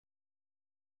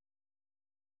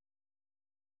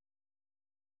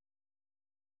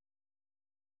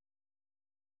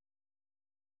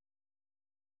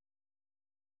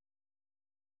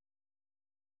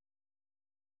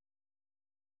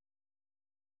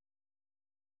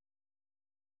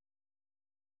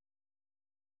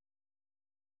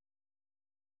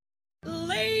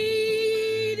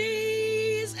Ladies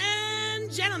and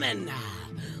gentlemen,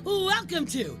 welcome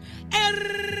to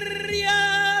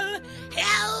Ariel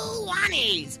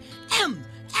Helwani's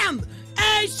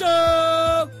MMA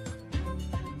Show!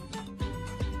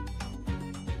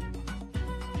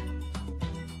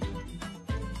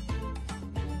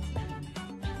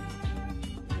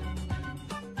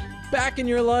 Back in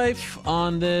your life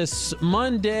on this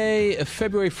Monday,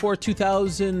 February 4th,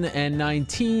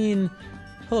 2019.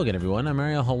 Hello again, everyone. I'm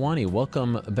Ariel Helwani.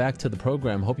 Welcome back to the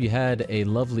program. Hope you had a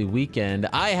lovely weekend.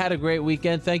 I had a great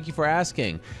weekend. Thank you for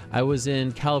asking. I was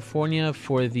in California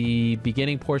for the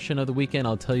beginning portion of the weekend.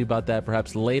 I'll tell you about that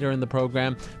perhaps later in the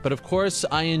program. But of course,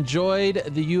 I enjoyed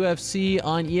the UFC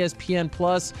on ESPN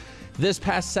Plus this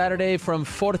past Saturday from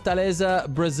Fortaleza,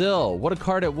 Brazil. What a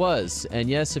card it was. And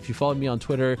yes, if you followed me on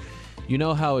Twitter, you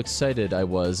know how excited I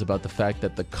was about the fact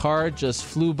that the card just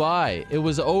flew by. It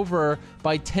was over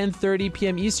by 10:30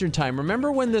 p.m. Eastern time.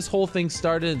 Remember when this whole thing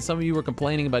started and some of you were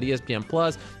complaining about ESPN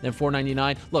Plus and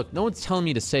 $4.99? Look, no one's telling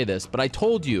me to say this, but I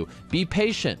told you, be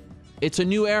patient. It's a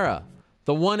new era.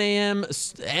 The 1 a.m.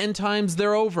 end times,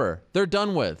 they're over. They're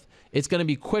done with. It's going to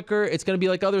be quicker. It's going to be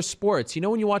like other sports. You know,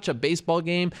 when you watch a baseball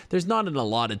game, there's not an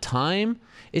allotted time.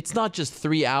 It's not just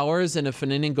 3 hours, and if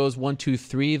an inning goes 1, 2,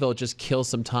 3, they'll just kill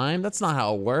some time. That's not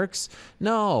how it works.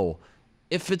 No.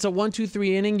 If it's a 1, 2,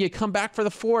 3 inning, you come back for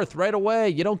the fourth right away.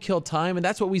 You don't kill time, and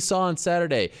that's what we saw on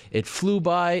Saturday. It flew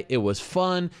by. It was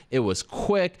fun. It was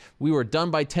quick. We were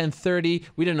done by 10:30.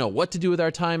 We didn't know what to do with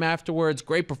our time afterwards.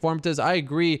 Great performances. I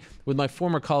agree with my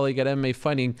former colleague at MMA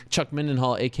Fighting, Chuck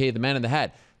Mindenhall, a.k.a. the Man in the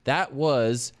Hat. That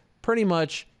was pretty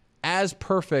much as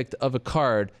perfect of a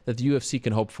card that the UFC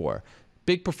can hope for.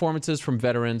 Big performances from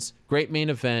veterans, great main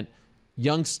event,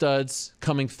 young studs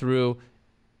coming through,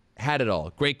 had it all.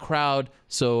 Great crowd,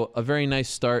 so a very nice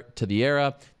start to the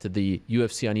era, to the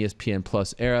UFC on ESPN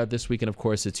Plus era. This weekend, of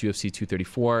course, it's UFC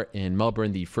 234 in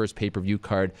Melbourne, the first pay-per-view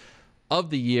card of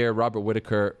the year. Robert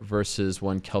Whittaker versus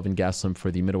one Kelvin Gastelum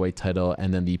for the middleweight title,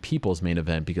 and then the people's main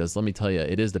event, because let me tell you,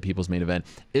 it is the people's main event.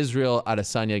 Israel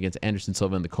Adesanya against Anderson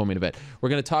Silva in the co-main event. We're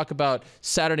going to talk about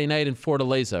Saturday night in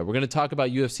Fortaleza. We're going to talk about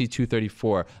UFC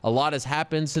 234. A lot has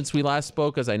happened since we last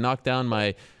spoke as I knocked down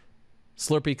my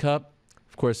Slurpee cup.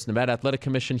 Of course, Nevada Athletic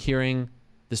Commission hearing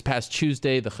this past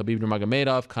Tuesday, the Khabib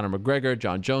Nurmagomedov, Conor McGregor,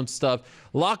 John Jones stuff.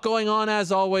 A lot going on,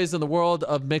 as always, in the world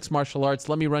of mixed martial arts.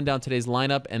 Let me run down today's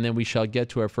lineup, and then we shall get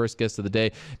to our first guest of the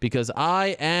day, because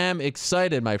I am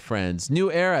excited, my friends.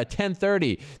 New era,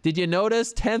 10:30. Did you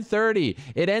notice? 10:30.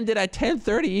 It ended at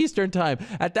 10:30 Eastern time.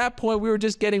 At that point, we were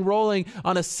just getting rolling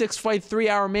on a 6-fight,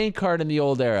 3-hour main card in the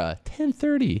old era.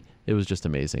 10:30. It was just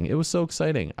amazing. It was so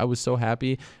exciting. I was so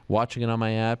happy watching it on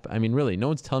my app. I mean, really, no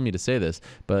one's telling me to say this,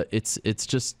 but it's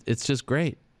just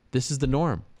great. This is the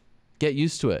norm. Get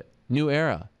used to it. New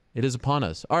era. It is upon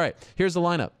us. All right, here's the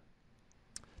lineup.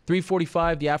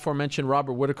 3:45, the aforementioned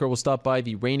Robert Whittaker will stop by,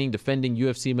 the reigning defending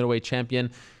UFC middleweight champion.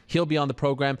 He'll be on the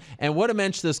program. And what a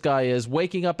mensch this guy is,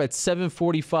 waking up at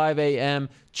 7:45 a.m.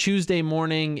 Tuesday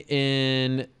morning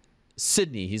in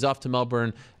Sydney. He's off to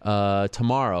Melbourne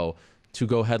tomorrow to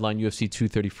go headline UFC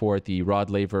 234 at the Rod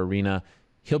Laver Arena.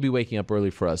 He'll be waking up early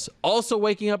for us. Also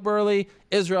waking up early,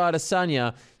 Israel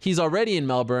Adesanya. He's already in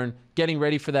Melbourne, getting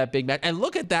ready for that big match. And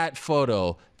look at that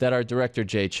photo that our director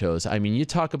Jay chose. I mean, you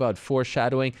talk about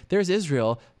foreshadowing. There's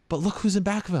Israel, but look who's in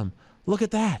back of him. Look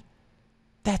at that.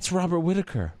 That's Robert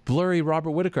Whittaker. Blurry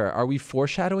Robert Whittaker. Are we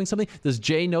foreshadowing something? Does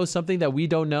Jay know something that we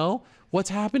don't know? What's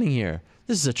happening here?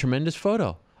 This is a tremendous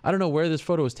photo. I don't know where this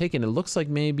photo was taken. It looks like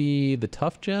maybe the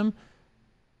Tough Gym.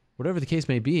 Whatever the case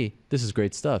may be, this is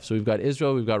great stuff. So we've got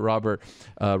Israel, we've got Robert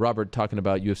talking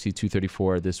about UFC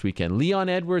 234 this weekend. Leon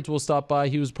Edwards will stop by.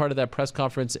 He was part of that press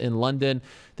conference in London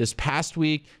this past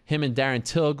week. Him and Darren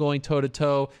Till going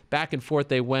toe-to-toe. Back and forth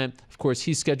they went. Of course,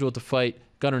 he's scheduled to fight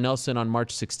Gunnar Nelson on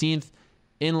March 16th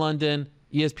in London.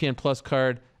 ESPN Plus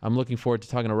card. I'm looking forward to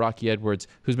talking to Rocky Edwards,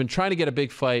 who's been trying to get a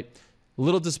big fight. A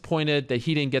little disappointed that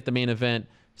he didn't get the main event,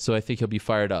 so I think he'll be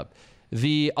fired up.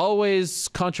 The always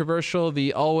controversial,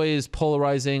 the always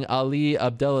polarizing Ali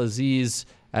Abdelaziz,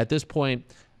 at this point,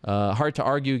 hard to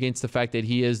argue against the fact that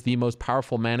he is the most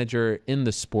powerful manager in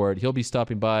the sport. He'll be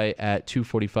stopping by at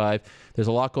 2:45. There's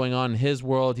a lot going on in his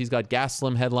world. He's got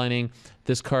Gastelum headlining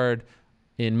this card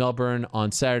in Melbourne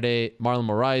on Saturday. Marlon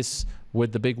Moraes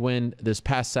with the big win this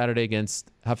past Saturday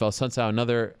against Rafael Sunsao,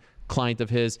 another client of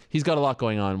his. He's got a lot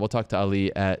going on. We'll talk to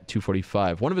Ali at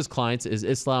 2:45. One of his clients is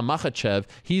Islam Makhachev.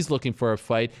 He's looking for a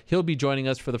fight. He'll be joining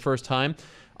us for the first time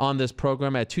on this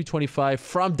program at 2:25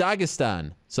 from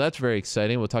Dagestan. So that's very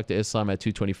exciting. We'll talk to Islam at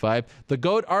 2:25. The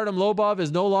GOAT, Artem Lobov,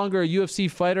 is no longer a UFC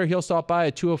fighter. He'll stop by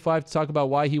at 2:05 to talk about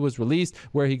why he was released,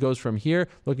 where he goes from here.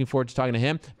 Looking forward to talking to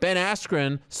him. Ben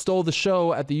Askren stole the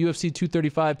show at the UFC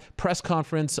 235 press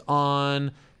conference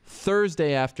on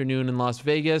Thursday afternoon in Las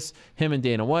Vegas. Him and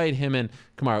Dana White, him and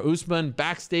Kamaru Usman,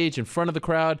 backstage in front of the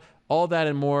crowd. All that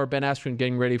and more. Ben Askren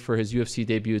getting ready for his UFC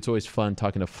debut. It's always fun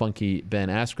talking to funky Ben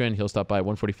Askren. He'll stop by at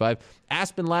 1:45.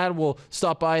 Aspen Ladd will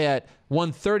stop by at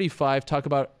 1:35, talk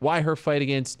about why her fight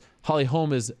against Holly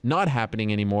Holm is not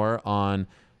happening anymore on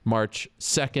March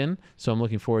 2nd. So I'm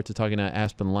looking forward to talking to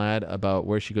Aspen Ladd about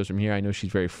where she goes from here. I know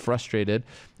she's very frustrated,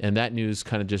 and that news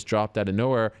kind of just dropped out of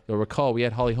nowhere. You'll recall we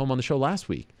had Holly Holm on the show last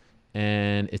week,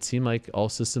 and it seemed like all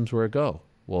systems were a go.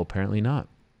 Well, apparently not.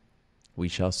 We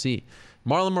shall see.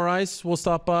 Marlon Moraes will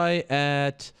stop by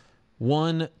at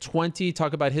 1:20,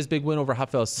 talk about his big win over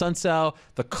Rafael Sunsao,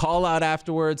 the call out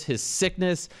afterwards, his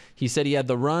sickness. He said he had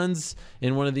the runs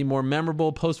in one of the more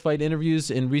memorable post-fight interviews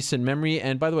in recent memory.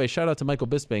 And by the way, shout out to Michael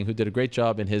Bisping, who did a great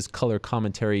job in his color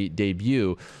commentary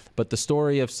debut. But the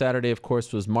story of Saturday, of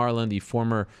course, was Marlon, the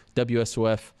former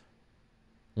WSOF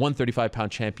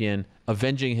 135-pound champion,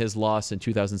 avenging his loss in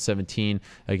 2017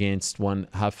 against one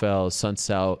Rafael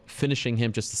Sunsao, finishing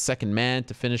him just the second man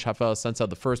to finish Rafael Sunsao,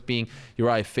 the first being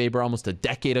Uriah Faber almost a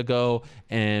decade ago,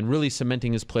 and really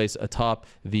cementing his place atop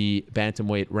the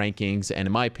bantamweight rankings. And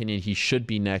in my opinion, he should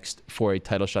be next for a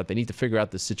title shot. They need to figure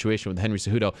out the situation with Henry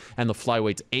Cejudo and the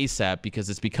flyweights ASAP, because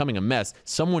it's becoming a mess.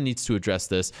 Someone needs to address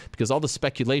this, because all the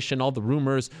speculation, all the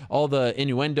rumors, all the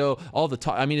innuendo, all the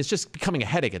talk, I mean, it's just becoming a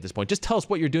headache at this point. Just tell us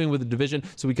what you're doing with the division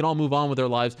so we can all move on with our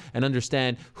lives and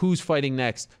understand who's fighting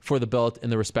next for the belt in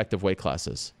the respective weight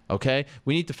classes. Okay?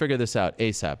 We need to figure this out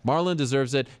ASAP. Marlon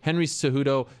deserves it. Henry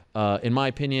Cejudo, in my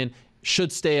opinion,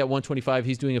 should stay at 125.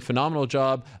 He's doing a phenomenal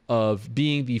job of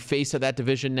being the face of that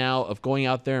division now, of going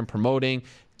out there and promoting.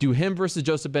 Do him versus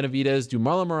Joseph Benavidez, do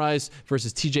Marlon Moraes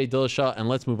versus TJ Dillashaw, and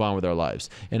let's move on with our lives.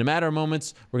 In a matter of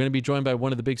moments, we're going to be joined by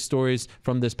one of the big stories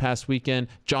from this past weekend,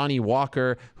 Johnny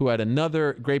Walker, who had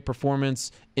another great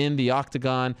performance in the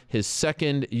octagon, his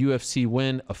second UFC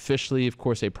win, officially, of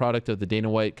course, a product of the Dana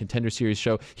White Contender Series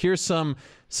show. Here's some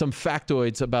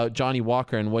factoids about Johnny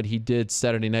Walker and what he did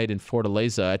Saturday night in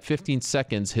Fortaleza. At 15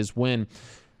 seconds, his win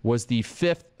was the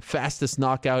 5th fastest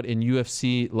knockout in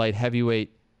UFC light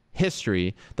heavyweight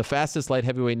history, the fastest light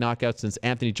heavyweight knockout since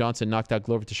Anthony Johnson knocked out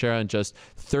Glover Teixeira in just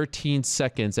 13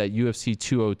 seconds at UFC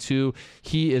 202.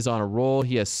 He is on a roll.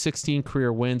 He has 16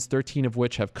 career wins, 13 of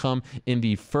which have come in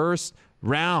the first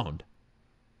round.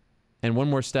 And one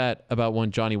more stat about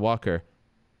one Johnny Walker.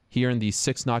 He earned the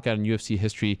 6th knockout in UFC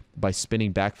history by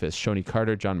spinning back fists. Shoney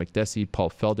Carter, John McDessie, Paul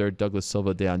Felder, Douglas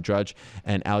Silva de Andrade,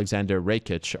 and Alexander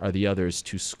Rakic are the others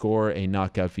to score a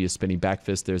knockout via spinning back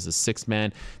fist. There's a 6th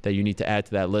man that you need to add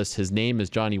to that list. His name is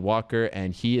Johnny Walker,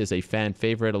 and he is a fan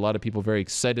favorite. A lot of people very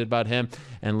excited about him.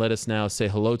 And let us now say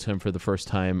hello to him for the first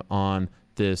time on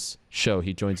this show.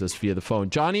 He joins us via the phone.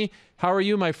 Johnny, how are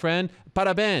you, my friend?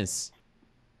 Parabéns.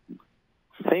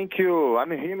 Thank you. I'm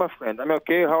here, my friend. I'm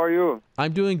okay. How are you?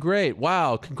 I'm doing great.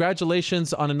 Wow.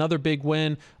 Congratulations on another big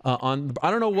win. I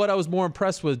don't know what I was more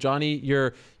impressed with, Johnny.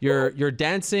 Your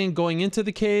dancing going into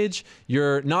the cage,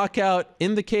 your knockout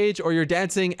in the cage, or your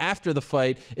dancing after the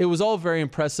fight. It was all very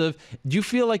impressive. Do you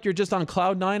feel like you're just on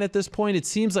cloud 9 at this point? It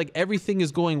seems like everything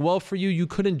is going well for you. You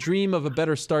couldn't dream of a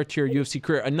better start to your UFC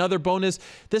career. Another bonus.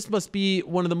 This must be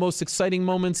one of the most exciting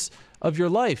moments of your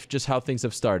life, just how things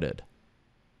have started.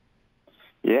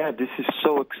 Yeah, this is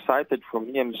so excited for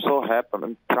me. I'm so happy.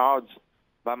 I'm proud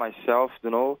by myself, you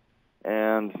know.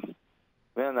 And,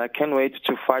 man, I can't wait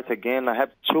to fight again. I have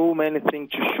too many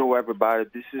things to show everybody.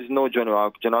 This is no Johnny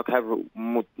Walker. Johnny Walker have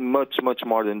much, much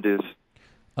more than this.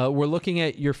 We're looking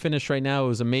at your finish right now. It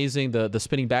was amazing, the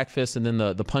spinning back fist and then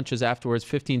the punches afterwards,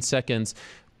 15 seconds.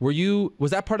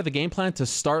 Was that part of the game plan to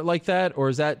start like that, or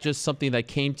is that just something that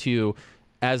came to you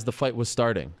as the fight was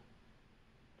starting?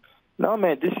 No,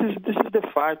 man, this is the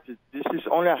fight. This is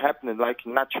only happening like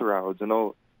natural, you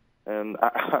know. And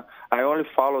I only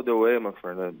follow the way, my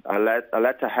friend. I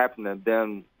let it happen, and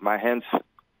then my hands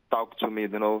talk to me,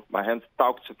 you know. My hands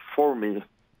talk for me.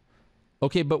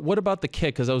 Okay, but what about the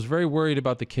kick? Because I was very worried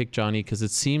about the kick, Johnny, because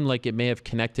it seemed like it may have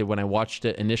connected when I watched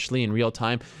it initially in real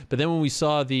time. But then when we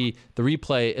saw the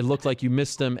replay, it looked like you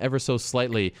missed him ever so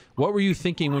slightly. What were you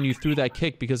thinking when you threw that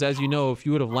kick? Because as you know, if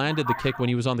you would have landed the kick when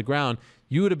he was on the ground,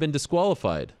 you would have been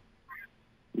disqualified.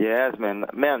 Yes, man.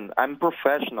 Man, I'm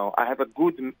professional. I have a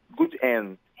good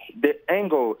end. the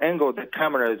angle, the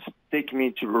camera is taking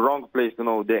me to the wrong place,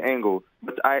 the angle.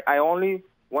 But I only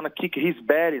want to kick his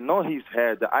belly, not his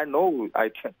head. I know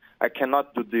I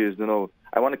cannot do this,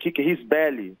 I want to kick his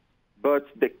belly. But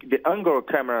the angle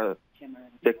camera,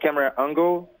 the camera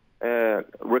angle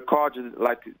recorded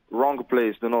like wrong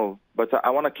place, But I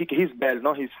want to kick his belly,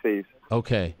 not his face.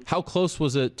 Okay. How close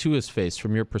was it to his face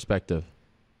from your perspective?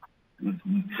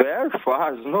 Very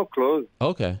far, it's not close.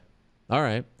 Okay. All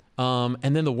right.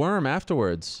 And then the worm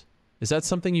afterwards. Is that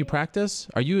something you practice?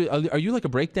 Are you like a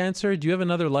break dancer? Do you have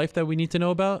another life that we need to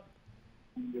know about?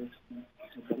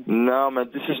 No, man,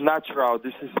 this is natural.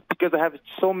 This is because I have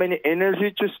so many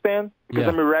energy to spend because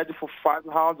I'm ready for 5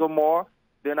 rounds or more.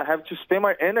 Then I have to spend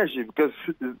my energy because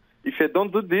if I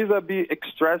don't do this, I'll be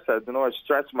stressed. I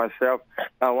stress myself.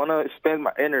 I want to spend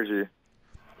my energy.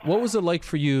 What was it like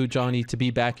for you, Johnny, to be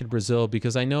back in Brazil?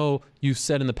 Because I know you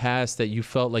said in the past that you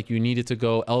felt like you needed to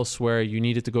go elsewhere, you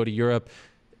needed to go to Europe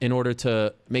in order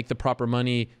to make the proper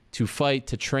money to fight,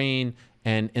 to train.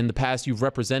 And in the past, you've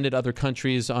represented other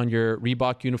countries on your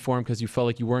Reebok uniform because you felt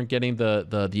like you weren't getting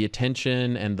the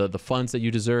attention and the funds that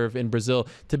you deserve in Brazil.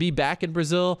 To be back in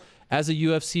Brazil as a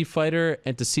UFC fighter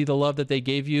and to see the love that they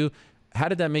gave you, how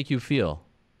did that make you feel?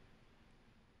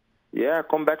 Yeah, I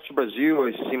come back to Brazil,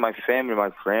 I see my family, my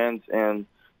friends, and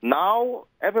now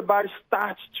everybody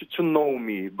starts to know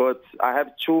me, but I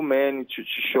have too many to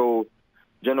show.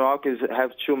 Johnny Walker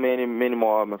have too many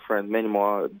more, my friend, many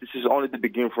more. This is only the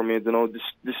beginning for me,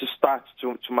 This starts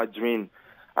to my dream.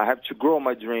 I have to grow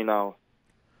my dream now.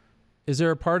 Is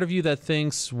there a part of you that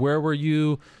thinks, where were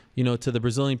you, to the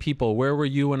Brazilian people, where were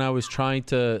you when I was trying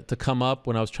to come up,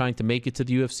 when I was trying to make it to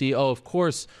the UFC? Oh, of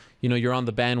course, you're on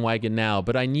the bandwagon now,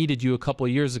 but I needed you a couple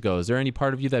of years ago. Is there any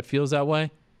part of you that feels that way?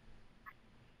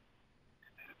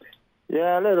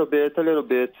 Yeah, a little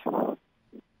bit.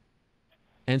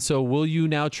 And so will you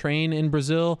now train in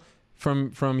Brazil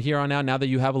from here on out, now that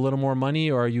you have a little more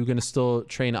money, or are you going to still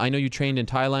train? I know you trained in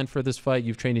Thailand for this fight.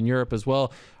 You've trained in Europe as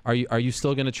well. Are you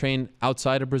still going to train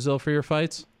outside of Brazil for your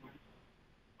fights?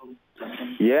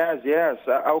 Yes.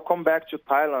 I'll come back to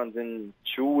Thailand in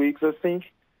 2 weeks, I think,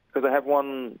 because I have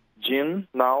one gym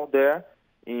now there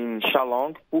in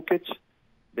Chalong, Phuket.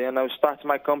 Then I'll start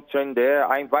my camp training there.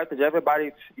 I invited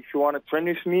everybody, if you want to train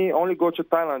with me, only go to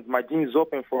Thailand. My gym is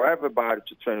open for everybody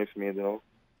to train with me,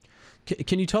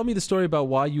 Can you tell me the story about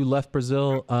why you left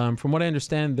Brazil? From what I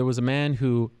understand, there was a man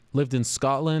who lived in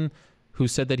Scotland who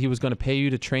said that he was going to pay you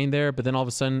to train there, but then all of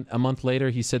a sudden, a month later,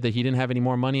 he said that he didn't have any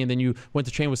more money, and then you went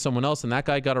to train with someone else, and that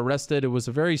guy got arrested. It was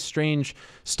a very strange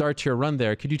start to your run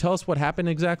there. Could you tell us what happened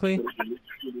exactly?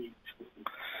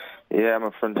 Yeah,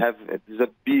 my friend, it's a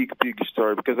big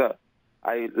story because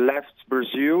I left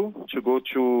Brazil to go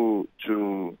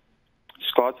to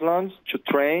Scotland to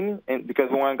train, and because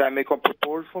one guy make a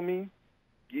proposal for me,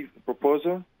 give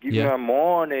me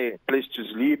money, place to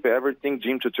sleep, everything,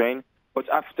 gym to train. But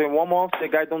after 1 month, the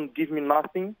guy don't give me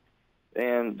nothing,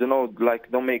 and don't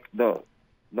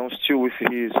steal with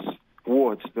his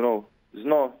words. There's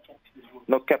no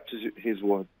kept his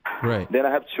word. Right. Then I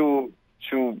have to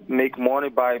make money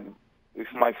with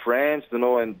my friends,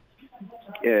 and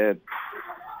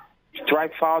try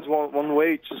to find one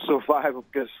way to survive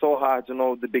because it's so hard,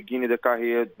 the beginning of the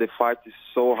career, the fight is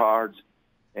so hard.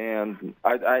 And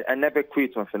I never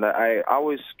quit, my friend. I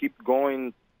always keep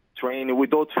going, training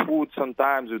without food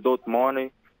sometimes, without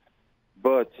money.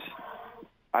 But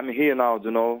I'm here now,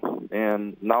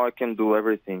 and now I can do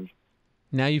everything.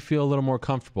 Now you feel a little more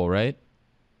comfortable, right?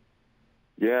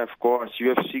 Yeah, of course.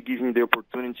 UFC gives me the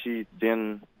opportunity,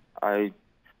 then I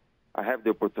have the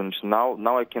opportunity.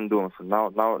 Now I can do it.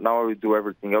 Now I will do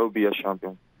everything. I will be a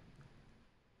champion.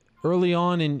 Early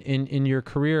on in your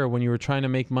career, when you were trying to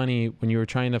make money, when you were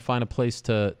trying to find a place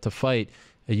to fight,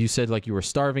 you said like you were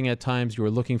starving at times, you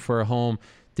were looking for a home.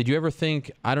 Did you ever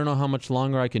think, I don't know how much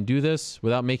longer I can do this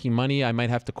without making money, I might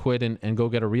have to quit and go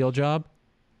get a real job?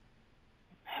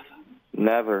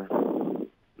 Never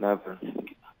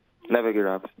give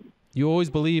up. You always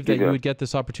believed that you would get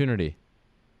this opportunity?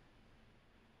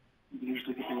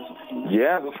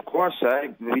 Yeah, of course. I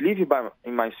believe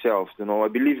in myself. I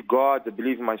believe God. I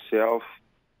believe in myself.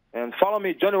 And follow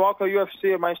me, Johnny Walker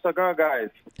UFC, my Instagram, guys.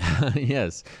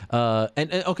 Yes.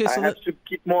 And okay, so I have to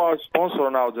keep more sponsor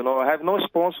now. I have no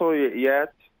sponsor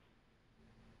yet.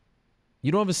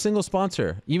 You don't have a single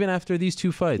sponsor, even after these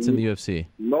 2 fights in the UFC?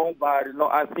 Nobody. No,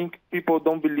 I think people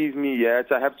don't believe me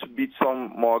yet. I have to beat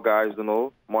some more guys,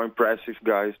 more impressive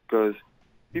guys, because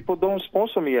people don't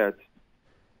sponsor me yet.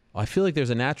 I feel like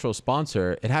there's a natural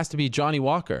sponsor. It has to be Johnny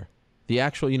Walker, the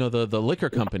actual, the liquor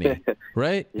company,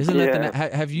 right? Isn't that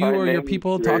have you or your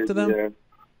people talked to them?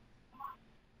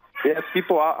 Yeah,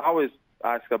 people always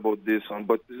ask about this one,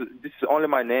 but this is only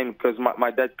my name because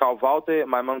my dad called Walter,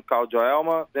 my mom called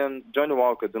Joelma, then Johnny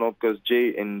Walker, because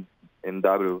J and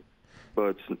W,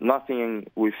 but nothing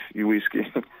with whiskey.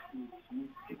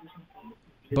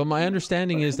 But my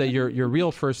understanding is that your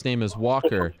real first name is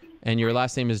Walker and your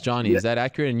last name is Johnny. Yeah. Is that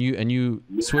accurate? And you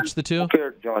switched the two?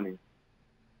 Walker Johnny.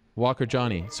 Walker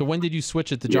Johnny. So when did you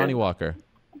switch it to Johnny Walker?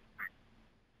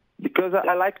 Because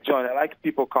I like Johnny. I like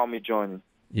people call me Johnny.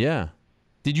 Yeah.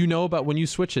 Did you know about when you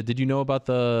switched it? Did you know about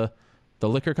the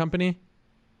liquor company?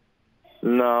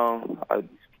 No,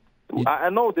 I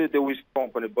know the whiskey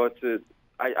company, but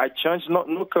I changed not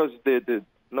because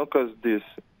this,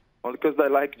 only because I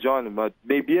like Johnny. But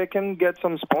maybe I can get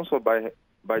some sponsor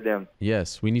by them.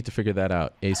 Yes, we need to figure that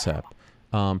out ASAP.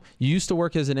 You used to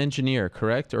work as an engineer,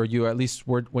 correct? Or you at least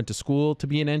went to school to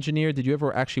be an engineer? Did you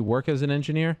ever actually work as an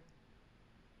engineer?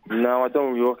 No, I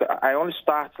don't work. I only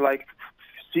start like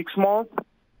 6 months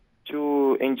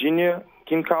to engineer,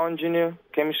 chemical engineer,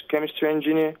 chemistry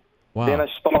engineer. Wow. Then I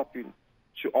stop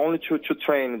to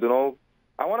train,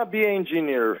 I want to be an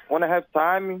engineer. When I have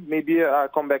time, maybe I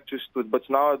come back to study. But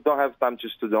now I don't have time to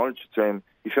study, only to train.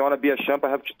 If I want to be a champ, I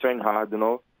have to train hard,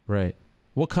 Right.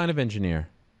 What kind of engineer?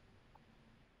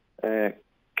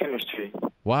 Chemistry.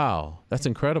 Wow, that's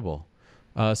incredible.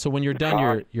 So when you're done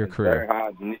your It's career, very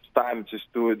hard. It needs time to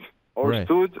study, or Right.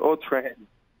 study or train.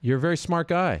 you're a very smart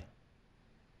guy.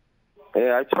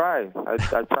 Yeah, I try.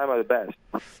 I try my best.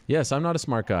 Yes, I'm not a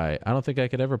smart guy. I don't think I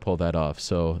could ever pull that off.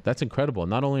 So that's incredible.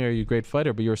 Not only are you a great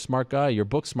fighter, but you're a smart guy. You're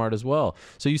book smart as well.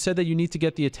 So you said that you need to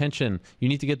get the attention. You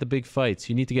need to get the big fights.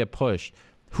 You need to get pushed.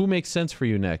 Who makes sense for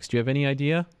you next? Do you have any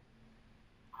idea?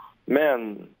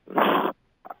 Man,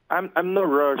 I'm no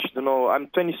rush. I'm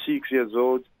 26 years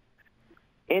old.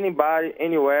 Anybody,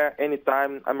 anywhere,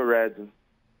 anytime, I'm ready.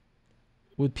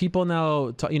 With people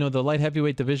now, the light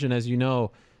heavyweight division, as you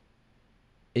know,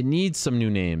 it needs some new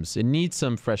names. It needs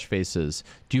some fresh faces.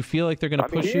 Do you feel like they're going to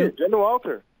push you? Johnny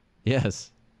Walker.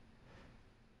 Yes.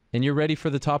 And you're ready for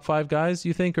the top 5 guys,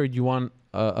 you think? Or do you want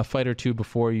a fight or two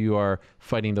before you are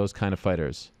fighting those kind of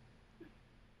fighters?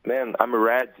 Man, I'm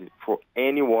ready for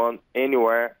anyone,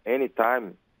 anywhere,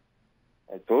 anytime.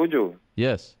 I told you.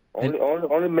 Yes. Only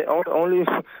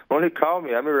call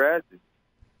me. I'm ready.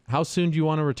 How soon do you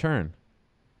want to return?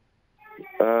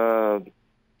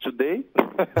 Today.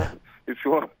 If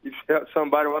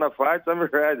somebody want to fight, I'm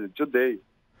ready today.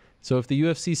 So if the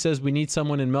UFC says we need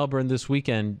someone in Melbourne this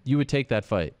weekend, you would take that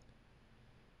fight?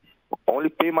 Only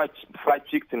pay my flight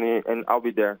ticket and I'll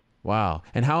be there. Wow.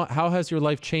 And how has your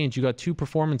life changed? You got 2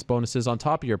 performance bonuses on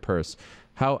top of your purse.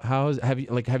 Have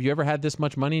you ever had this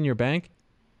much money in your bank?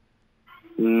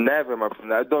 Never, my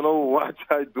friend. I don't know what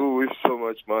I do with so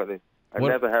much money. I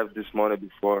never have this money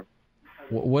before.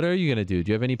 What are you going to do?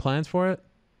 Do you have any plans for it?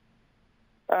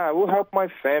 I will help my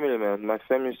family, man. My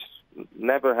family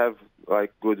never have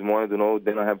good money,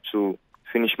 Then I have to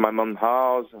finish my mom's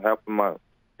house,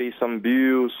 pay some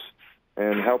bills,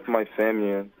 and help my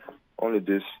family. And only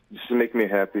this. This make me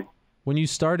happy. When you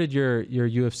started your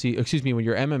UFC, when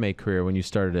your MMA career, when you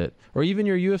started it, or even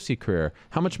your UFC career,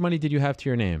 how much money did you have to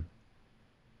your name?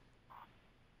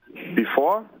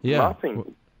 Before? Yeah.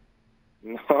 Nothing.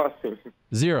 Nothing.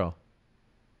 0.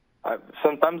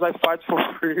 Sometimes I fight for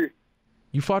free.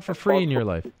 You fought for free in your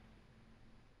life?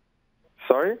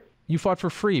 Sorry? You fought for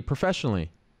free, professionally?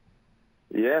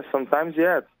 Yeah, sometimes,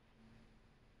 yes.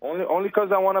 Only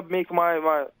because I want to make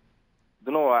my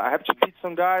I have to beat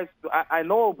some guys. I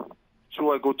know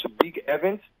I go to big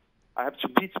events, I have to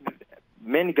beat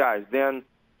many guys. Then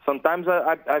sometimes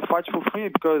I fight for free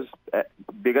because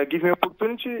they give me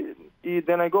opportunity,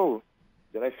 then I go.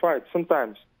 Then I fight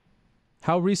sometimes.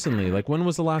 How recently? When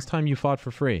was the last time you fought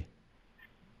for free?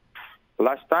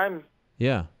 Last time?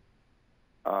 Yeah.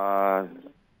 That's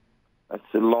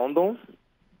in London,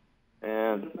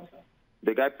 and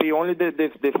the guy pay only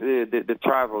the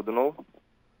travel,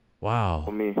 Wow.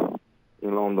 for me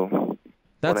in London.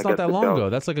 That's not that long ago.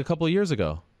 That's like a couple of years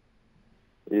ago.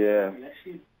 Yeah.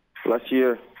 Last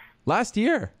year. Last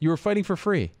year? You were fighting for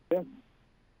free?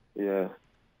 Yeah.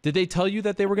 Did they tell you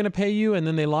that they were going to pay you and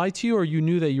then they lied to you, or you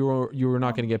knew that you were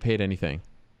not going to get paid anything?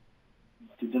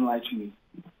 Didn't lie to me.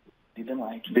 They don't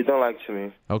like to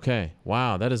me. Okay.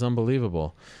 Wow, that is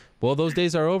unbelievable. Well, those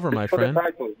days are over, my friend. For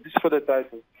the title. This is for the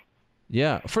title.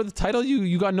 Yeah. For the title,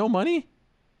 you got no money?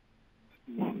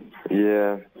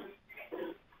 Yeah.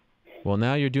 Well,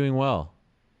 now you're doing well.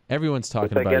 Everyone's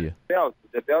talking about you.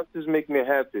 The belt just make me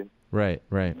happy. Right.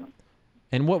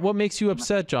 And what makes you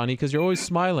upset, Johnny? Because you're always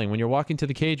smiling. When you're walking to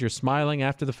the cage, you're smiling.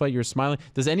 After the fight, you're smiling.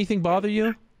 Does anything bother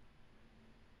you?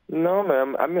 No,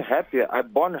 man. I'm happy.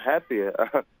 I'm born happy.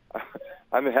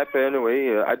 I'm happy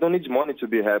anyway. I don't need money to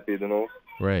be happy, you know.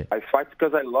 Right. I fight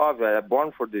because I love it. I'm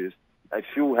born for this. I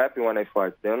feel happy when I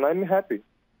fight. Then I'm happy.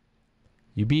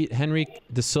 You beat Henrique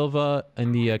Da Silva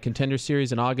in the Contender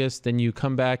Series in August. Then you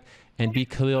come back and beat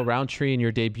Khalil Roundtree in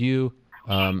your debut.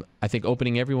 I think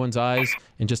opening everyone's eyes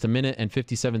in just 1 minute and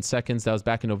 57 seconds. That was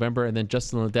back in November. And then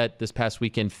Justin Ledet this past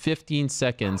weekend, 15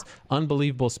 seconds.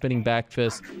 Unbelievable spinning back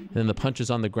fist. And then the punches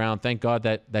on the ground. Thank God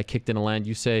that kicked in a land.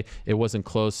 You say it wasn't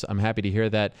close. I'm happy to hear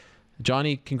that.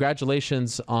 Johnny,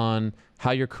 congratulations on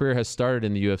how your career has started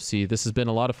in the UFC. This has been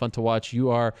a lot of fun to watch. You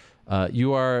are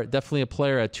definitely a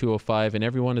player at 205, and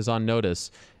everyone is on notice.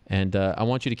 And I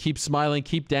want you to keep smiling,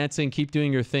 keep dancing, keep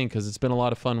doing your thing, because it's been a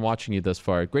lot of fun watching you thus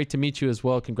far. Great to meet you as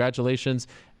well. Congratulations,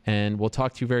 and we'll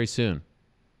talk to you very soon.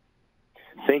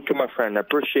 Thank you, my friend. I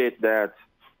appreciate that.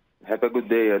 Have a good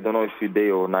day. I don't know if you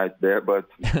day or night there, but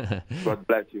God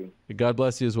bless you. God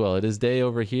bless you as well. It is day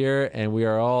over here, and we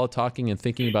are all talking and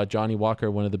thinking about Johnny Walker,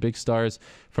 one of the big stars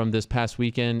from this past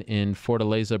weekend in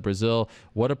Fortaleza, Brazil.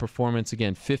 What a performance.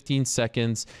 Again, 15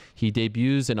 seconds. He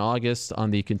debuts in August on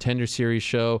the Contender Series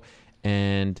show,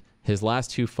 and his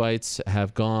last 2 fights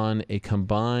have gone a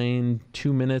combined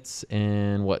 2 minutes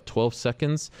and, 12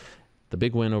 seconds? The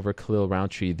big win over Khalil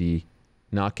Roundtree, the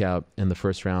knockout in the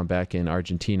first round back in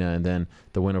Argentina, and then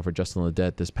the win over Justin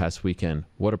Ledet this past weekend.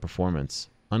 What a performance.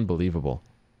 Unbelievable.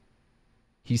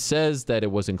 He says that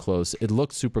it wasn't close. It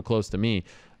looked super close to me.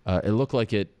 It looked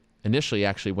like it initially,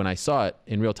 actually, when I saw it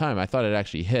in real time, I thought it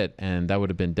actually hit, and that would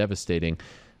have been devastating.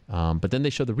 But then they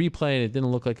showed the replay, and it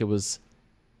didn't look like it was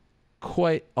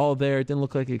quite all there. It didn't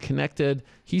look like it connected.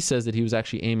 He says that he was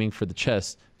actually aiming for the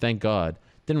chest. Thank God.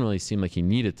 Didn't really seem like he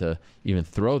needed to even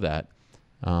throw that.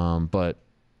 But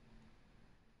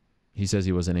he says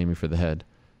he wasn't aiming for the head.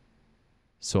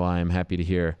 So I am happy to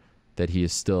hear that he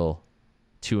is still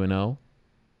 2-0.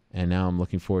 And now I'm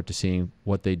looking forward to seeing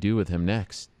what they do with him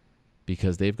next,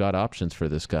 because they've got options for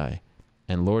this guy.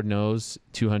 And Lord knows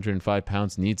 205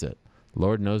 pounds needs it.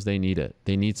 Lord knows they need it.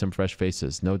 They need some fresh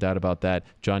faces. No doubt about that.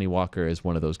 Johnny Walker is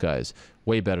one of those guys.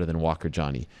 Way better than Walker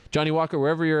Johnny. Johnny Walker,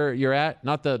 wherever you're at,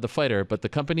 not the fighter, but the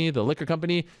company, the liquor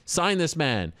company, sign this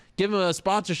man. Give him a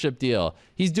sponsorship deal.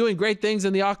 He's doing great things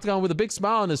in the octagon with a big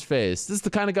smile on his face. This is the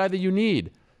kind of guy that you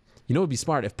need. You know, it would be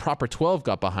smart if Proper 12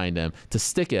 got behind him to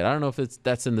stick it. I don't know if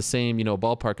that's in the same,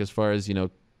 ballpark as far as,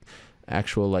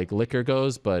 actual liquor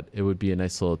goes, but it would be a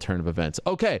nice little turn of events.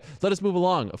 Okay, let us move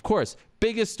along. Of course,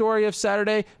 biggest story of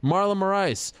Saturday, Marlon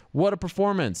Moraes. What a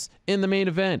performance in the main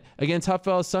event against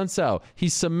Rafael Sunsao. He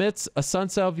submits a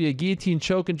Sunsao via guillotine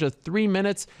choke in just 3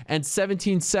 minutes and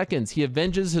 17 seconds. He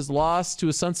avenges his loss to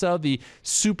a Sunsao, the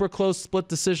super close split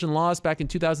decision loss back in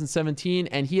 2017,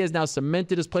 and he has now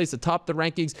cemented his place atop the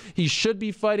rankings. He should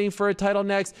be fighting for a title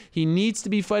next. He needs to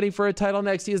be fighting for a title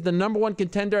next. He is the #1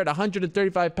 contender at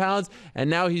 135 pounds,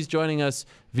 and now he's joining us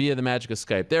via the magic of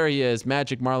Skype. There he is,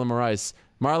 Magic Marlon Moraes.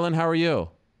 Marlon, how are you?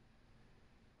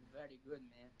 Very good,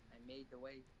 man. I made the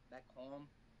way back home.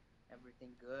 Everything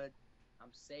good. I'm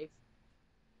safe,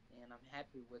 and I'm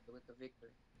happy with the victory.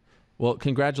 Well,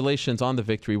 congratulations on the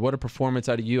victory. What a performance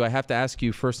out of you. I have to ask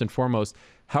you first and foremost,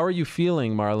 how are you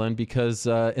feeling, Marlon? Because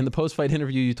in the post-fight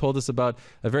interview, you told us about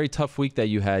a very tough week that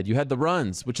you had. You had the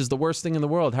runs, which is the worst thing in the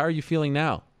world. How are you feeling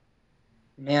now?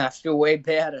 Man, I feel way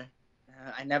better.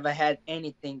 I never had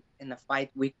anything in the fight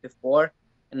week before,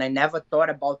 and I never thought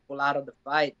about pull out of the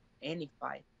fight, any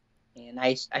fight. And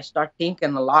I start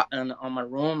thinking a lot on my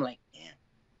room, like, damn,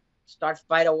 start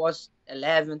fight I was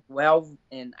 11, 12,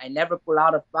 and I never pull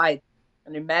out a fight.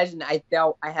 And imagine I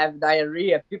have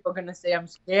diarrhea. People are going to say I'm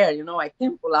scared. I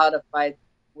can't pull out a fight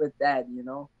with that,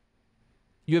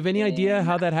 You have any idea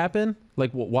how that happened?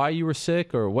 Like why you were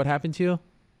sick or what happened to you?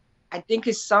 I think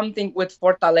it's something with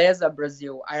Fortaleza,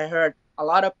 Brazil. I heard a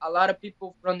lot of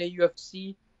people from the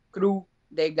UFC crew,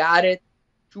 they got it.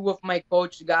 2 of my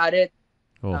coaches got it.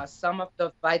 Oh. Some of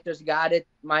the fighters got it.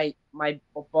 My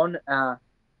opponent,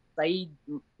 Said,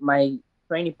 my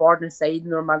training partner, Said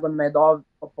Nurmagomedov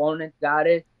opponent got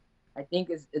it. I think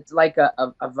it's like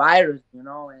a virus,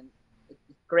 and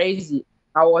it's crazy.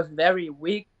 I was very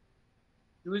weak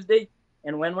Tuesday,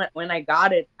 and when I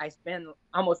got it, I spent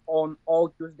almost all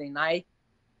Tuesday night.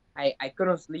 I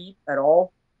couldn't sleep at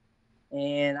all.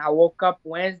 And I woke up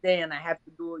Wednesday and I had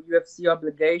to do UFC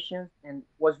obligations, and it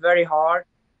was very hard.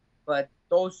 But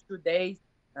those 2 days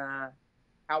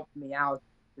helped me out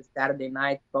the Saturday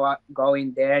night, go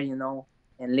in there,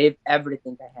 and live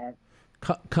everything I had.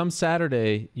 Come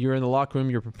Saturday, you're in the locker room,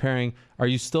 you're preparing. Are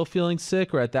you still feeling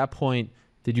sick, or at that point,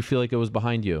 did you feel like it was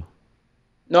behind you?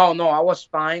 No, I was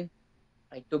fine.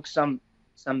 I took some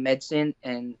medicine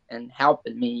and helped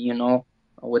me,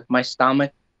 with my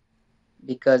stomach.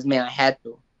 because man, I had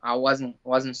to. I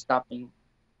wasn't stopping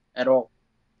at all.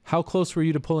 How close were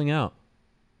you to pulling out?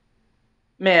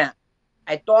 Man,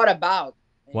 I thought about,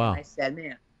 and Wow. I said,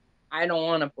 man, I don't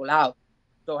want to pull out,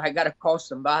 so I gotta call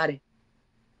somebody.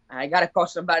 I gotta call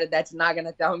somebody that's not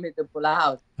gonna tell me to pull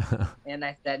out. And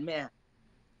I said, man,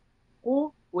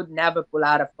 who would never pull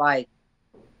out a fight?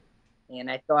 And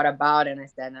I thought about it and I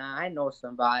said, nah, I know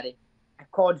somebody. I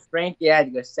called Frankie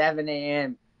Edgar 7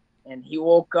 a.m. and he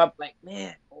woke up like,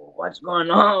 man, what's going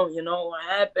on? You know, what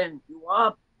happened? You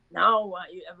up? Now?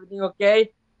 Everything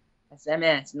okay? I said,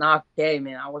 man, it's not okay,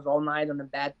 man. I was all night on the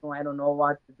bathroom. I don't know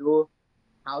what to do,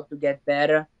 how to get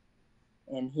better.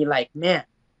 And he like, man,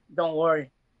 don't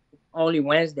worry. It's only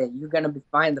Wednesday. You're going to be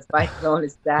fine. The fight is only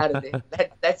Saturday.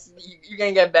 You're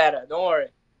going to get better. Don't worry.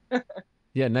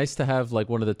 Yeah, nice to have like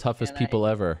one of the toughest people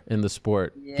ever in the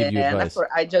sport give you advice.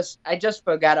 I just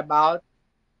forgot about,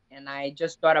 and I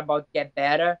just thought about get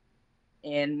better,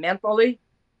 and mentally,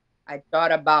 I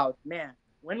thought about, man,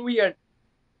 when we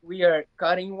are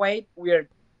cutting weight, we are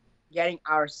getting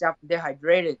ourselves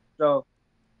dehydrated. So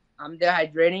I'm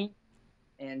dehydrating,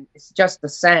 and it's just the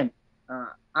same.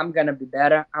 I'm gonna be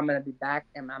better. I'm gonna be back,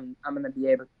 and I'm gonna be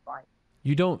able to fight.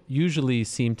 You don't usually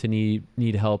seem to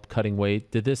need help cutting weight.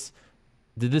 Did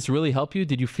this really help you?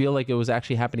 Did you feel like it was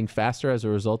actually happening faster as a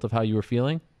result of how you were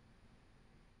feeling?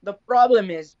 The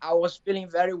problem is I was feeling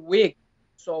very weak.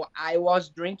 So I was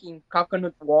drinking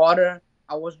coconut water.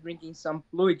 I was drinking some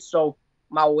fluid. So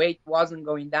my weight wasn't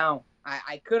going down.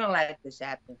 I couldn't let this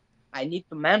happen. I need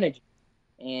to manage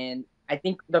it. And I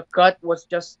think the cut was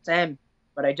just same,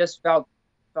 but I just felt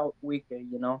weaker,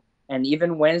 you know. And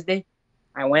even Wednesday,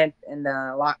 I went in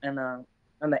the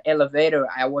elevator.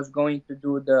 I was going to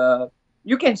do the.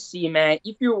 You can see, man,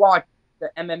 if you watch the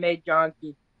MMA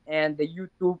Junkie and the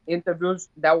YouTube interviews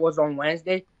that was on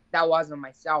Wednesday, that wasn't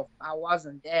myself. I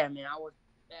wasn't there, man. I was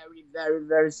very, very,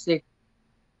 very sick.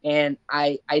 And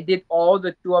I did all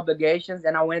the two obligations,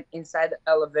 and I went inside the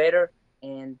elevator,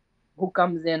 and who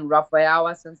comes in? Rafael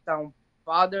Assunção,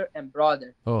 father and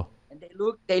brother. Oh. And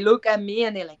they look at me,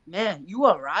 and they're like, man, you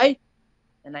all right?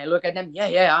 And I look at them,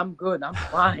 yeah, I'm good. I'm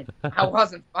fine. I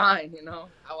wasn't fine, you know.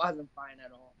 I wasn't fine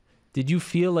at all. Did you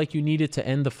feel like you needed to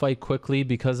end the fight quickly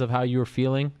because of how you were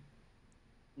feeling?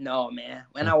 No, man.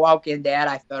 When I walk in there,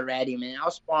 I felt ready, man. I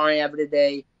was sparring every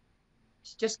day.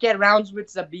 Just get rounds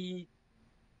with Zabit,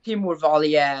 Timur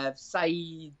Valiev,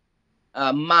 Saeed,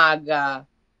 Maga.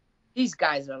 These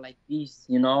guys are like beasts,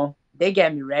 you know. They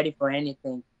get me ready for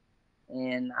anything.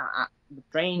 And the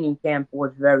training camp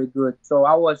was very good. So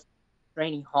I was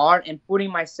training hard and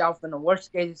putting myself in the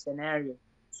worst case scenario.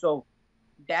 So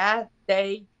that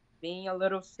day, being a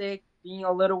little sick, being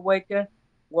a little weaker,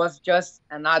 was just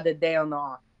another day on the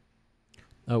off.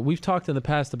 We've talked in the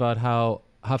past about how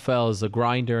Rafael is a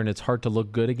grinder and it's hard to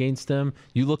look good against him.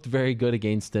 You looked very good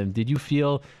against him. Did you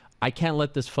feel, I can't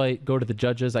let this fight go to the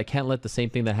judges. I can't let the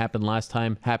same thing that happened last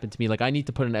time happen to me. Like, I need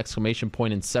to put an exclamation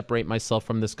point and separate myself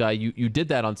from this guy. You did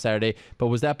that on Saturday, but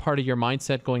was that part of your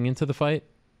mindset going into the fight?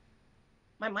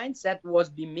 My mindset was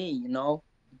be me, you know,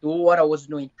 do what I was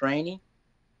doing training.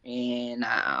 And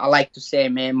I like to say,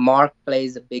 man, Mark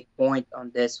plays a big point on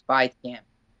this fight camp.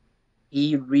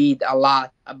 He read a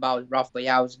lot about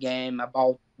Rafael's game,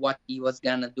 about what he was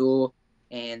going to do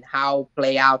and how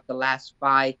play out the last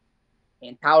fight.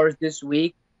 And Towers this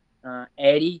week,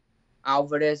 Eddie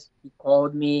Alvarez, he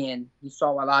called me and he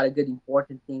saw a lot of good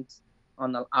important things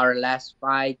on our last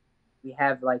fight. We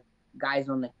have like guys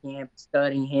on the camp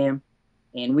studying him.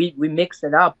 And we mixed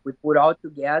it up. We put all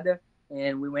together.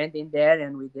 And we went in there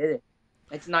and we did it.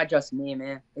 It's not just me,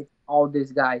 man. It's all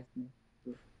these guys. Man.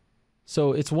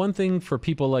 So it's one thing for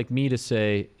people like me to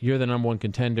say, you're the number one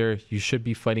contender. You should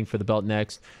be fighting for the belt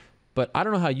next. But I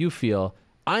don't know how you feel.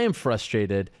 I am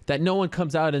frustrated that no one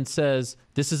comes out and says,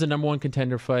 this is a number one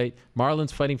contender fight.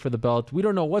 Marlon's fighting for the belt. We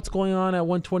don't know what's going on at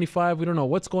 125. We don't know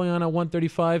what's going on at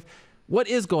 135. What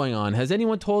is going on? Has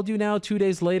anyone told you now, 2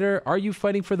 days later, are you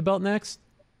fighting for the belt next?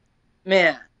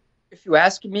 Man. If you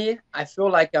ask me, I feel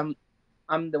like I'm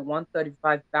the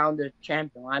 135 pounder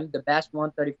champion. I'm the best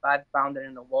 135 pounder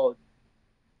in the world.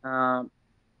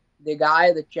 The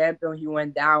guy, the champion, he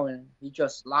went down and he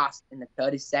just lost in the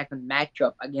 30-second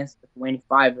matchup against the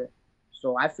 25er.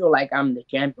 So I feel like I'm the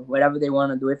champion. Whatever they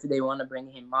want to do, if they want to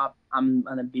bring him up, I'm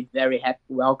gonna be very happy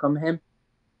to welcome him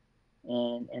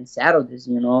and settle this,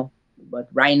 you know. But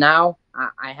right now,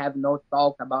 I have no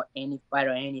talk about any fight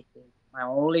or anything. My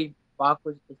only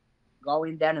focus is go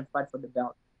in there and fight for the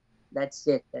belt. That's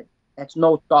it. That's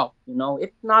no talk, you know.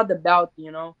 If not the belt,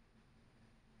 you know,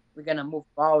 we're gonna move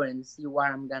forward and see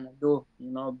what I'm gonna do, you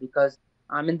know, because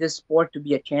I'm in this sport to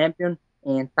be a champion,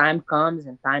 and time comes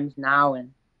and time's now,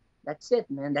 and that's it,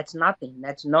 man. That's nothing.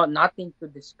 That's nothing to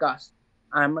discuss.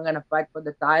 I'm gonna fight for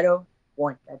the title.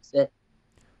 Point. That's it.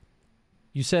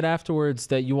 You said afterwards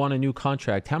that you want a new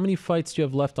contract. How many fights do you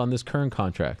have left on this current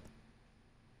contract?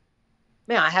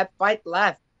 Man, I have fight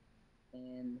left,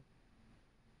 and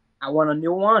I want a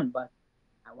new one, but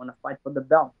I want to fight for the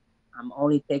belt. I'm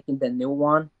only taking the new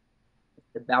one if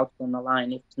the belt's on the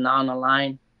line. If it's not on the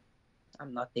line,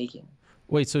 I'm not taking it.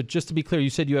 Wait, so just to be clear, you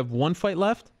said you have one fight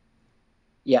left?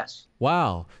 Yes.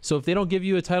 Wow. So if they don't give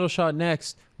you a title shot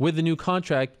next with the new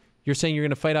contract, you're saying you're going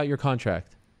to fight out your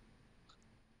contract?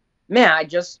 Man, I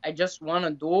just want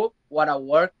to do what I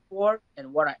work for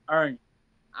and what I earn.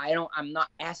 I'm not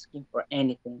asking for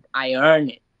anything. I earn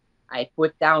it. I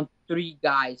put down 3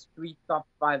 guys, 3 top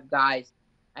 5 guys.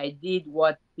 I did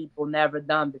what people never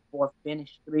done before.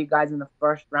 Finished 3 guys in the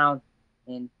first round.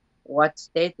 And what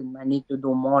statement I need to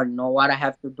do more? You know what I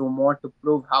have to do more to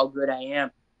prove how good I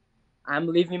am. I'm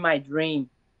living my dream.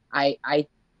 I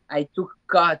took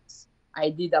cuts. I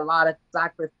did a lot of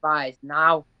sacrifice.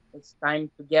 Now it's time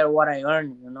to get what I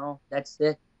earned, you know. That's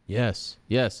it. Yes,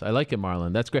 yes. I like it,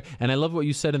 Marlon. That's great. And I love what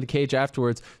you said in the cage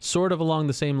afterwards, sort of along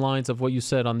the same lines of what you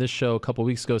said on this show a couple of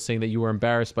weeks ago, saying that you were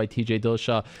embarrassed by TJ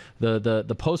Dillashaw.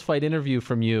 The post-fight interview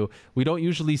from you, we don't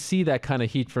usually see that kind of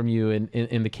heat from you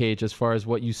in the cage as far as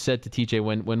what you said to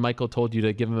TJ when Michael told you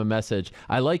to give him a message.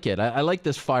 I like it. I like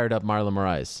this fired up Marlon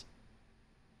Moraes.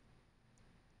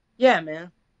 Yeah,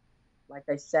 man. Like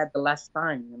I said the last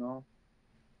time, you know,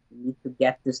 we need to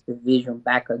get this division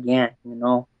back again, you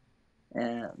know.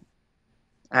 And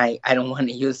I don't want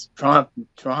to use Trump,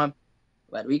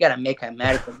 but we got to make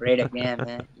America great again,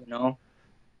 man, you know.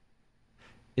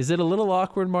 Is it a little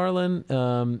awkward,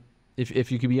 Marlon,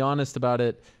 if you could be honest about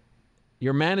it?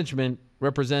 Your management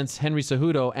represents Henry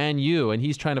Cejudo and you, and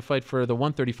he's trying to fight for the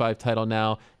 135 title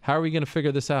now. How are we going to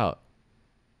figure this out?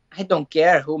 I don't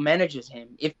care who manages him.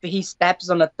 If he steps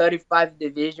on the 35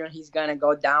 division, he's going to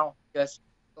go down just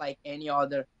like any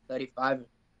other 35.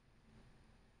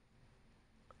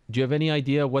 Do you have any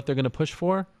idea what they're going to push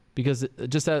for? Because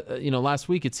just last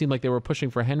week it seemed like they were pushing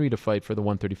for Henry to fight for the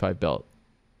 135 belt.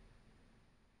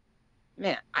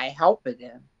 Man, I helped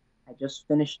them. I just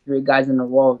finished 3 guys in a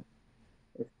row.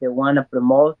 If they want to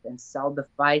promote and sell the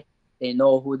fight, they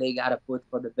know who they got to put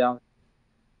for the belt.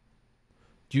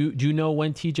 Do you know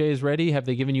when TJ is ready? Have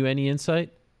they given you any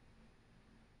insight?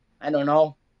 I don't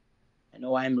know. I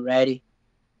know I'm ready.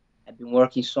 I've been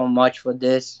working so much for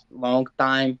this long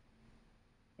time.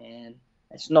 And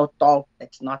it's no talk.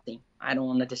 That's nothing. I don't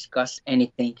want to discuss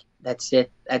anything. That's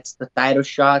it. That's the title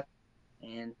shot.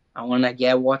 And I want to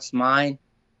get what's mine.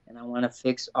 And I want to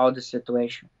fix all the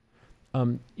situation.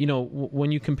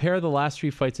 When you compare the last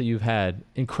 3 fights that you've had,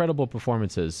 incredible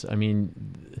performances. I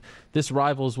mean, this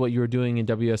rivals what you were doing in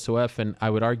WSOF, and I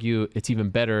would argue it's even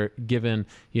better given,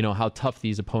 how tough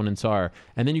these opponents are.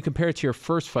 And then you compare it to your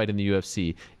first fight in the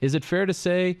UFC. Is it fair to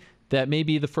say that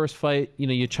maybe the first fight,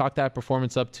 you chalk that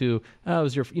performance up to, it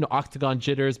was your, octagon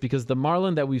jitters? Because the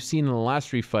Marlon that we've seen in the last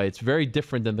 3 fights, very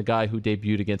different than the guy who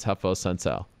debuted against Rafael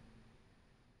Sunsao.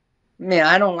 Man,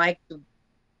 I don't like to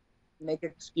make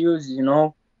excuses,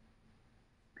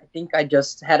 I think I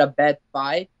just had a bad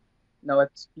fight. No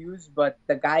excuse, but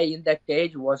the guy in the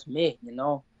cage was me,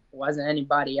 It wasn't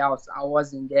anybody else. I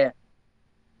wasn't there.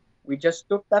 We just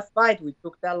took that fight. We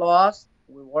took that loss.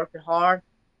 We worked hard.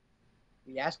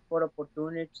 We asked for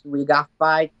opportunities. We got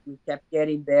fight. We kept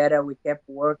getting better. We kept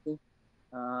working.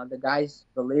 The guys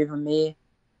believe in me.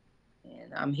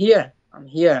 And I'm here.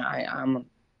 I'm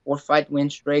 4 fight win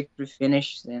streak, 3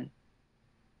 finishes, and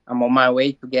I'm on my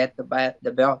way to get the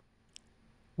belt.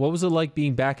 What was it like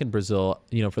being back in Brazil,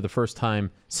 for the first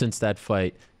time since that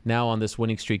fight, now on this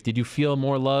winning streak? Did you feel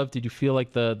more love? Did you feel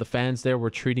like the fans there were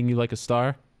treating you like a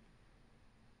star?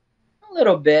 A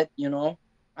little bit,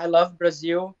 I love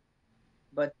Brazil,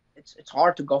 but it's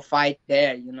hard to go fight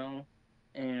there,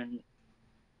 And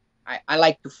I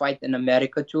like to fight in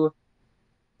America too.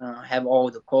 Have all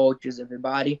the coaches,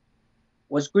 everybody. It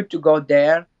was good to go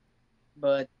there,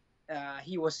 but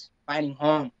he was fighting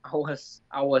home.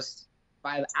 I was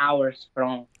 5 hours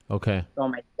from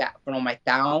my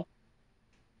town,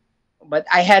 but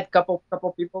I had couple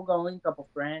people going, couple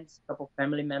friends, couple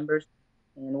family members,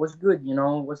 and it was good. It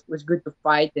was good to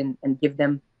fight and give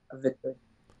them a victory.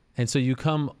 And so you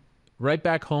come right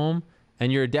back home,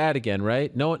 and you're a dad again,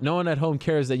 right? No one at home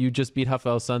cares that you just beat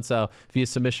Rafael Sunsao via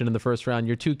submission in the first round.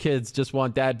 Your 2 kids just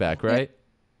want dad back, right?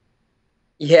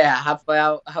 Yeah,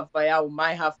 Rafael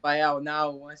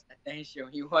now wants attention.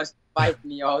 He wants to fight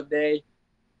me all day,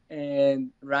 and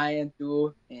Ryan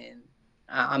too. And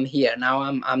I'm here now.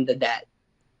 I'm the dad.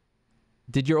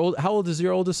 How old is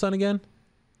your oldest son again?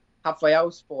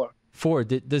 Rafael's 4. 4.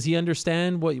 Does he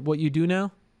understand what you do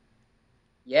now?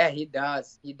 Yeah, he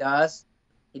does. He does.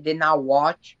 He did not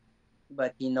watch,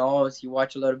 but he knows. He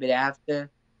watched a little bit after,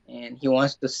 and he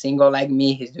wants to single like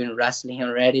me. He's doing wrestling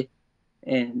already,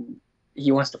 and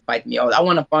he wants to fight me. Oh, I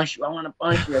want to punch you. I want to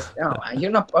punch you. I said, no,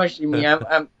 you're not punching me.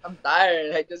 I'm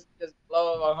tired. I just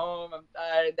blow home. I'm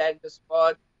tired. That's the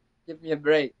spot. Give me a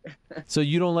break. So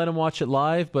you don't let him watch it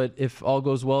live, but if all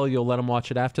goes well, you'll let him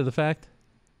watch it after the fact?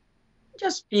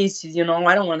 Just pieces, I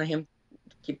don't want him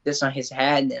to keep this on his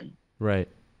head, and right.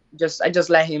 I just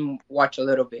let him watch a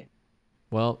little bit.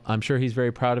 Well, I'm sure he's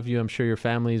very proud of you. I'm sure your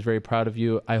family is very proud of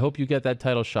you. I hope you get that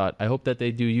title shot. I hope that they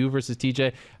do you versus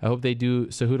TJ. I hope they do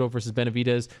Cejudo versus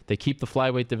Benavidez. They keep the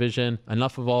flyweight division.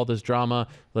 Enough of all this drama.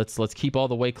 Let's keep all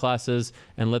the weight classes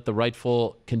and let the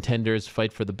rightful contenders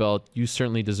fight for the belt. You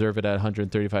certainly deserve it at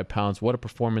 135 pounds. What a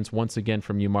performance once again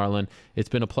from you, Marlon. It's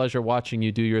been a pleasure watching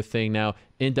you do your thing now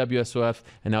in WSOF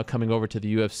and now coming over to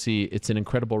the UFC. It's an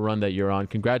incredible run that you're on.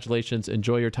 Congratulations.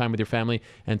 Enjoy your time with your family.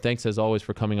 And thanks as always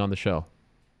for coming on the show.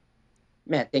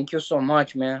 Man, thank you so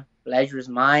much, man. Pleasure is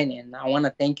mine. And I want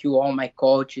to thank you, all my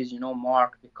coaches,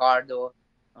 Mark, Ricardo,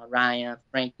 Ryan,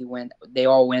 Frankie, they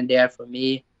all went there for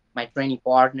me, my training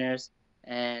partners,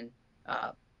 and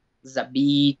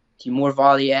Zabit, Timur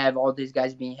Valiev, all these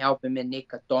guys been helping me, Nick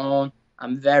Catone.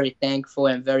 I'm very thankful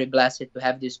and very blessed to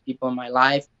have these people in my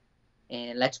life.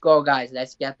 And let's go, guys.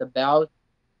 Let's get the belt.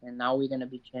 And now we're going to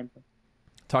be champions.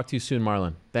 Talk to you soon,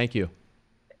 Marlon. Thank you.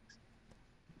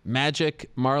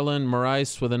 Magic Marlon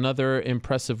Moraes with another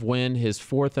impressive win, his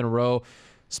 4th in a row,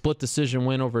 split decision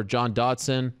win over John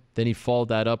Dodson. Then he followed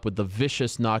that up with the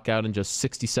vicious knockout in just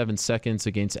 67 seconds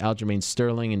against Aljamain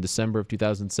Sterling in December of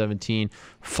 2017.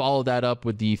 Followed that up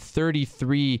with the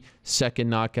 33-second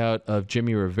knockout of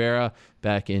Jimmy Rivera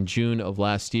back in June of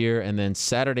last year. And then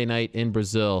Saturday night in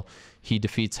Brazil, he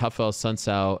defeats Rafael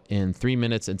Sunsao in 3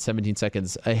 minutes and 17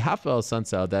 seconds. A Rafael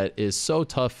Sunsao that is so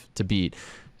tough to beat,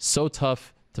 so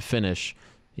tough to finish.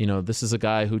 This is a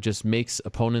guy who just makes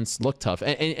opponents look tough.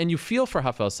 And you feel for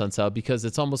Rafael Sunsao because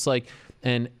it's almost like,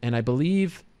 and I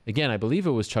believe it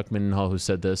was Chuck Mindenhall who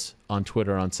said this on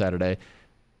Twitter on Saturday.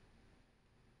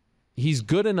 He's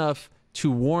good enough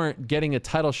to warrant getting a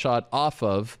title shot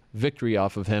victory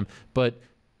off of him, but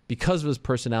because of his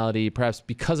personality, perhaps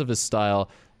because of his style,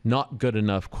 not good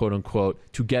enough, quote unquote,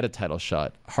 to get a title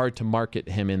shot. Hard to market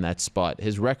him in that spot.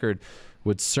 His record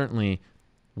would certainly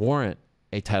warrant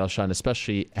a title shot,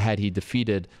 especially had he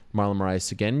defeated Marlon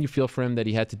Moraes again. You feel for him that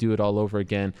he had to do it all over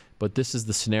again, but this is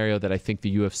the scenario that I think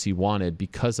the UFC wanted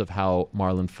because of how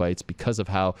Marlon fights, because of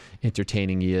how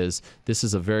entertaining he is. This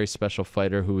is a very special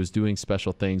fighter who is doing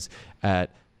special things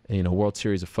at World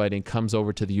Series of Fighting, comes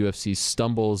over to the UFC,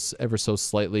 stumbles ever so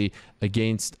slightly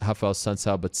against Rafael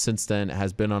Sunsao, but since then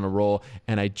has been on a roll.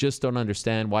 And I just don't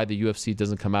understand why the UFC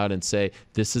doesn't come out and say,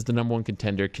 this is the #1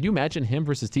 contender. Can you imagine him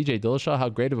versus TJ Dillashaw? How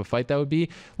great of a fight that would be?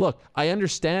 Look, I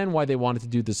understand why they wanted to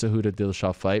do the Cejudo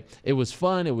Dillashaw fight. It was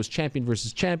fun. It was champion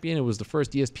versus champion. It was the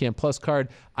first ESPN Plus card.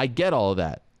 I get all of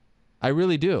that. I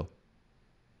really do.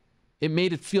 It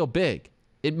made it feel big.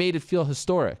 It made it feel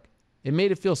historic. It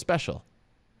made it feel special.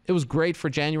 It was great for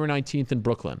January 19th in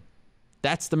Brooklyn.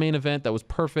 That's the main event. That was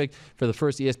perfect for the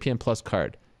first ESPN Plus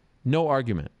card. No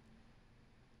argument.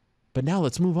 But now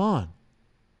let's move on.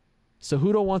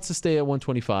 Cejudo wants to stay at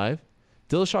 125.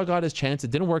 Dillashaw got his chance. It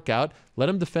didn't work out. Let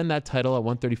him defend that title at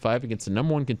 135 against the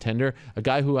 #1 contender, a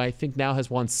guy who I think now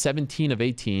has won 17 of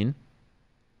 18.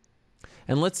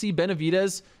 And let's see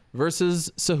Benavidez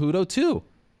versus Cejudo too.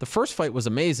 The first fight was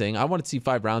amazing. I wanted to see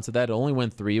 5 rounds of that. It only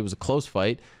went 3. It was a close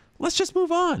fight. Let's just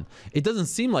move on. It doesn't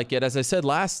seem like it. As I said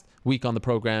last week on the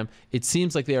program, it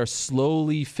seems like they are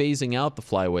slowly phasing out the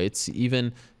flyweights.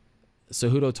 Even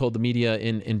Cejudo told the media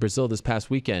in Brazil this past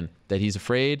weekend that he's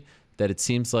afraid, that it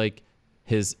seems like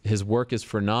his work is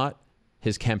for naught,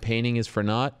 his campaigning is for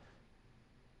naught.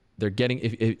 They're getting,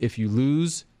 if you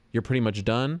lose, you're pretty much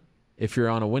done. If you're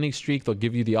on a winning streak, they'll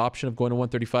give you the option of going to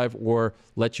 135 or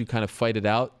let you kind of fight it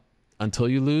out until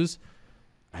you lose.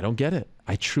 I don't get it.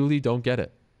 I truly don't get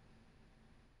it.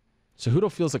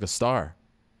 Cejudo feels like a star.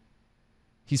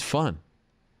 He's fun.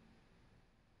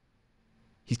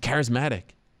 He's charismatic.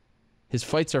 His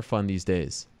fights are fun these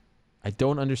days. I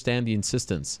don't understand the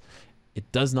insistence.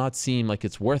 It does not seem like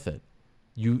it's worth it.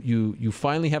 You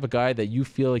finally have a guy that you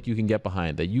feel like you can get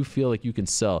behind, that you feel like you can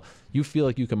sell, you feel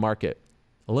like you can market.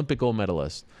 Olympic gold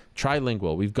medalist,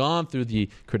 trilingual. We've gone through the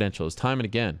credentials time and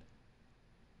again.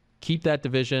 Keep that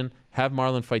division. Have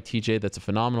Marlon fight TJ. That's a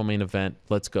phenomenal main event.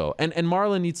 Let's go. And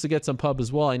Marlon needs to get some pub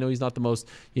as well. I know he's not the most,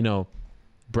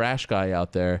 brash guy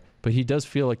out there, but he does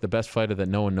feel like the best fighter that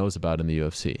no one knows about in the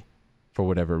UFC for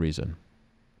whatever reason.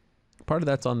 Part of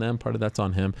that's on them, part of that's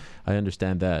on him. I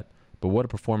understand that. But what a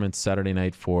performance Saturday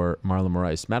night for Marlon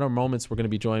Moraes. Matter of moments, we're going to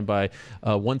be joined by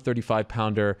a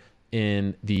 135-pounder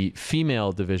in the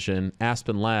female division,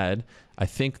 Aspen Ladd. I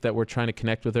think that we're trying to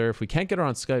connect with her. If we can't get her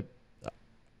on Skype,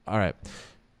 all right.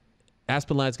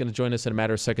 Aspen Ladd's going to join us in a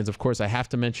matter of seconds. Of course, I have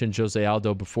to mention Jose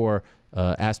Aldo before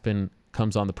Aspen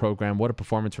comes on the program. What a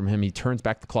performance from him. He turns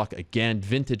back the clock again.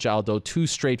 Vintage Aldo, 2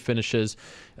 straight finishes.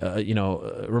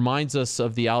 Reminds us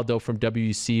of the Aldo from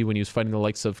WEC when he was fighting the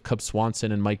likes of Cub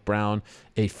Swanson and Mike Brown.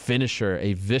 A finisher,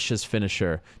 a vicious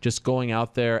finisher. Just going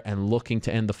out there and looking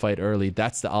to end the fight early.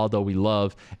 That's the Aldo we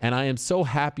love. And I am so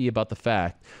happy about the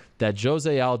fact that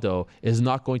Jose Aldo is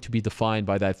not going to be defined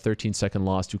by that 13-second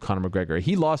loss to Conor McGregor.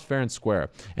 He lost fair and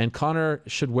square, and Conor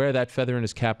should wear that feather in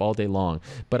his cap all day long.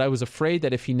 But I was afraid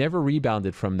that if he never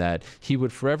rebounded from that, he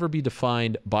would forever be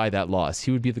defined by that loss.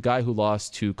 He would be the guy who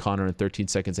lost to Conor in 13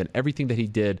 seconds, and everything that he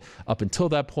did up until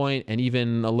that point and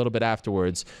even a little bit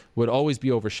afterwards would always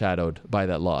be overshadowed by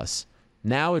that loss.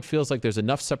 Now it feels like there's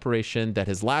enough separation that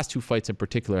his last 2 fights in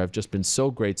particular have just been so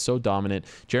great, so dominant.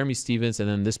 Jeremy Stephens, and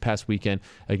then this past weekend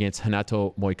against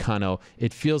Renato Moicano.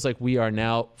 It feels like we are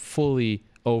now fully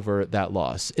over that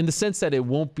loss in the sense that it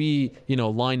won't be,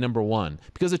 line number 1,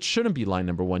 because it shouldn't be line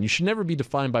number 1. You should never be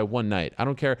defined by one night. I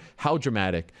don't care how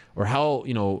dramatic or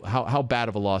how bad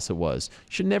of a loss it was.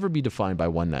 You should never be defined by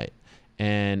one night.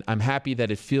 And I'm happy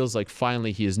that it feels like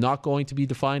finally he is not going to be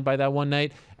defined by that one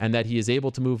night, and that he is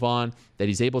able to move on, that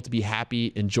he's able to be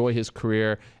happy, enjoy his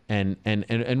career, and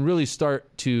really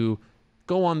start to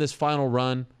go on this final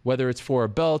run, whether it's for a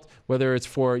belt, whether it's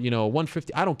for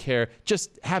 150. I don't care.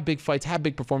 Just have big fights, have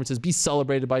big performances, be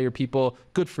celebrated by your people.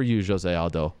 Good for you, Jose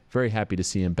Aldo. Very happy to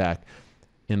see him back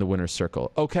in the winner's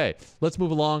circle. Okay, let's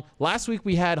move along. Last week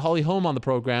we had Holly Holm on the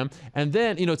program, and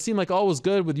then it seemed like all was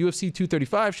good with UFC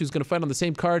 235. She was going to fight on the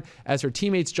same card as her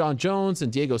teammates John Jones and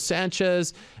Diego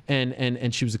Sanchez,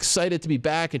 and she was excited to be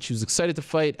back, and she was excited to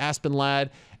fight Aspen Ladd.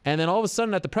 And then all of a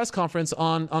sudden at the press conference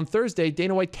on Thursday,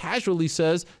 Dana White casually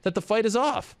says that the fight is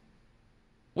off,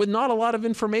 with not a lot of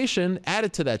information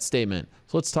added to that statement.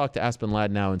 So let's talk to Aspen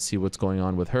Ladd now and see what's going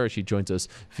on with her. She joins us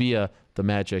via the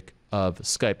magic of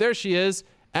Skype. There she is.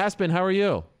 Aspen, how are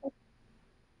you?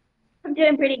 I'm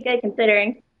doing pretty good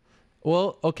considering.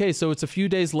 Well, okay, so it's a few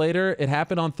days later. It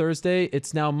happened on Thursday.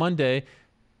 It's now Monday.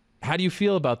 How do you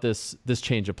feel about this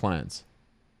change of plans?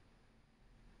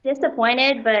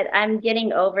 Disappointed, but I'm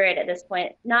getting over it at this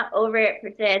point. Not over it per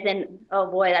se, as in, oh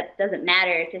boy, that doesn't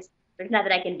matter. It's just there's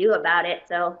nothing I can do about it,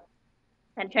 so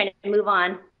I'm trying to move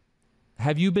on.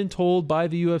 Have you been told by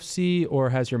the UFC,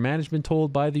 or has your management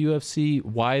told by the UFC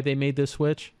why they made this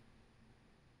switch?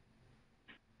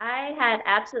 I had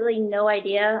absolutely no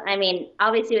idea. I mean,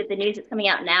 obviously with the news that's coming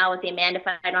out now with the Amanda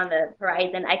fight on the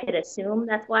horizon, I could assume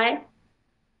that's why.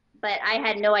 But I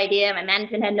had no idea. My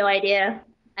management had no idea.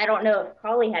 I don't know if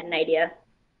Carly had an idea.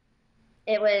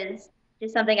 It was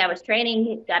just something I was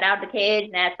training, got out of the cage,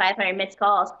 and I had 500 missed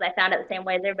calls because I found out the same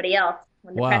way as everybody else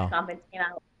when the press conference came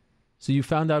out. So you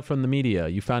found out from the media.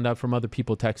 You found out from other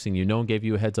people texting you. No one gave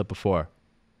you a heads up before?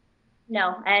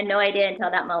 No, I had no idea until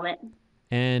that moment.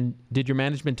 And did your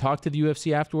management talk to the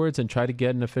UFC afterwards and try to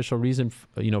get an official reason,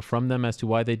 from them as to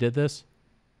why they did this?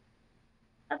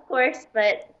 Of course,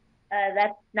 but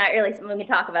that's not really something we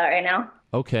can talk about right now.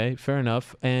 Okay, fair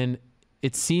enough. And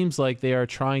it seems like they are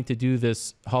trying to do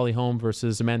this Holly Holm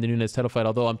versus Amanda Nunes title fight,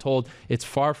 although I'm told it's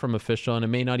far from official and it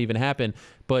may not even happen.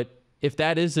 But if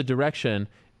that is the direction,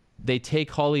 they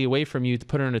take Holly away from you to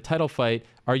put her in a title fight,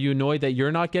 are you annoyed that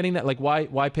you're not getting that? Like,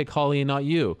 why pick Holly and not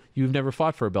you? You've never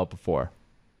fought for a belt before.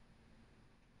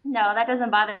 No, that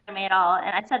doesn't bother me at all. And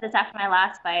I said this after my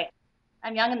last fight.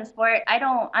 I'm young in the sport.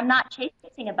 I'm not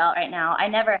chasing a belt right now. I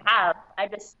never have.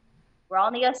 We're all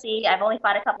in the UFC. I've only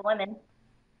fought a couple women.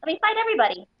 Let me fight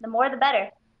everybody. The more, the better.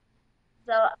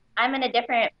 So I'm in a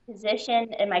different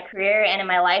position in my career and in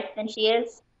my life than she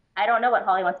is. I don't know what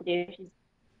Holly wants to do.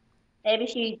 Maybe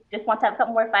she just wants to have a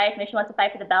couple more fights. Maybe she wants to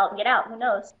fight for the belt and get out. Who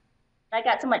knows? I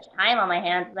got so much time on my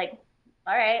hands. Like,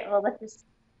 all right, well, let's just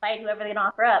fight whoever they're going to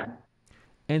offer up.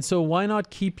 And so why not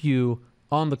keep you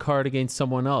on the card against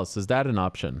someone else? Is that an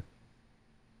option?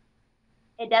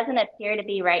 It doesn't appear to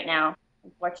be right now,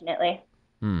 unfortunately.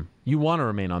 You want to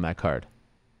remain on that card?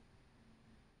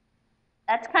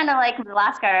 That's kind of like the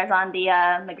last card I was on, the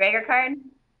McGregor card.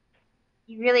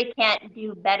 You really can't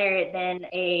do better than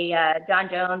a John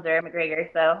Jones or a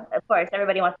McGregor. So, of course,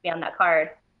 everybody wants to be on that card.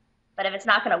 But if it's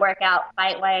not going to work out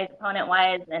fight-wise,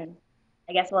 opponent-wise, then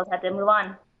I guess we'll just have to move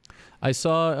on. I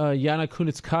saw Yana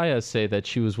Kunitskaya say that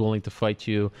she was willing to fight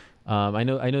you. I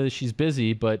know that she's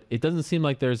busy, but it doesn't seem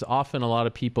like there's often a lot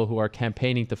of people who are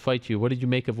campaigning to fight you. What did you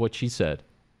make of what she said?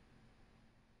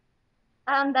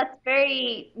 That's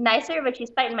very nicer, but she's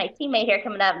fighting my teammate here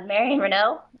coming up, Marion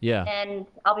Renault. Yeah. And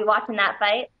I'll be watching that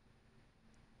fight.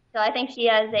 So I think she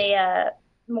has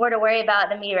more to worry about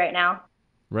than me right now.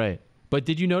 Right. But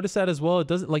did you notice that as well? It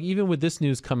doesn't, like, even with this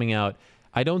news coming out,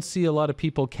 I don't see a lot of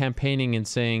people campaigning and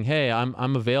saying, hey,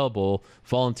 I'm available,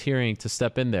 volunteering to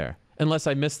step in there, unless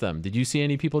I missed them. Did you see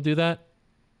any people do that?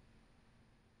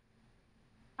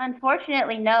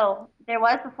 Unfortunately, no. There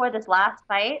was before this last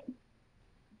fight,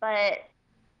 but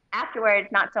afterwards,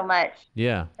 not so much.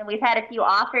 Yeah. And we've had a few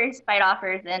fight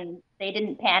offers, and they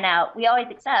didn't pan out. We always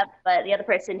accept, but the other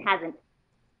person hasn't.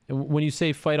 When you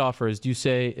say fight offers, do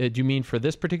you mean for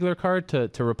this particular card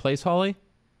to replace Holly?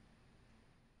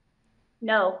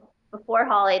 No. Before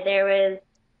Holly, there was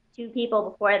 2 people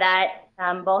before that,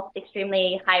 both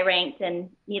extremely high ranked, and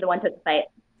neither one took the fight.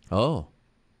 Oh.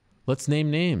 Let's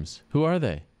name names. Who are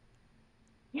they?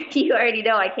 You already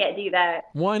know I can't do that.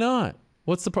 Why not?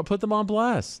 What's the put them on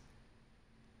blast?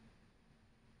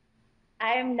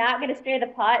 I'm not going to stir the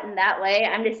pot in that way.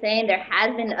 I'm just saying there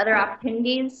has been other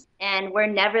opportunities, and we're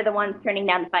never the ones turning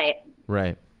down the fight.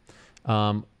 Right.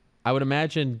 I would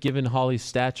imagine, given Holly's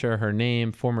stature, her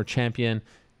name, former champion,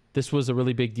 this was a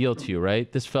really big deal to you,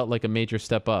 right? This felt like a major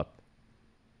step up.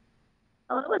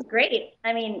 Oh, it was great.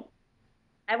 I mean,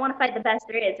 I want to fight the best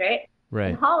there is, right? Right.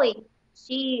 And Holly,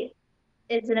 she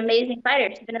is an amazing fighter.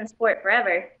 She's been in the sport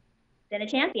forever, been a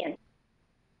champion.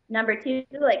 Number 2,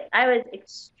 like, I was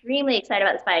extremely excited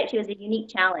about this fight. She was a unique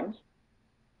challenge.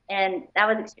 And that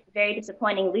was very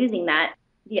disappointing losing that.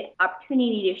 The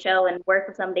opportunity to show and work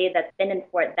with somebody that's been in the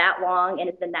sport that long and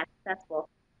has been that successful.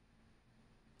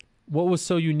 What was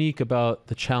so unique about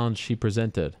the challenge she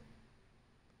presented?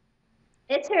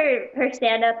 It's her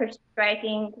stand-up, her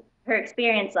striking, her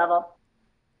experience level.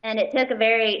 And it took a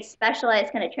very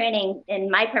specialized kind of training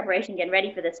in my preparation getting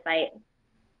ready for this fight.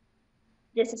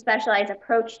 Just a specialized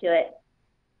approach to it.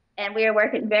 And we are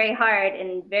working very hard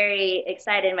and very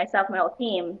excited, myself and my whole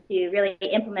team, to really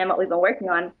implement what we've been working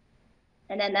on.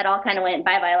 And then that all kind of went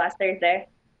bye-bye last Thursday.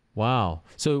 Wow.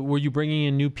 So were you bringing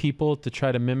in new people to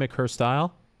try to mimic her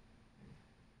style?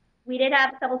 We did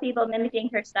have a couple people mimicking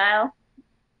her style,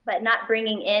 but not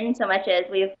bringing in so much as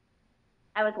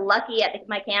I was lucky at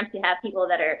my camp to have people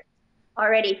that are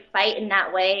already fighting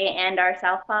that way and are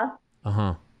southpaw.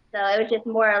 Uh-huh. So it was just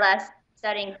more or less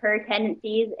studying her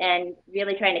tendencies and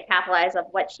really trying to capitalize on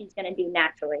what she's going to do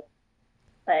naturally.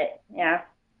 But, yeah.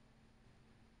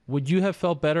 Would you have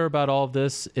felt better about all of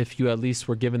this if you at least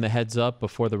were given the heads up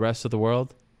before the rest of the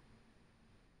world?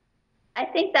 I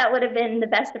think that would have been the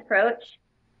best approach.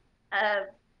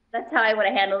 That's how I would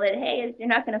have handled it. Hey, you're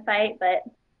not going to fight, but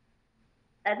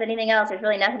as anything else, there's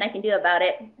really nothing I can do about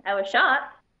it. I was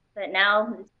shocked, but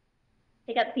now just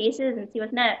pick up pieces and see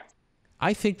what's next.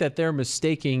 I think that they're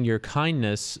mistaking your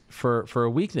kindness for a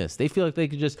weakness. They feel like they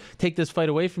could just take this fight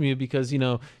away from you because, you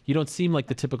don't seem like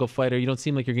the typical fighter. You don't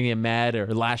seem like you're going to get mad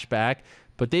or lash back.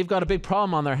 But they've got a big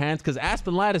problem on their hands because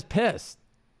Aspen Ladd is pissed.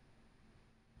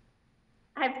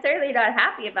 I'm certainly not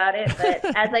happy about it,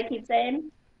 but as I keep saying,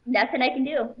 nothing I can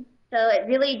do. So it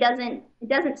really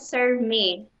doesn't serve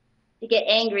me to get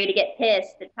angry, to get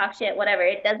pissed, to talk shit, whatever.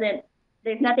 There's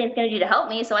nothing it's going to do to help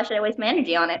me, so why should I waste my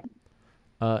energy on it?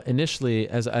 Initially,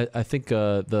 as I think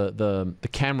the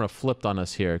camera flipped on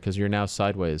us here because you're now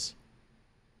sideways.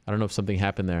 I don't know if something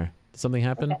happened there. Did something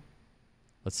happen? Okay.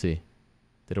 Let's see.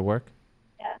 Did it work?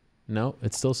 Yeah. No,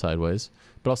 it's still sideways.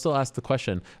 But I'll still ask the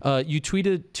question. You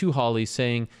tweeted to Holly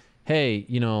saying, hey,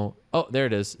 oh, there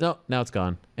it is. No, now it's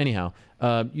gone. Anyhow,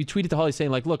 you tweeted to Holly saying,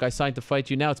 like, look, I signed to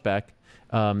fight you. Now it's back.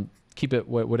 Keep it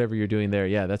whatever you're doing there.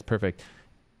 Yeah, that's perfect.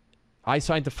 I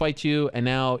signed to fight you, and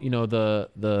now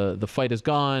the fight is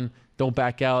gone. Don't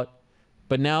back out.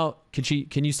 But now,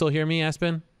 can you still hear me,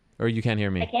 Aspen, or you can't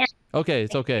hear me? I can. Okay,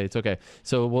 it's okay.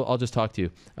 So I'll just talk to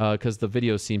you because the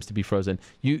video seems to be frozen.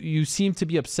 You seem to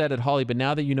be upset at Holly, but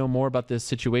now that you know more about this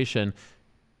situation,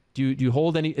 do you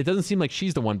hold any? It doesn't seem like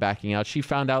she's the one backing out. She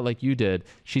found out like you did.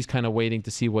 She's kind of waiting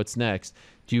to see what's next.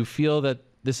 Do you feel that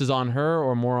this is on her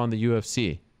or more on the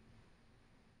UFC?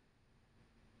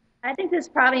 I think this is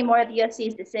probably more the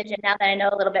UFC's decision now that I know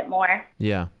a little bit more.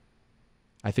 Yeah.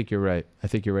 I think you're right. I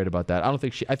think you're right about that.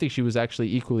 I think she was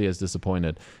actually equally as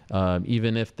disappointed,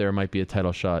 even if there might be a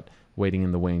title shot waiting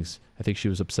in the wings. I think she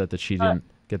was upset that she didn't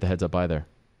get the heads up either.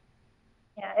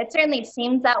 Yeah, it certainly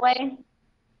seems that way.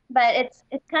 But it's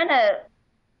kind of,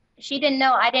 she didn't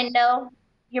know, I didn't know.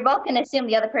 You're both going to assume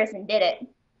the other person did it.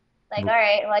 Like, all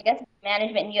right, well, I guess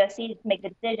management and UFC make the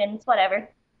decisions, whatever.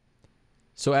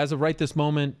 So as of right this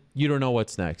moment, you don't know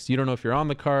what's next. You don't know if you're on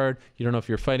the card. You don't know if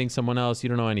you're fighting someone else. You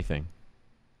don't know anything.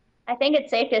 I think it's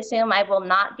safe to assume I will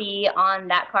not be on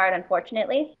that card,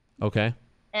 unfortunately. Okay.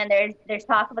 And there's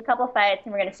talk of a couple fights,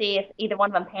 and we're going to see if either one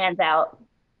of them pans out.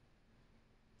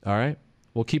 All right.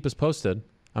 Well, keep us posted.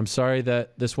 I'm sorry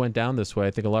that this went down this way.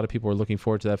 I think a lot of people were looking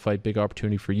forward to that fight. Big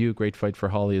opportunity for you. Great fight for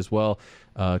Holly as well.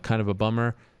 Kind of a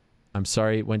bummer. I'm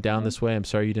sorry it went down this way. I'm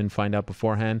sorry you didn't find out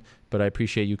beforehand, but I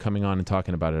appreciate you coming on and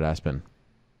talking about it, Aspen.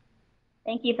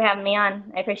 Thank you for having me on.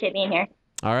 I appreciate being here.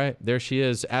 All right, there she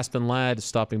is, Aspen Ladd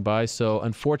stopping by. So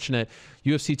unfortunate.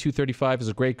 UFC 235 is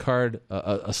a great card,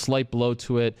 a slight blow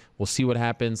to it. We'll see what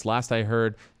happens. Last I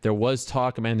heard, there was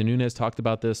talk, Amanda Nunes talked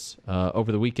about this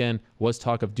over the weekend, was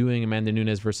talk of doing Amanda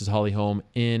Nunes versus Holly Holm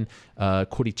in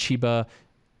Curitiba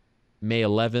May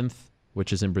 11th,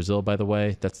 which is in Brazil, by the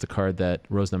way. That's the card that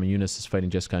Rose Namajunas is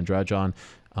fighting Jessica Andrade on.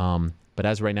 But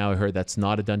as of right now, I heard that's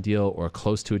not a done deal or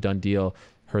close to a done deal.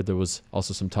 Heard there was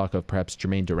also some talk of perhaps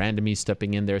Jermaine Durandamy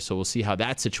stepping in there. So we'll see how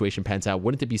that situation pans out.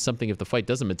 Wouldn't it be something if the fight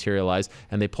doesn't materialize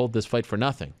and they pulled this fight for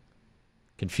nothing?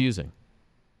 Confusing.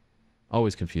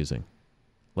 Always confusing.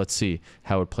 Let's see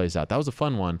how it plays out. That was a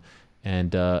fun one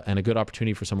and a good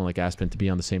opportunity for someone like Aspen to be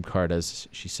on the same card as,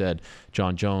 she said,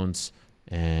 John Jones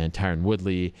and Tyron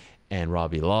Woodley and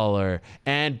Robbie Lawler,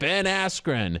 and Ben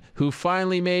Askren, who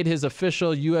finally made his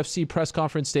official UFC press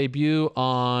conference debut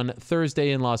on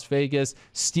Thursday in Las Vegas,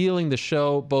 stealing the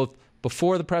show both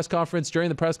before the press conference, during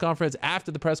the press conference,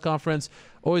 after the press conference.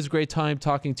 Always a great time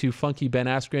talking to funky Ben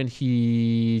Askren.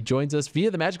 He joins us via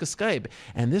the magic of Skype.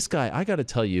 And this guy, I got to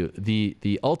tell you,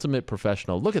 the ultimate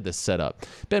professional. Look at this setup.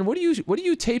 Ben, what do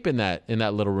you tape in that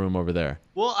little room over there?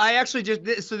 Well, I actually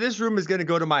so this room is going to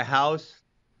go to my house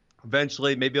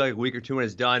eventually, maybe like a week or two when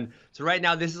it's done. So right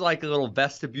now, this is like a little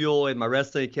vestibule in my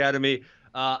wrestling academy.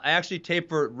 I actually tape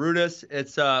for Rudis.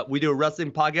 It's we do a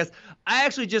wrestling podcast. I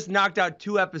actually just knocked out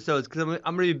 2 episodes because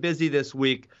I'm going to be busy this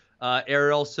week,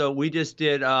 Ariel. So we just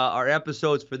did our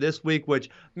episodes for this week, which,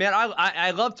 man,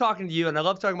 I love talking to you and I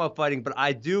love talking about fighting, but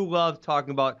I do love talking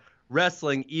about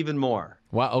wrestling even more.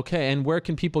 Wow. Okay. And where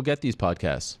can people get these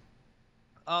podcasts?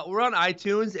 We're on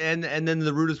iTunes and then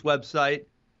the Rudis website.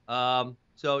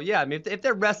 So, yeah, I mean, if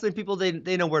they're wrestling people,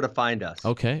 they know where to find us.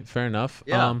 Okay, fair enough.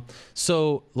 Yeah.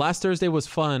 So last Thursday was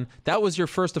fun. That was your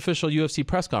first official UFC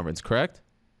press conference, correct?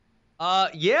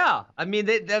 Yeah. I mean,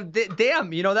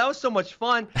 damn, you know, that was so much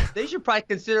fun. They should probably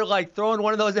consider, like, throwing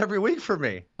one of those every week for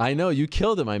me. I know. You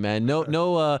killed it, my man.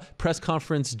 No press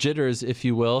conference jitters, if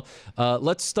you will.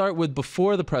 Let's start with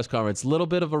before the press conference. A little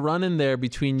bit of a run in there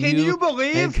between you. Can you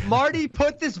believe Marty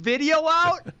put this video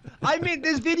out? I mean,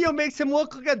 this video makes him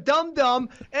look like a dum-dum,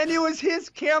 and it was his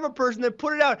camera person that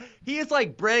put it out. He is,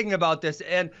 like, bragging about this.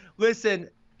 And listen,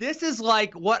 this is,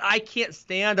 like, what I can't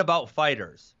stand about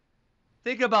fighters.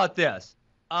 Think about this.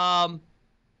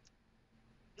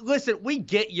 Listen, we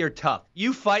get you're tough.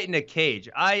 You fight in a cage.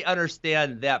 I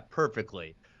understand that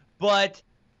perfectly. But,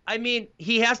 I mean,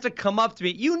 he has to come up to me.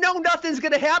 You know nothing's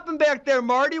going to happen back there,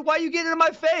 Marty. Why you getting in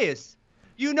my face?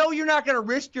 You know you're not going to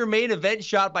risk your main event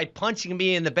shot by punching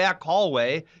me in the back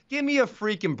hallway. Give me a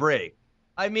freaking break.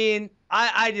 I mean,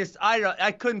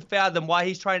 I couldn't fathom why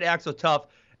he's trying to act so tough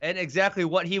and exactly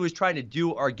what he was trying to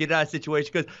do or get out of the situation.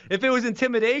 Because if it was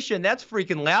intimidation, that's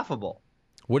freaking laughable.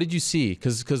 What did you see?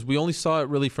 Because we only saw it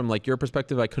really from like your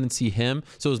perspective. I couldn't see him,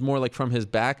 so it was more like from his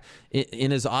back, in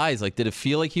his eyes. Like, did it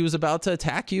feel like he was about to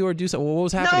attack you or do something? What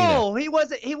was happening? No, he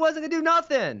wasn't. He wasn't gonna do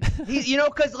nothing. You know,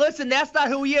 because listen, that's not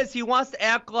who he is. He wants to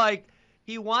act like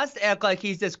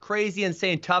he's this crazy,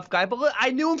 insane, tough guy. But look,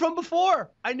 I knew him from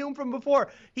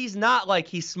before. He's not like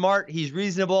he's smart. He's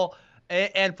reasonable.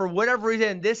 And for whatever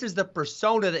reason, this is the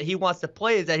persona that he wants to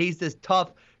play, is that he's this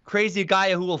tough, crazy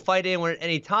guy who will fight anyone at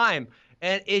any time.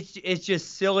 And it's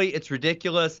just silly. It's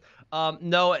ridiculous.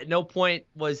 No, at no point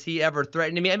was he ever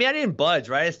threatening me. I mean, I didn't budge,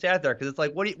 right? I sat there because it's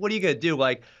like, what are you going to do?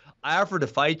 Like, I offered to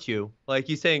fight you. Like,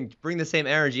 you saying, bring the same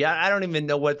energy. I don't even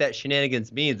know what that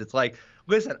shenanigans means. It's like,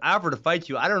 listen, I offered to fight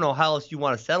you. I don't know how else you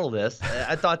want to settle this.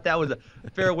 I thought that was a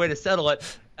fair way to settle it.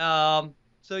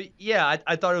 So, yeah,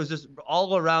 I thought it was just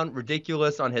all around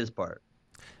ridiculous on his part.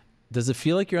 Does it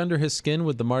feel like you're under his skin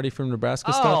with the Marty from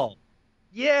Nebraska stuff?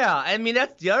 Yeah. I mean,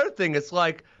 that's the other thing. It's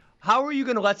like, how are you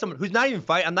going to let someone who's not even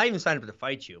fight? I'm not even signed up to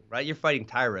fight you, right? You're fighting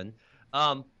Tyron.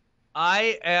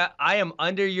 I am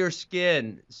under your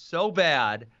skin so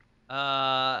bad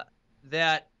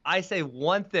that I say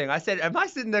one thing. I said, am I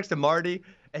sitting next to Marty?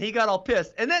 And he got all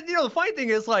pissed. And then, you know, the funny thing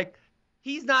is, like,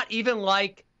 he's not even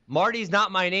like, Marty's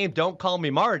not my name. Don't call me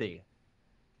Marty.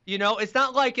 You know, it's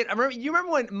not like it. You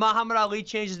remember when Muhammad Ali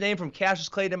changed his name from Cassius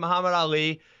Clay to Muhammad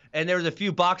Ali, and there was a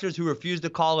few boxers who refused to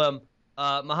call him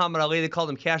Muhammad Ali. They called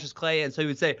him Cassius Clay, and so he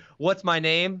would say, "What's my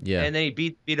name?" Yeah. And then he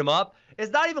beat him up.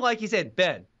 It's not even like he said,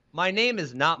 "Ben, my name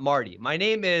is not Marty. My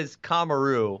name is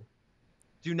Kamaru.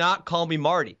 Do not call me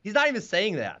Marty." He's not even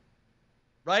saying that,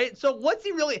 right? So what's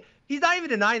he really? He's not even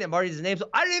denying that Marty's his name. So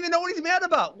I don't even know what he's mad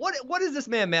about. What is this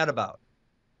man mad about?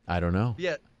 I don't know.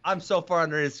 Yeah. I'm so far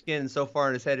under his skin, so far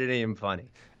in his head, it ain't even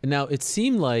funny. Now, it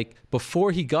seemed like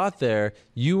before he got there,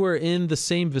 you were in the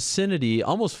same vicinity,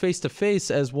 almost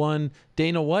face-to-face as one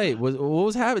Dana White. What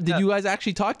was happening? Did you guys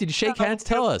actually talk? Did you shake hands?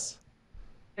 Tell us.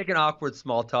 Making awkward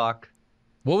small talk.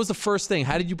 What was the first thing?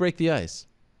 How did you break the ice?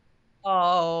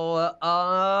 Oh,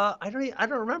 I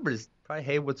don't remember. It's probably,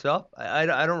 hey, what's up? I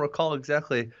don't recall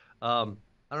exactly. I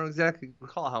don't exactly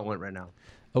recall how it went right now.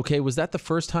 Okay, was that the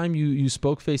first time you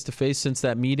spoke face-to-face since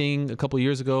that meeting a couple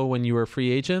years ago when you were a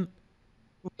free agent?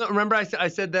 Remember I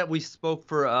said that we spoke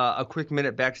for a quick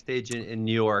minute backstage in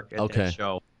New York at that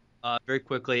show, very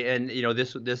quickly. And, you know,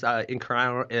 this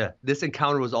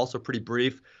encounter was also pretty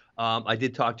brief. I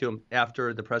did talk to him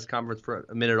after the press conference for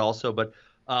a minute also. But,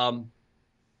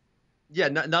 yeah,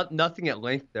 nothing at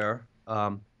length there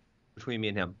between me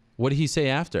and him. What did he say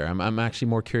after? I'm actually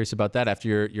more curious about that after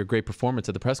your great performance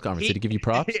at the press conference. Did he give you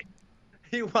props?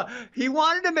 He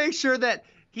wanted to make sure that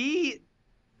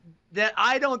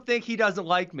I don't think he doesn't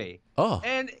like me. Oh.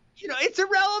 And, you know, it's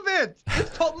irrelevant.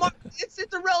 It's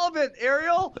irrelevant,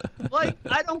 Ariel. Like,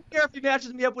 I don't care if he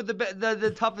matches me up with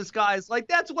the toughest guys. Like,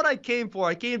 that's what I came for.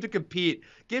 I came to compete.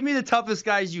 Give me the toughest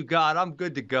guys you got. I'm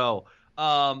good to go.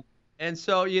 And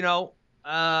so, you know,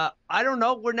 I don't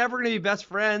know. We're never going to be best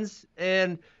friends.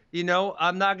 And, you know,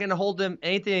 I'm not going to hold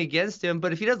anything against him.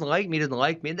 But if he doesn't like me, he doesn't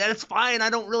like me. And that's fine. I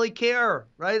don't really care,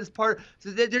 right? It's so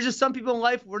there's just some people in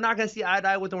life we're not going to see eye to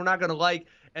eye with and we're not going to like.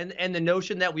 And the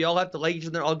notion that we all have to like each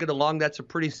other, all get along, that's a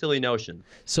pretty silly notion.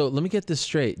 So let me get this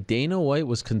straight. Dana White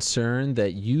was concerned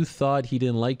that you thought he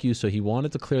didn't like you, so he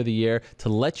wanted to clear the air to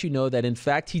let you know that, in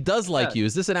fact, he does like you.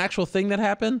 Is this an actual thing that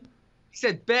happened? He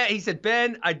said,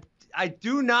 Ben, I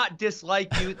do not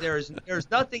dislike you. There's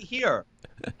nothing here.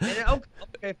 And,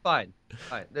 okay, fine.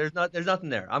 There's nothing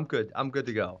there. I'm good. I'm good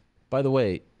to go. By the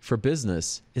way, for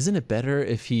business, isn't it better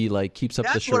if he keeps up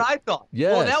the shirt? That's what I thought.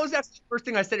 Yeah. Well, that was actually the first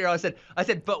thing I said here. I said,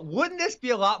 but wouldn't this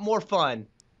be a lot more fun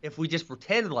if we just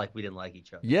pretended like we didn't like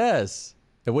each other? Yes.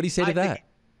 And what did he say to that?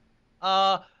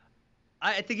 I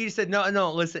think he said,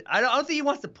 no. Listen, I don't think he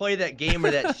wants to play that game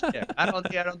or that shit. I don't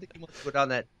think he wants to go down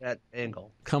that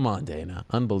angle. Come on, Dana.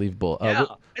 Unbelievable. Yeah.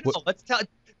 Let's tell.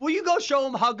 Will you go show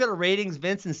him how good a ratings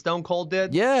Vince and Stone Cold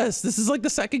did? Yes, this is like the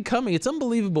second coming. It's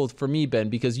unbelievable for me, Ben,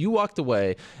 because you walked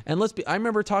away. And I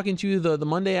remember talking to you the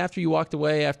Monday after you walked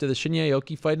away after the Shinya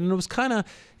Aoki fight, and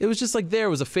it was just like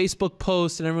there was a Facebook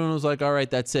post, and everyone was like, all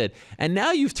right, that's it. And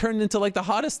now you've turned into like the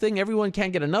hottest thing. Everyone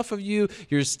can't get enough of you.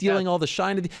 You're stealing all the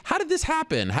shine. How did this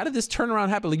happen? How did this turnaround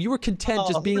happen? Like you were content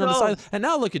just being on the side, and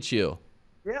now look at you.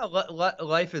 Yeah,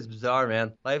 life is bizarre,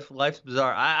 man. Life's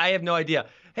bizarre. I have no idea.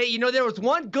 Hey, you know, there was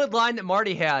one good line that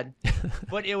Marty had,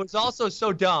 but it was also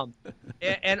so dumb.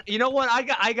 And you know what?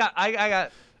 I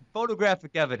got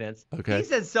photographic evidence. Okay. He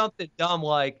said something dumb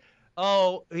like,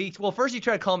 first he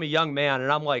tried to call me young man,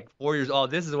 and I'm like 4 years old.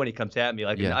 This is when he comes at me.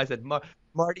 I said,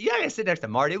 Marty, I sit next to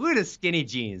Marty. Look at his skinny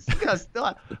jeans.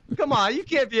 Come on, you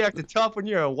can't be acting tough when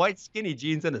you're in white skinny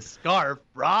jeans and a scarf,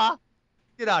 brah.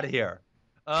 Get out of here.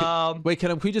 Wait,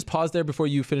 can we just pause there before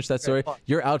you finish that story?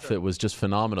 Your outfit was just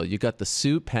phenomenal. You got the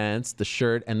suit, pants, the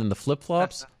shirt, and then the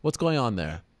flip-flops. What's going on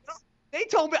there? They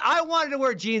told me I wanted to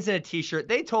wear jeans and a T-shirt.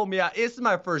 They told me this is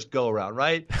my first go-around,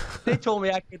 right? They told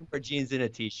me I couldn't wear jeans and a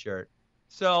T-shirt.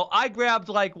 So I grabbed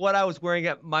like what I was wearing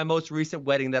at my most recent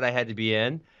wedding that I had to be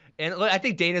in. And I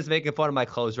think Dana's making fun of my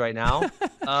clothes right now.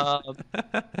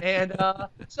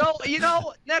 So, you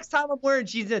know, next time I'm wearing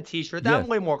jeans and a T-shirt, I'm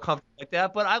way more comfortable like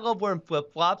that. But I love wearing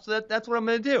flip-flops, so that's what I'm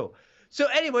going to do. So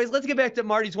anyways, let's get back to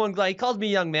Marty's one guy. He calls me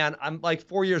young man. I'm like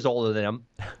 4 years older than him.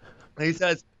 And he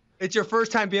says, it's your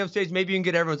first time being on stage. Maybe you can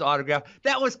get everyone's autograph.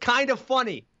 That was kind of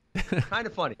funny. Kind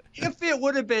of funny. If it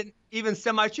would have been even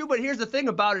semi-true. But here's the thing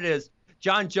about it is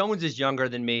John Jones is younger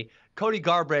than me. Cody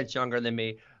Garbrandt's younger than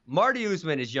me. Marty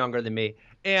Usman is younger than me.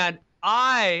 And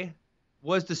I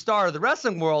was the star of the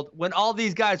wrestling world when all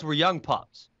these guys were young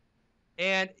pups.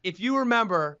 And if you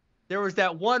remember, there was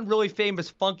that one really famous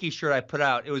funky shirt I put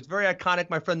out. It was very iconic.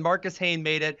 My friend Marcus Hain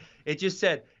made it. It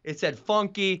said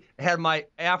funky. It had my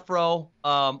afro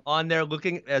on there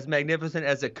looking as magnificent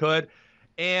as it could.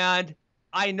 And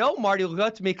I know Marty looked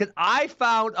up to me because I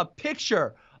found a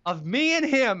picture of me and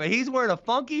him, and he's wearing a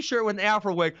funky shirt with an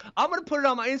afro wig. I'm going to put it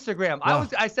on my Instagram. Wow.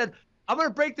 I said, I'm going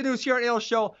to break the news here on Ariel's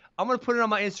show. I'm going to put it on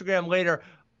my Instagram later.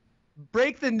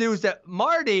 Break the news that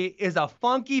Marty is a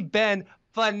Funky Ben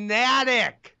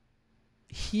fanatic.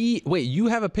 Wait, you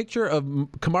have a picture of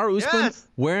Kamaru Usman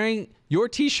wearing your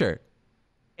T-shirt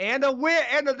and a wig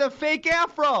and the fake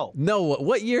afro. No,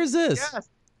 what year is this? Yes.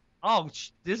 Oh,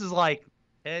 this is like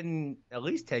at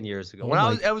least 10 years ago. When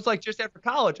I was like just after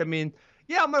college. I mean,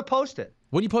 yeah, I'm gonna post it.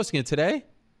 When are you posting it today?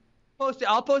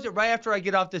 I'll post it right after I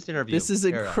get off this interview. This is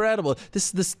incredible.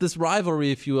 This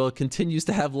rivalry, if you will, continues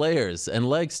to have layers and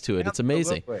legs to it. Absolutely.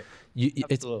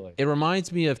 It's amazing. It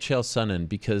reminds me of Chael Sonnen,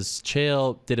 because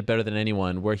Chael did it better than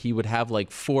anyone, where he would have like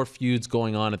 4 feuds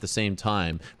going on at the same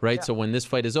time, right? Yeah. So when this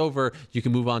fight is over, you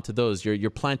can move on to those.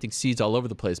 You're planting seeds all over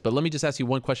the place. But let me just ask you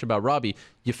one question about Robbie.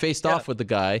 You faced off with the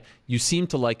guy. You seem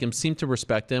to like him, seem to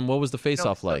respect him. What was the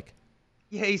face-off like?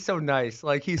 Yeah, he's so nice.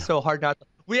 Like, he's so hard not to.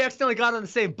 We accidentally got on the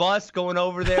same bus going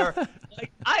over there.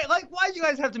 Why do you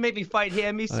guys have to make me fight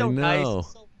him? He's so nice,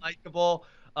 so likable.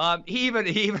 He even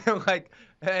like,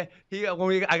 I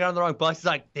got on the wrong bus, he's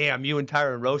like, "Damn, you and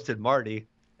Tyron roasted Marty,"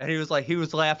 and he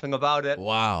was laughing about it.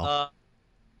 Wow.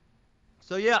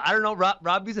 So yeah, I don't know.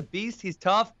 Robbie's a beast. He's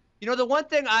tough. You know, the one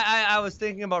thing I was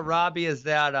thinking about Robbie is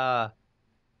that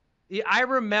I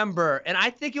remember, and I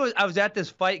think I was at this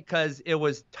fight because it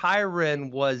was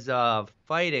Tyron was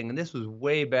fighting, and this was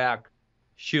way back.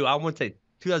 Shoot, I want to say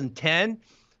 2010.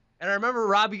 And I remember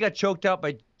Robbie got choked out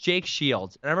by Jake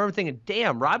Shields. And I remember thinking,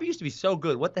 damn, Robbie used to be so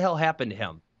good. What the hell happened to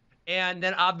him? And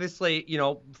then obviously,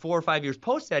 4 or 5 years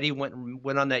post that, he went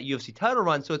on that UFC title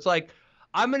run. So it's like,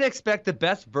 I'm going to expect the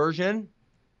best version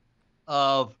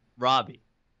of Robbie.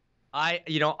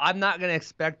 I'm not going to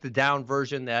expect the down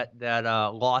version that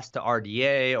lost to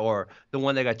RDA or the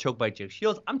one that got choked by Jake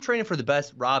Shields. I'm training for the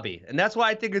best Robbie. And that's why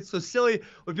I think it's so silly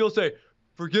when people say,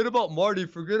 forget about Marty,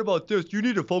 forget about this. You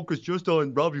need to focus just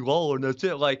on Robbie Lawler, and that's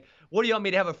it. Like, what do you want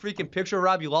me to have a freaking picture of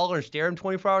Robbie Lawler and stare at him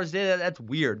 24 hours a day? That's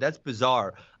weird. That's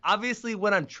bizarre. Obviously,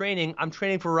 when I'm training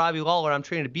for Robbie Lawler. I'm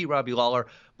training to beat Robbie Lawler,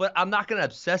 but I'm not going to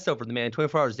obsess over the man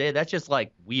 24 hours a day. That's just,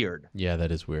 like, weird. Yeah,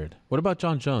 that is weird. What about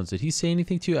John Jones? Did he say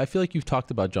anything to you? I feel like you've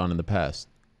talked about John in the past.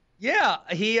 Yeah,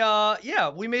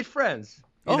 we made friends.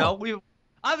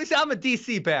 Obviously, I'm a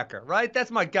DC backer, right?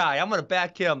 That's my guy. I'm going to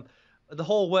back him the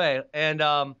whole way. And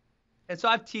so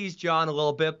I've teased John a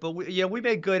little bit, but we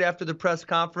made good after the press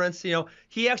conference.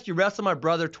 He actually wrestled my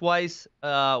brother twice,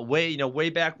 way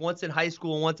back, once in high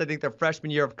school and once I think their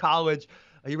freshman year of college.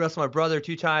 He wrestled my brother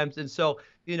 2 times. And so,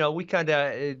 we kind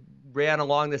of ran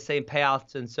along the same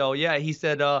paths. And so, yeah, he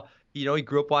said, he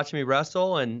grew up watching me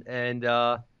wrestle and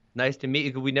nice to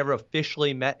meet you. We never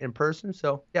officially met in person.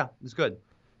 So, yeah, it was good.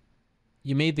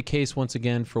 You made the case once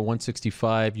again for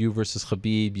 165, you versus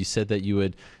Khabib. You said that you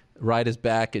would ride his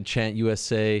back and chant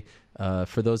USA.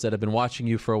 For those that have been watching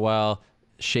you for a while,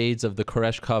 shades of the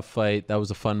Koreshkov fight, that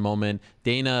was a fun moment.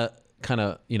 Dana kind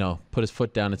of, put his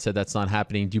foot down and said that's not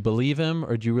happening. Do you believe him,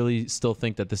 or do you really still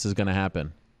think that this is going to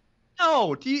happen?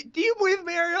 No. Do you believe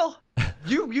me, Ariel?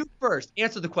 You first.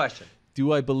 Answer the question.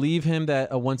 Do I believe him that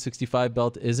a 165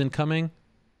 belt isn't coming?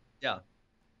 Yeah.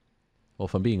 Well,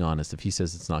 if I'm being honest, if he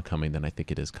says it's not coming, then I think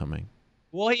it is coming.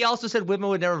 Well, he also said women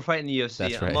would never fight in the UFC.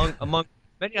 That's right. Among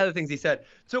many other things he said.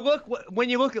 So look,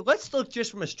 let's look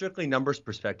just from a strictly numbers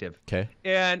perspective. Okay.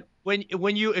 And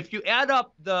if you add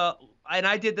up and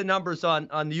I did the numbers on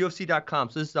the UFC.com,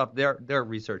 so this is off their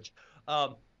research.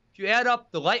 If you add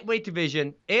up the lightweight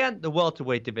division and the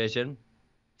welterweight division,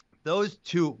 those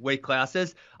 2 weight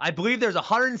classes, I believe there's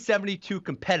 172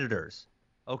 competitors.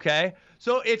 Okay,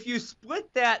 so if you split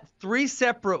that 3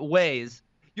 separate ways,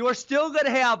 you are still going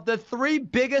to have the 3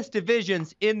 biggest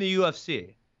divisions in the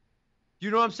UFC. You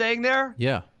know what I'm saying there?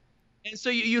 Yeah. And so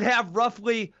you'd have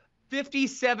roughly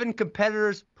 57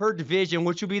 competitors per division,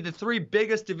 which would be the 3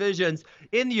 biggest divisions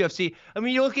in the UFC. I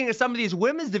mean, you're looking at some of these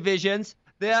women's divisions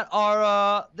that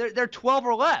are they're 12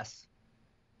 or less.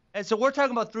 And so we're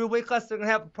talking about 3 weight classes that are going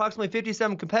to have approximately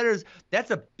 57 competitors.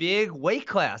 That's a big weight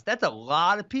class. That's a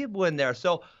lot of people in there.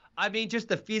 So, I mean, just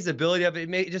the feasibility of it,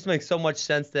 it just makes so much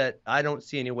sense that I don't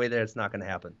see any way that it's not going to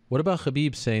happen. What about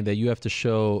Khabib saying that you have to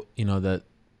show, that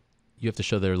you have to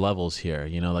show their levels here,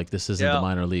 like this isn't the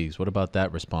minor leagues? What about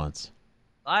that response?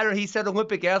 I don't know. He said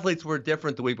Olympic athletes were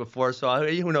different the week before, so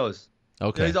who knows?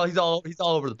 Okay. He's all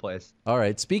over the place. All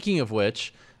right. Speaking of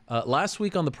which, last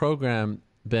week on the program,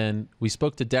 Ben, we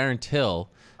spoke to Darren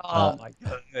Till. Oh, my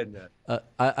goodness.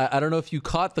 I don't know if you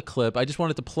caught the clip. I just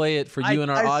wanted to play it for you and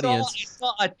our audience. I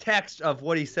saw a text of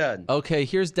what he said. Okay,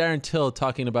 here's Darren Till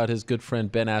talking about his good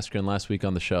friend Ben Askren last week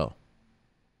on the show.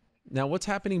 Now, what's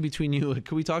happening between you?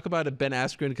 Can we talk about it, Ben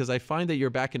Askren? Because I find that your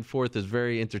back and forth is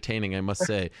very entertaining, I must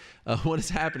say. What is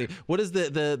happening? What is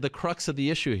the crux of the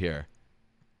issue here?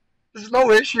 There's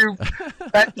no issue.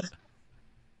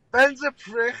 Ben's a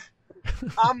prick.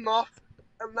 I'm not.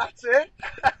 And that's it.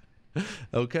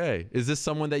 Okay. Is this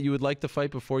someone that you would like to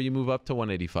fight before you move up to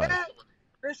 185? Yeah.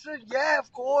 Listen, yeah,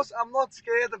 of course. I'm not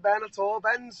scared of Ben at all.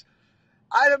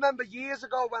 I remember years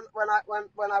ago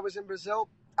when I was in Brazil,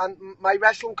 and my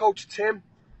wrestling coach Tim,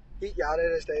 there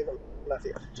it is, David. Left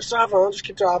here. Just drive on, just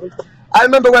keep driving. I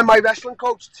remember when my wrestling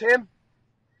coach Tim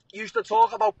used to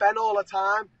talk about Ben all the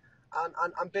time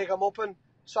and big him up, and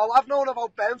so I've known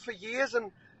about Ben for years,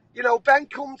 and you know, Ben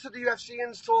come to the UFC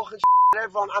and talking to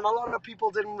everyone, and a lot of people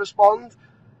didn't respond.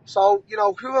 So, you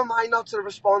know, who am I not to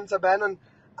respond to Ben and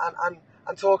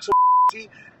talk some shit?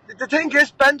 The thing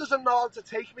is, Ben doesn't know how to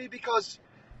take me because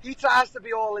he tries to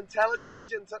be all intelligent,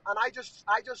 and I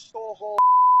just saw whole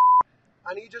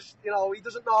and he just, you know, he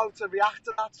doesn't know how to react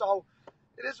to that. So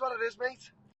it is what it is,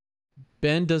 mate.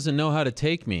 Ben doesn't know how to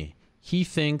take me. He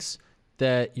thinks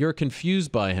that you're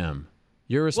confused by him.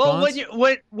 Your response?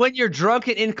 Well, when you're drunk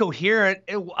and incoherent,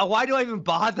 why do I even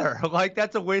bother? Like,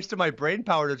 that's a waste of my brain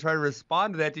power to try to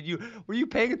respond to that. Were you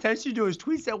paying attention to his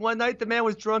tweets that one night the man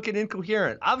was drunk and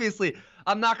incoherent? Obviously,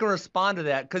 I'm not going to respond to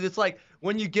that because it's like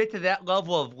when you get to that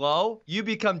level of low, you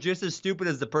become just as stupid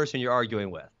as the person you're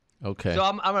arguing with. Okay. So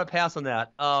I'm going to pass on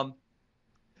that.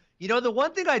 You know, the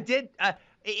one thing I did,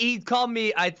 he called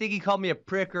me, I think he called me a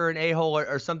prick or an a-hole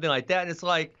or something like that. And it's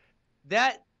like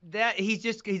that he's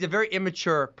a very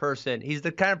immature person. He's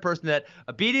the kind of person that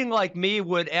a beating like me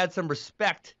would add some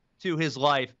respect to his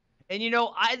life. And, you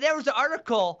know, there was an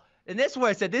article, and that's where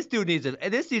I said this dude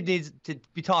needs to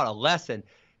be taught a lesson.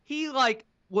 He, like,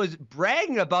 was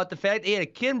bragging about the fact that he had a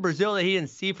kid in Brazil that he didn't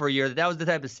see for a year, that was the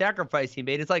type of sacrifice he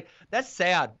made. It's like, that's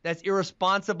sad. That's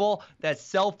irresponsible. That's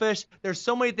selfish. There's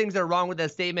so many things that are wrong with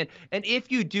that statement. And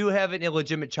if you do have an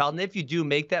illegitimate child, and if you do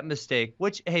make that mistake,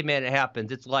 which, hey, man, it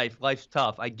happens. It's life. Life's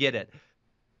tough. I get it.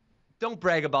 Don't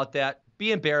brag about that.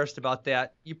 Be embarrassed about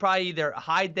that. You probably either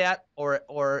hide that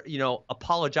or you know,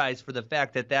 apologize for the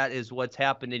fact that that is what's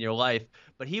happened in your life.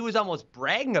 But he was almost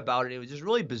bragging about it. It was just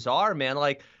really bizarre, man.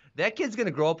 Like, that kid's going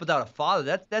to grow up without a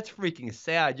father. That's freaking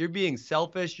sad. You're being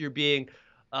selfish. You're being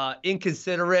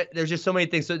inconsiderate. There's just so many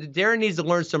things. So Darren needs to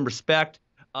learn some respect.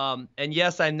 And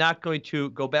yes, I'm not going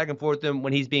to go back and forth with him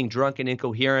when he's being drunk and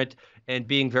incoherent and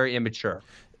being very immature.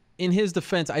 In his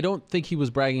defense, I don't think he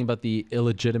was bragging about the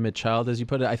illegitimate child, as you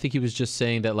put it. I think he was just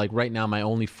saying that, like, right now my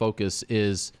only focus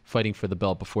is fighting for the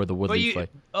belt before the Woodley fight.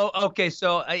 Oh, okay.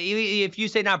 So if you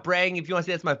say not bragging, if you want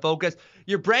to say that's my focus,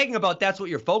 you're bragging about that's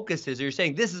what your focus is, or you're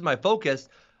saying this is my focus.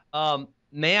 Man,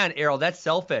 Ariel, that's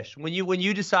selfish. When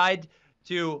you decide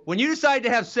to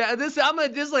have sex, this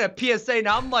is like a PSA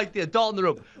now. I'm like the adult in the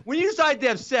room. When you decide to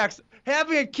have sex,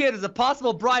 having a kid is a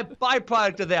possible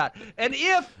byproduct of that. And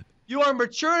if you are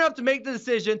mature enough to make the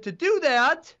decision to do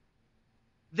that,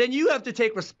 then you have to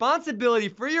take responsibility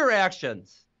for your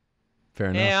actions.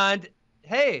 Fair enough. And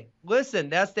hey, listen,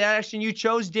 that's the action you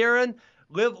chose, Darren.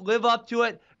 Live up to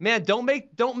it. Man, don't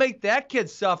make that kid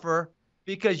suffer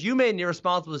because you made an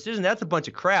irresponsible decision. That's a bunch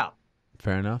of crap.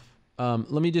 Fair enough.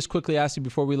 Let me just quickly ask you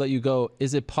before we let you go,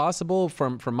 is it possible,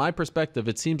 from my perspective,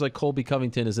 it seems like Colby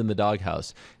Covington is in the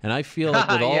doghouse, and I feel like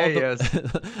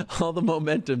with all the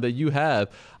momentum that you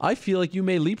have, I feel like you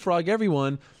may leapfrog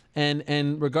everyone, and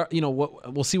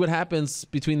we'll see what happens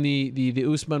between the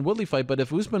Usman Woodley fight. But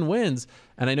if Usman wins,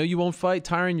 and I know you won't fight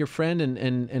Tyron, your friend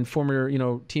and former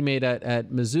teammate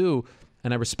at Mizzou,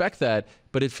 and I respect that,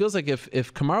 but it feels like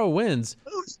if Kamaru wins,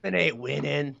 Usman ain't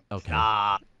winning.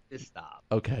 Okay. Just stop.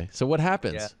 Okay, so what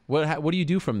happens? Yeah. What do you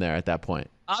do from there at that point?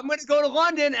 I'm going to go to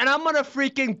London, and I'm going to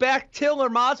freaking back Till or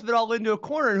Masvidal into a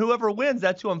corner, and whoever wins,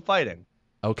 that's who I'm fighting.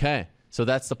 Okay, so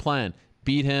that's the plan.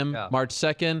 Beat him March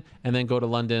 2nd, and then go to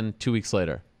London 2 weeks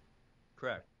later.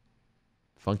 Correct.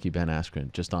 Funky Ben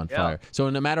Askren, just on fire. So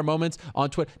in a matter of moments on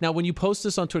Twitter. Now, when you post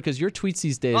this on Twitter, because your tweets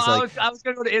these days, I was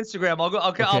going to go to Instagram.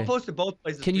 I'll post it both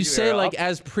places. Can you say like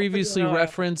as previously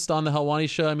referenced on the Helwani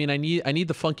show? I mean, I need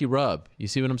the funky rub. You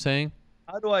see what I'm saying?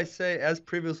 How do I say as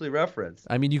previously referenced?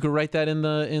 I mean, you could write that in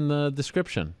the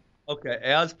description. Okay,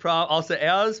 I'll say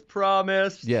as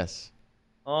promised. Yes.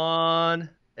 On.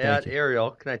 At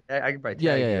Ariel, I can probably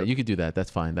tag you. You could do that.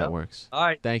 That's fine. That works. All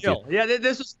right. Thank you. Yeah,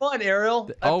 this was fun, Ariel.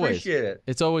 I appreciate it.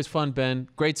 It's always fun, Ben.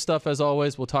 Great stuff as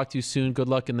always. We'll talk to you soon. Good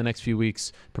luck in the next few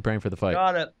weeks preparing for the fight.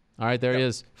 Got it. All right, there he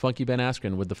is, Funky Ben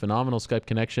Askren with the phenomenal Skype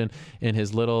connection in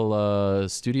his little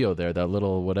studio there, that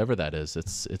little whatever that is.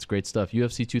 It's great stuff.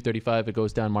 UFC 235, it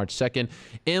goes down March 2nd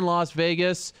in Las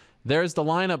Vegas. There's the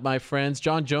lineup, my friends.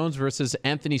 John Jones versus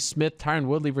Anthony Smith, Tyron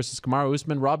Woodley versus Kamaru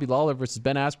Usman, Robbie Lawler versus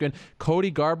Ben Askren,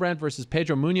 Cody Garbrandt versus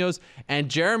Pedro Munoz, and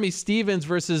Jeremy Stevens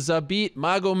versus Zabit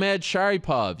Magomed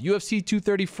Sharipov. UFC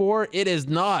 234, it is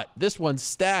not. This one's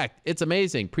stacked. It's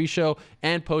amazing. Pre-show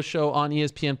and post-show on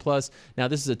ESPN+. Now,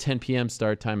 this is a 10 p.m.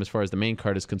 start time as far as the main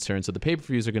card is concerned, so the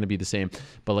pay-per-views are going to be the same.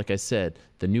 But like I said,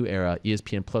 the new era,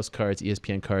 ESPN Plus cards,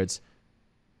 ESPN cards,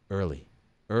 early.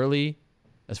 Early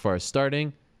as far as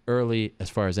starting, early as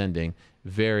far as ending.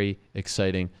 Very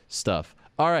exciting stuff.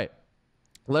 All right,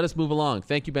 let us move along.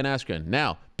 Thank you, Ben Askren.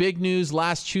 Now, big news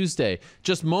last Tuesday.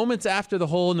 Just moments after the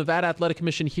whole Nevada Athletic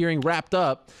Commission hearing wrapped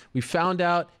up, we found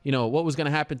out, what was going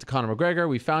to happen to Conor McGregor.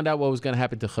 We found out what was going to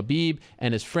happen to Khabib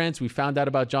and his friends. We found out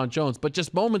about John Jones. But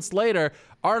just moments later,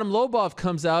 Artem Lobov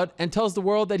comes out and tells the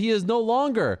world that he is no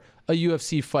longer a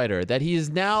UFC fighter, that he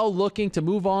is now looking to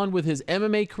move on with his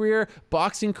MMA career,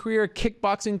 boxing career,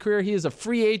 kickboxing career. He is a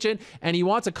free agent, and he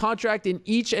wants a contract in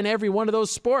each and every one of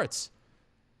those sports.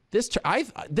 This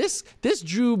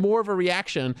drew more of a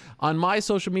reaction on my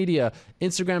social media,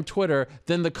 Instagram, Twitter,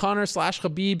 than the Conor /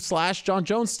 Khabib / John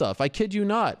Jones stuff. I kid you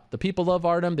not. The people love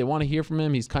Artem. They want to hear from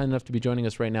him. He's kind enough to be joining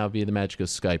us right now via the magic of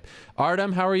Skype.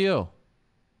 Artem, how are you?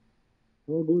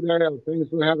 Oh, good, Ariel. Thanks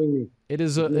for having me.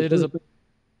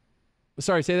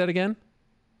 Sorry, say that again?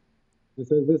 I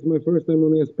said this is my first time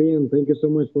on ESPN. Thank you so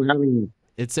much for having me.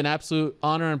 It's an absolute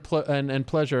honor and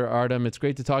pleasure, Artem. It's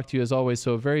great to talk to you as always.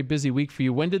 So a very busy week for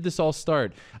you. When did this all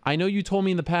start? I know you told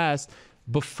me in the past,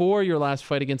 before your last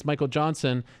fight against Michael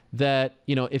Johnson, that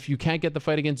if you can't get the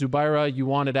fight against Zubaira, you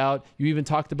want it out. You even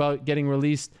talked about getting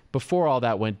released before all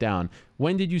that went down.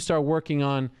 When did you start working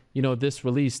on this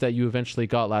release that you eventually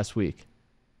got last week?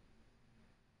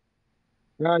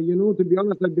 To be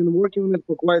honest, I've been working on it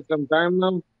for quite some time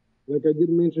now. Like I did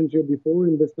mention to you before,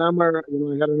 in the summer, I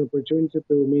had an opportunity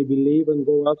to maybe leave and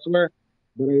go elsewhere,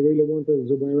 but I really wanted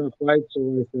Zubaira fight, so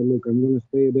I said, look, I'm going to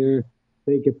stay there,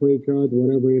 take a pay cut,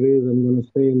 whatever it is, I'm going to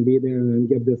stay and be there and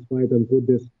get this fight and put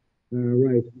this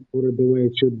right, put it the way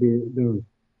it should be done.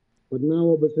 But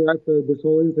now, obviously, after this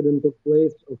whole incident took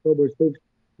place, October 6th,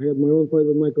 I had my own fight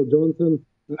with Michael Johnson.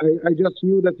 I just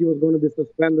knew that he was going to be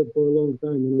suspended for a long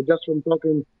time. Just from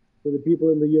talking to the people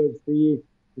in the UFC,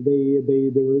 they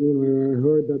were, I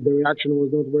heard that the reaction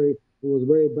was very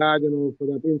bad, for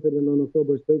that incident on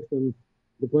October 6th, and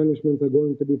the punishments are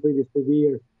going to be pretty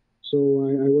severe. So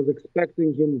I was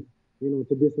expecting him,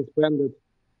 to be suspended,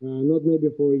 not maybe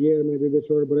for a year, maybe a bit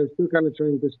shorter, but I'm still kind of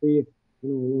trying to see,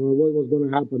 what was going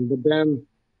to happen. But then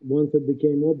once it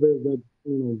became obvious that,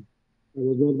 I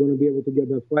was not going to be able to get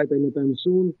that fight anytime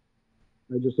soon,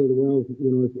 I just said, well,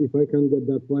 if I can't get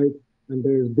that fight and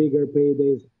there's bigger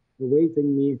paydays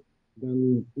awaiting me,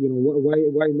 then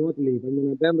why not leave?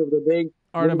 At the end of the day,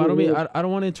 Artem, I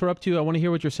don't want to interrupt you. I want to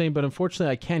hear what you're saying, but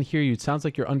unfortunately, I can't hear you. It sounds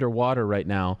like you're underwater right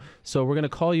now. So we're gonna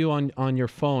call you on your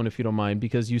phone if you don't mind,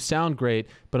 because you sound great,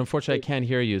 but unfortunately, I can't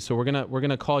hear you. So we're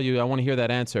gonna call you. I want to hear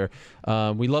that answer.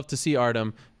 We love to see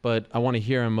Artem, but I want to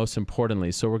hear him most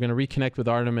importantly. So we're gonna reconnect with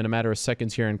Artem in a matter of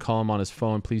seconds here and call him on his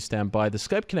phone. Please stand by. The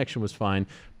Skype connection was fine,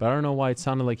 but I don't know why it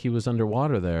sounded like he was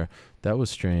underwater there. That was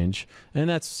strange. And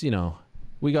that's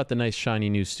we got the nice shiny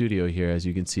new studio here, as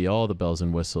you can see, all the bells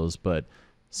and whistles, but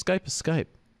Skype is Skype.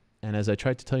 And as I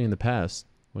tried to tell you in the past,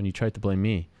 when you tried to blame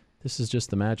me, this is just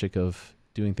the magic of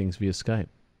doing things via Skype.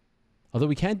 Although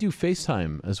we can't do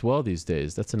FaceTime as well these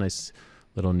days. That's a nice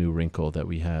little new wrinkle that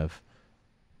we have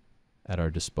at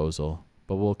our disposal.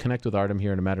 But we'll connect with Artem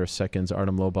here in a matter of seconds.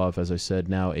 Artem Lobov, as I said,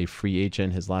 now a free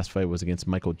agent. His last fight was against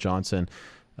Michael Johnson.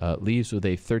 Leaves with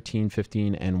a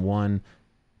 13-15-1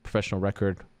 professional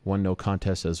record. One no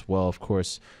contest as well, of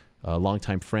course. A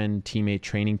longtime friend, teammate,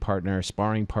 training partner,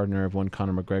 sparring partner of one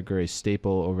Conor McGregor, a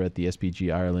staple over at the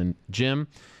SBG Ireland gym,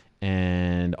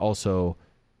 and also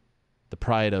the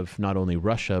pride of not only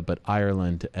Russia, but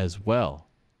Ireland as well.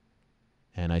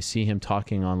 And I see him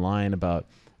talking online about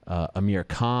Amir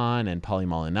Khan and Paulie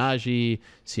Malignaggi,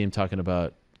 see him talking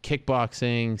about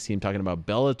kickboxing, see him talking about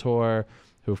Bellator,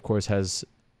 who of course has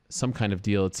some kind of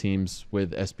deal, it seems,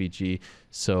 with SBG.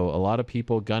 So a lot of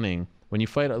people gunning. When you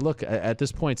fight, look, at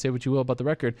this point, say what you will about the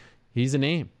record, he's a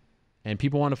name, and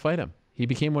people want to fight him. He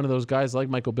became one of those guys like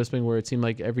Michael Bisping where it seemed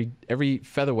like every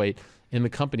featherweight in the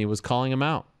company was calling him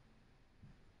out.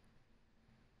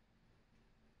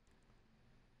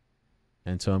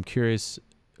 And so I'm curious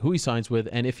who he signs with,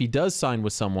 and if he does sign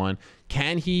with someone,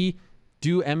 can he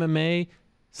do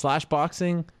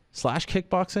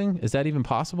MMA/boxing/kickboxing? Is that even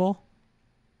possible?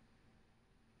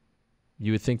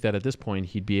 You would think that at this point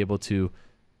he'd be able to,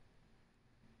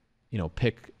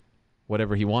 pick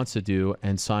whatever he wants to do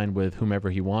and sign with whomever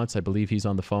he wants. I believe he's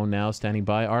on the phone now, standing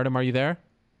by. Artem, are you there?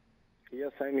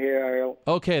 Yes, I'm here, Ariel.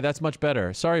 Okay, that's much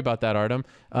better. Sorry about that, Artem.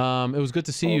 It was good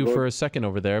to see you for a second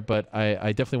over there, but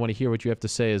I definitely want to hear what you have to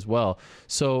say as well.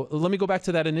 So let me go back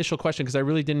to that initial question because I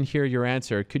really didn't hear your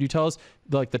answer. Could you tell us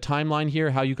like the timeline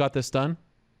here, how you got this done?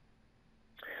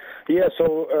 Yeah,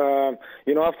 so,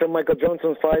 after Michael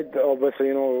Johnson's fight,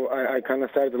 obviously, I kind of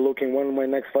started looking when my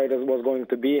next fight was going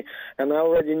to be. And I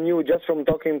already knew just from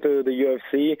talking to the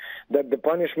UFC that the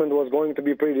punishment was going to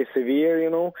be pretty severe,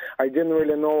 I didn't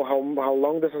really know how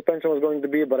long the suspension was going to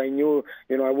be, but I knew,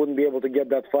 I wouldn't be able to get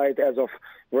that fight as of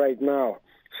right now.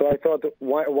 So I thought,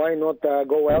 why not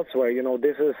go elsewhere?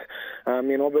 This is,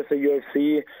 obviously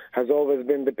UFC has always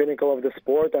been the pinnacle of the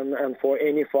sport, and for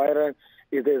any fighter,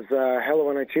 it is a hell of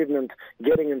an achievement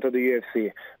getting into the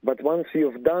UFC. But once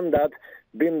you've done that,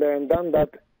 been there and done that,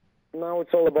 now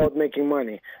it's all about making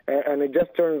money. And it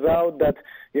just turns out that,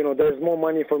 there's more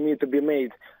money for me to be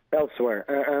made elsewhere.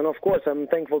 And of course, I'm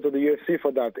thankful to the UFC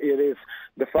for that. It is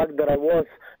the fact that I was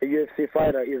a UFC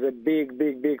fighter is a big,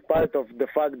 big, big part of the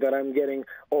fact that I'm getting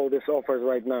all these offers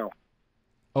right now.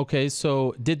 Okay,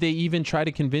 so did they even try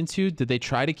to convince you? Did they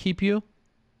try to keep you?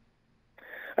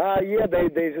 Yeah,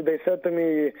 they said to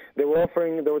me they were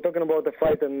talking about the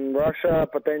fight in Russia,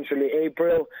 potentially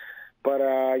April, but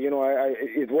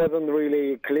it wasn't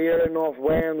really clear enough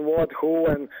when, what, who,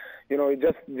 and it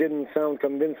just didn't sound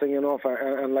convincing enough.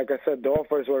 And like I said, the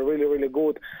offers were really, really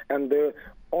good. And the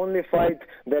only fight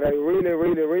that I really,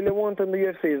 really, really want in the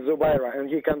UFC is Zubaira, and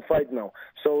he can fight now.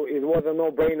 So it was a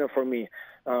no-brainer for me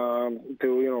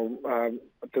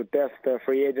to test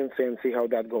free agency and see how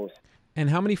that goes. And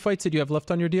how many fights did you have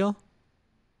left on your deal?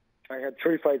 I had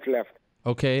 3 fights left.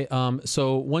 Okay,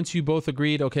 so once you both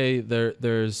agreed, okay,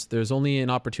 there's only an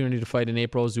opportunity to fight in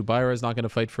April. Zubaira is not going to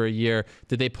fight for a year.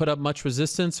 Did they put up much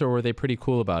resistance, or were they pretty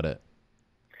cool about it?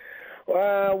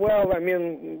 Well, I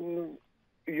mean,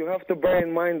 you have to bear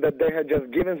in mind that they had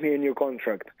just given me a new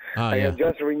contract. I had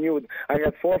just renewed. I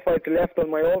had 4 fights left on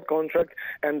my old contract,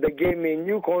 and they gave me a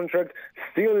new contract,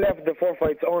 still left the 4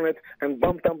 fights on it, and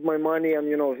bumped up my money, and,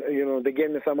 they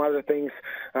gave me some other things,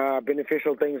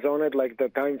 beneficial things on it, like the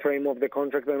time frame of the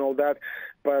contract and all that.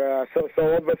 But so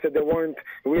obviously they weren't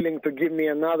willing to give me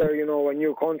another, a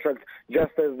new contract,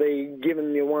 just as they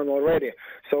given me one already.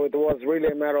 So it was really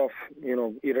a matter of,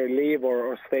 either leave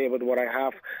or stay with what I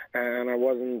have, and I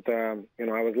wasn't,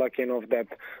 I was lucky enough that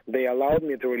they allowed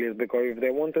me to release, because if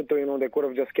they wanted to, they could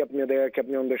have just kept me there, kept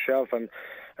me on the shelf, and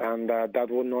that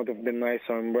would not have been nice.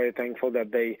 So I'm very thankful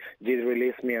that they did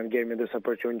release me and gave me this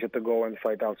opportunity to go and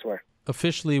fight elsewhere.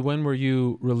 Officially, when were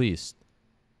you released?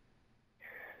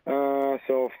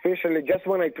 So officially, just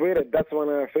when I tweeted, that's when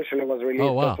I officially was released.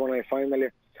 Oh, wow. That's when I finally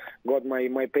got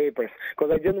my papers,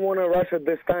 because I didn't want to rush it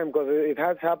this time, because it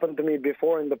has happened to me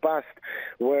before in the past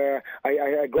where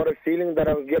I got a feeling that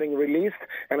I was getting released,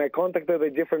 and I contacted a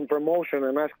different promotion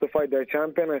and asked to fight their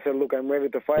champion. I said, look, I'm ready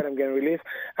to fight, I'm getting released,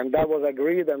 and that was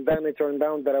agreed, and then it turned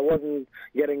out that I wasn't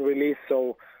getting released,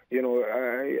 so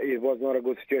it was not a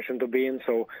good situation to be in.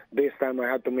 So this time I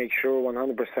had to make sure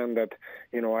 100% that,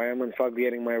 I am in fact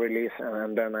getting my release,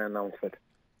 and then I announced it.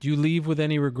 Do you leave with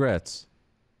any regrets?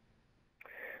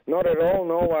 Not at all,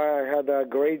 no. I had a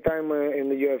great time in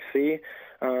the UFC.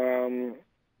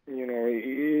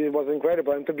 It was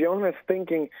incredible. And to be honest,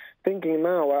 thinking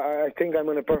now, I think I'm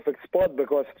in a perfect spot,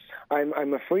 because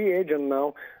I'm a free agent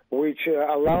now, which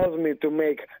allows me to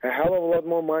make a hell of a lot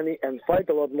more money and fight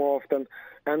a lot more often.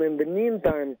 And in the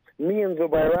meantime, me and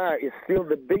Zubaira is still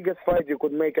the biggest fight you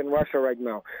could make in Russia right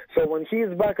now. So when he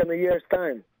is back in a year's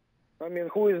time, I mean,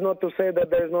 who is not to say that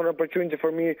there is no opportunity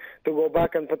for me to go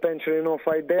back and potentially,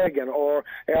 fight there again, or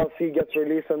LC gets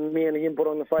released and me and him put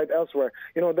on the fight elsewhere.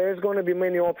 There's going to be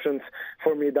many options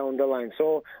for me down the line.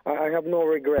 So I have no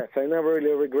regrets. I never really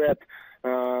regret,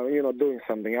 doing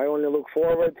something. I only look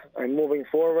forward. I'm moving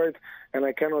forward, and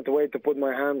I cannot wait to put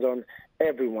my hands on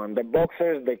everyone. The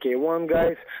boxers, the K1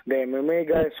 guys, the MMA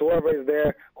guys, whoever is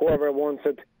there, whoever wants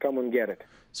it, come and get it.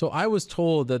 So I was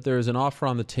told that there's an offer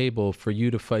on the table for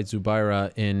you to fight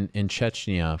Zubaira in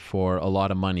Chechnya for a lot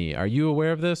of money. Are you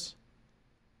aware of this?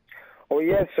 Oh,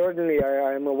 yes, certainly.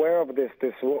 I am aware of this.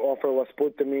 This offer was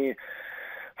put to me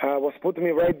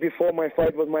right before my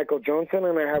fight with Michael Johnson,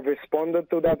 and I have responded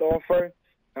to that offer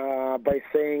by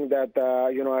saying that,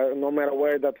 no matter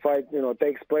where that fight,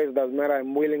 takes place, doesn't matter.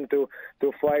 I'm willing to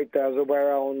fight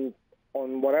Zubaira on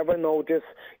on whatever notice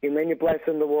in any place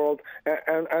in the world.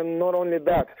 And not only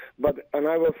that, and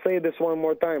I will say this one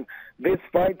more time, this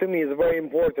fight to me is very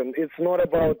important. It's not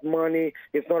about money.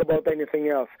 It's not about anything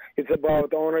else. It's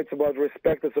about honor. It's about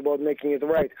respect. It's about making it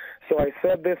right. So I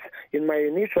said this in my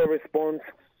initial response,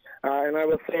 and I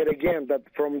will say it again, that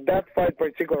from that fight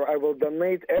particular, I will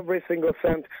donate every single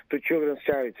cent to children's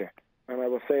charity. And I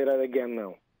will say that again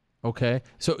now. Okay.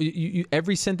 So you,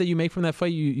 every cent that you make from that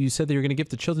fight, you said that you're going to give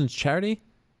to children's charity?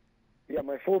 Yeah,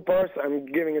 my full purse, I'm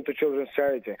giving it to children's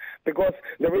charity. Because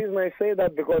the reason I say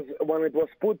that, because when it was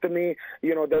put to me,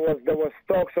 there was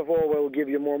talks of, we'll give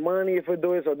you more money if we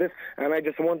do this or this, and I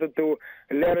just wanted to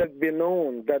let it be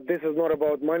known that this is not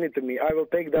about money to me. I will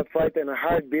take that fight in a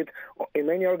heartbeat in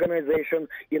any organization,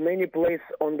 in any place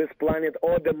on this planet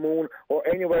or the moon or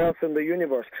anywhere else in the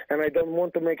universe, and I don't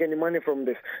want to make any money from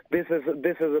this. This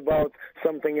is about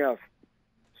something else.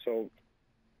 So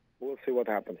we'll see what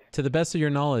happens. To the best of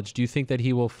your knowledge, do you think that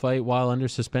he will fight while under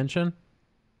suspension?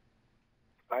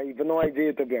 I have no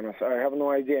idea, to be honest. I have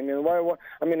no idea. I mean, why?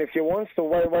 I mean, if he wants to,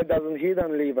 why doesn't he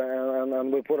then leave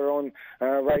and we put it on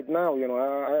right now?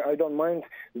 I don't mind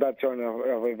that turn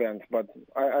of events, but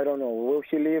I don't know. Will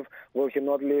he leave? Will he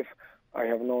not leave? I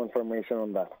have no information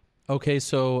on that. Okay,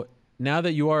 so now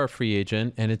that you are a free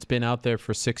agent and it's been out there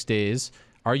for 6 days,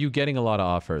 are you getting a lot of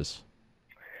offers?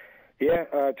 Yeah,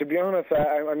 to be honest,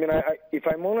 if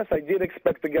I'm honest, I did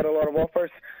expect to get a lot of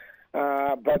offers,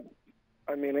 but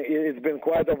I mean, it's been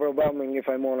quite overwhelming, if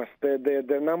I'm honest.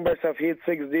 The numbers have hit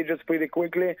 6 digits pretty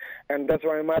quickly, and that's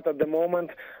where I'm at the moment.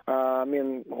 I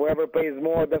mean, whoever pays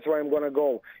more, that's where I'm going to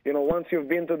go. Once you've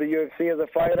been to the UFC as a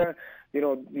fighter,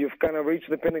 you've kind of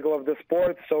reached the pinnacle of the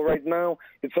sport, so right now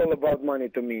it's all about money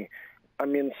to me. I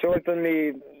mean,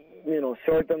 certainly,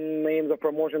 certain names of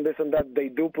promotion, this and that, they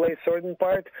do play a certain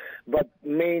part, but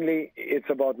mainly it's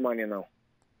about money now.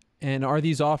 And are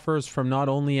these offers from not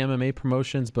only MMA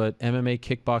promotions, but MMA,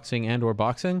 kickboxing, and or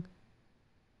boxing?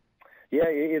 Yeah,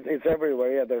 it's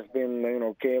everywhere. Yeah, there's been,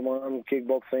 K1,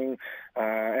 kickboxing,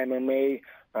 MMA,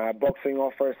 boxing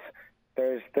offers.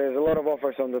 There's a lot of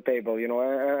offers on the table,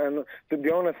 and to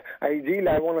be honest, ideally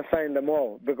I want to sign them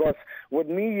all, because with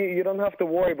me, you don't have to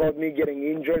worry about me getting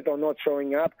injured or not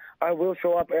showing up. I will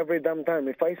show up every damn time.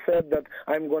 If I said that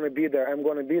I'm going to be there, I'm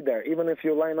going to be there. Even if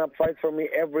you line up fights for me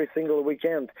every single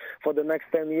weekend for the next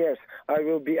 10 years, I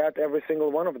will be at every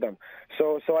single one of them.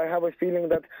 So I have a feeling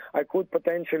that I could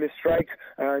potentially strike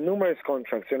numerous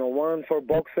contracts, one for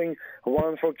boxing,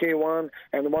 one for K1,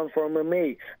 and one for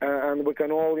MMA, and we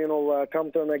can all,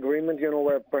 come to an agreement,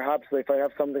 where perhaps if I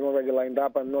have something already lined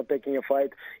up, I'm not taking a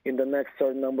fight in the next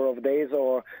certain number of days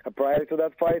or prior to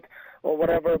that fight or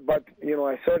whatever. But,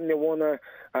 I certainly want to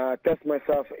test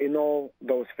myself in all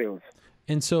those fields.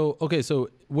 And so, okay, so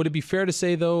would it be fair to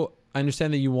say, though, I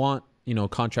understand that you want,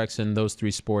 contracts in those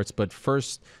three sports, but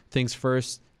first things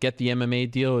first, get the MMA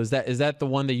deal. Is that the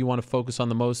one that you want to focus on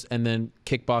the most? And then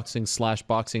kickboxing /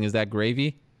 boxing, is that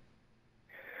gravy?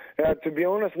 To be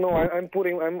honest, no. I'm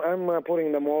putting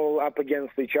them all up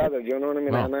against each other. You know what I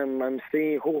mean? Wow. And I'm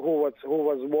seeing who was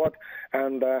what,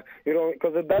 and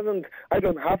because I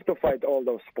don't have to fight all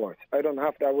those sports. I don't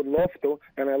have to. I would love to,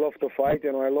 and I love to fight.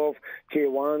 I love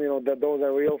K1. That those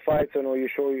are real fights.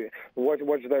 You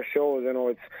watch their shows.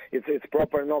 It's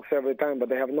proper knocks every time, but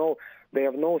they have no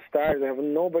stars. They have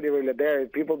nobody really there.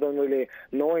 People don't really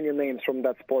know any names from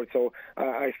that sport. So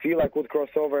I feel I could cross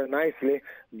over nicely.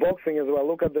 Boxing as well.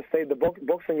 Look at the state the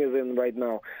boxing is in right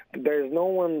now. There's no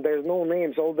one. There's no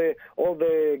names. All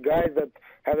the guys that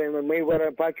have MMA,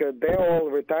 Whittaker, they're all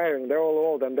retiring. They're all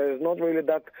old, and there's not really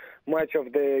that much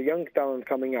of the young talent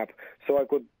coming up. So I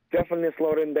could definitely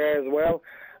slot in there as well.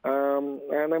 And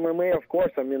MMA, of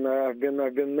course. I mean, I've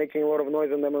been making a lot of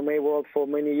noise in the MMA world for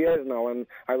many years now, and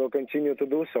I will continue to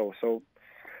do so. So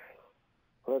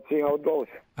let's see how it goes.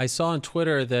 I saw on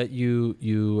Twitter that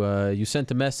you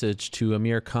sent a message to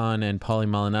Amir Khan and Paulie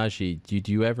Malignaggi.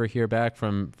 Do you ever hear back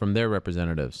from their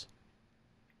representatives?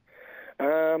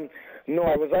 No,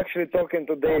 I was actually talking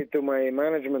today to my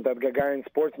management at Gagarin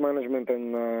Sports Management,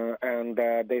 and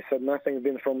they said nothing's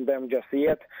been from them just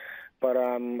yet. But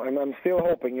I'm still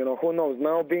hoping, who knows?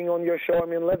 Now being on your show, I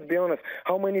mean, let's be honest,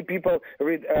 how many people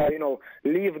leave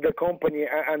the company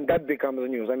and that becomes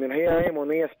news? I mean, here I am on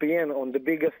ESPN, on the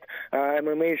biggest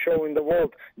MMA show in the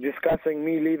world, discussing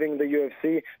me leaving the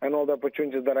UFC and all the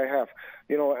opportunities that I have,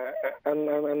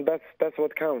 and that's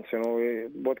what counts,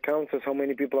 What counts is how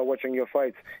many people are watching your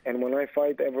fights. And when I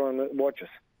fight, everyone watches.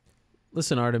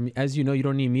 Listen, Artem, as you know, you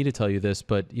don't need me to tell you this,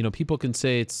 but, people can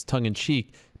say it's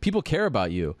tongue-in-cheek. People care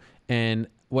about you. And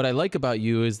what I like about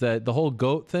you is that the whole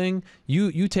GOAT thing,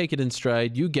 you take it in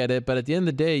stride, you get it, but at the end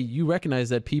of the day, you recognize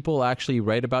that people actually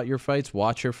write about your fights,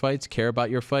 watch your fights, care about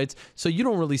your fights. So you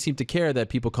don't really seem to care that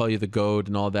people call you the GOAT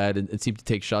and all that and seem to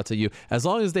take shots at you. As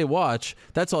long as they watch,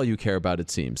 that's all you care about, it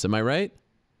seems. Am I right?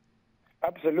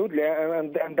 Absolutely,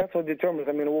 and that's what determines.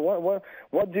 I mean,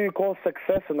 what do you call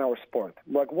success in our sport?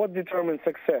 Like, what determines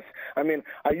success? I mean,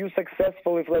 are you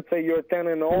successful if, let's say, you're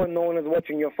 10-0 and no one is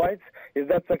watching your fights? Is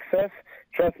that success?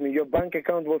 Trust me, your bank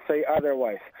account will say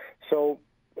otherwise. So,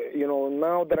 you know,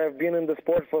 now that I've been in the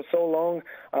sport for so long,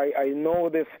 I know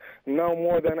this now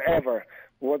more than ever.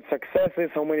 What success is,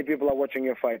 how many people are watching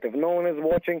your fight. If no one is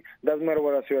watching, doesn't matter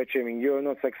what else you're achieving. You're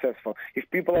not successful. If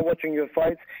people are watching your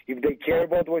fights, if they care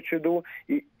about what you do,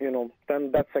 you know,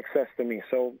 then that's success to me.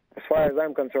 So as far as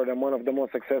I'm concerned, I'm one of the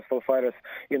most successful fighters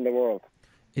in the world.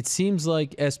 It seems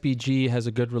like SBG has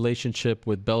a good relationship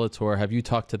with Bellator. Have you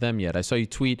talked to them yet? I saw you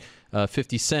tweet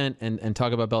 50 Cent and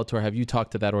talk about Bellator. Have you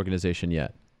talked to that organization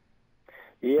yet?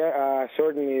 Yeah,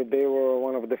 certainly they were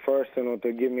one of the first, you know,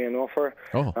 to give me an offer.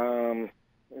 Oh.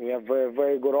 We have a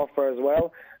very good offer as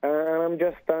well, and I'm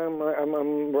just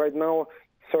I'm right now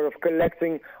sort of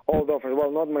collecting all the offers.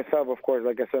 Well, not myself, of course.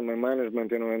 Like I said, my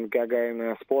management, you know, and Gaga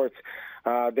and Sports,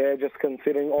 they're just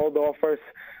considering all the offers.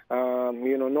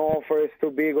 You know, no offer is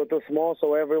too big or too small.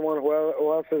 So everyone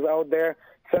who else is out there,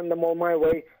 send them all my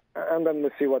way, and then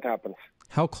we'll see what happens.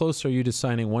 How close are you to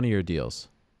signing one of your deals?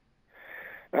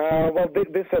 Well,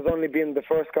 this has only been the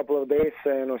first couple of days,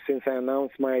 you know, since I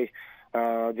announced my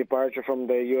departure from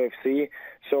the UFC.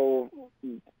 So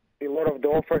a lot of the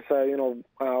offers are, you know,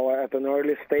 at an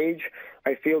early stage.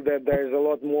 I feel that there's a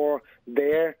lot more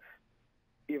there,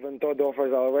 even though the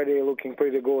offers are already looking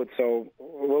pretty good. So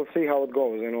we'll see how it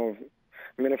goes, you know.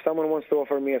 I mean, if someone wants to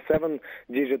offer me a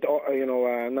 7-digit, you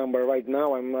know, number right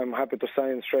now, I'm happy to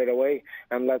sign straight away,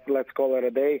 and let's call it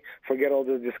a day. Forget all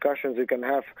the discussions you can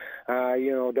have.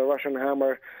 You know, the Russian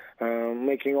Hammer,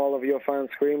 making all of your fans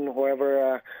scream.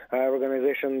 Whoever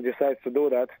organization decides to do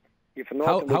that. If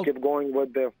not, we'll keep going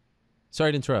with the.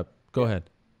 Sorry to interrupt. Go ahead.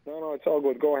 No, it's all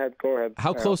good. Go ahead.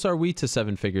 How close are we to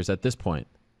 7 figures at this point?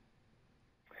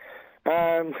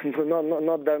 Not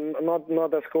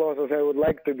as close as I would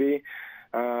like to be.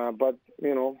 But,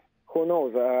 you know, who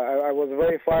knows? I was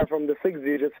very far from the 6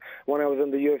 digits when I was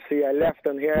in the UFC. I left,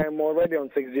 and here I am already on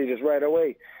 6 digits right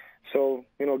away. So,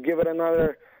 you know, give it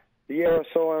another year or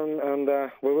so, and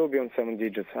we will be on 7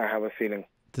 digits, I have a feeling.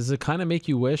 Does it kind of make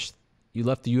you wish you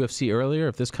left the UFC earlier,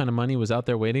 if this kind of money was out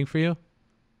there waiting for you?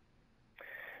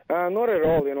 Not at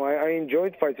all. You know, I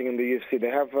enjoyed fighting in the UFC. They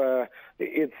have,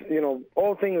 it's, you know,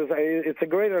 all things. It's a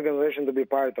great organization to be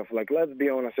part of. Like, let's be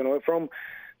honest. You know, from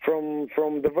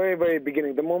the very, very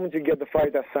beginning, the moment you get the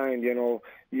fight assigned, you know,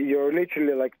 you're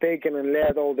literally like taken and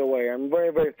led all the way. I'm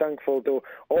very, very thankful to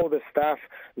all the staff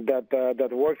that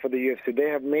work for the UFC. They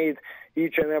have made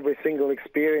each and every single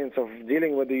experience of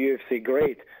dealing with the UFC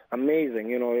great, amazing.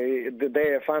 You know,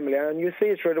 they're a family, and you see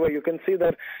it straight away. You can see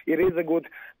that it is a good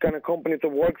kind of company to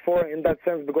work for in that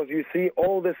sense, because you see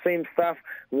all the same staff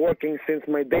working since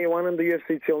my day one in the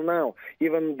UFC till now.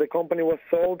 Even the company was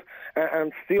sold,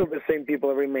 and still the same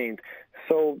people remained.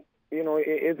 So, you know,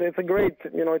 it's a great,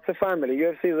 you know, it's a family.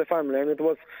 UFC is a family, and it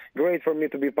was great for me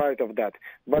to be part of that.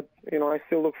 But, you know, I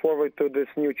still look forward to this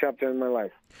new chapter in my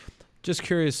life. Just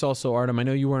curious also, Artem, I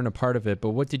know you weren't a part of it,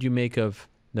 but what did you make of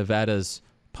Nevada's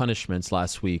punishments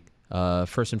last week?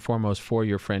 First and foremost, for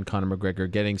your friend Conor McGregor,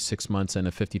 getting 6 months and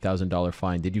a $50,000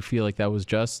 fine. Did you feel like that was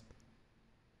just?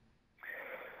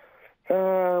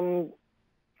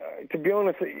 To be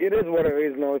honest, it is what it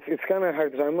is now. It's kind of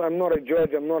hard. I'm not a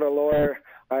judge. I'm not a lawyer.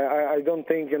 I don't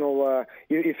think, you know,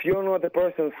 if you're not the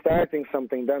person starting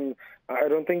something, then I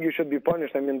don't think you should be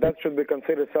punished. I mean, that should be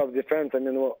considered self-defense. I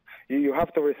mean, well, you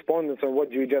have to respond. So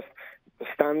what, you just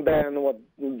stand there and what,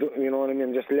 you know what I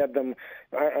mean, just let them,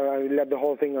 let the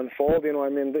whole thing unfold. You know, I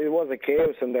mean, it was a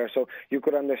chaos in there. So you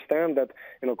could understand that,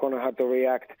 you know, Conor had to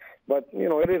react. But, you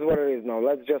know, it is what it is now.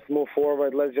 Let's just move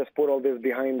forward. Let's just put all this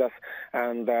behind us,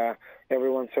 and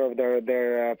everyone serve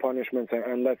their punishments,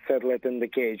 and let's settle it in the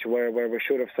cage where we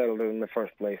should have settled it in the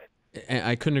first place.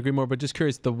 I couldn't agree more, but just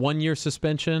curious, the 1-year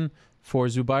suspension for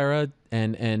Zubaira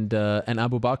and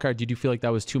Abu Bakr, did you feel like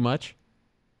that was too much?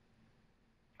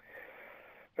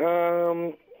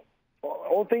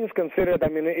 All things considered, I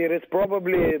mean, it is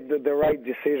probably the right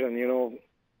decision, you know.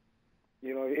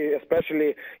 You know,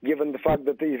 especially given the fact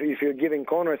that if you're giving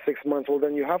Conor 6 months, well,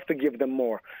 then you have to give them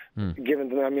more.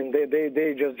 Given, I mean,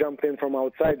 they just jumped in from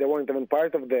outside; they weren't even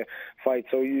part of the fight,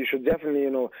 so you should definitely,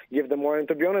 give them more. And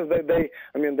to be honest,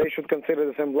 they should consider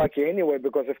themselves lucky anyway,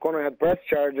 because if Conor had press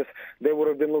charges, they would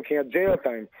have been looking at jail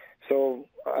time. So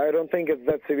I don't think it's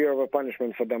that severe of a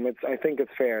punishment for them. I think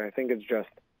it's fair. I think it's just.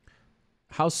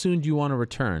 How soon do you want to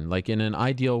return? Like in an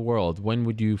ideal world, when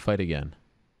would you fight again?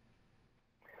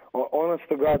 Honest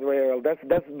to God, Ariel,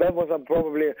 that was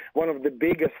probably one of the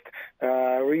biggest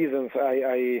reasons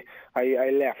I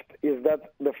left, is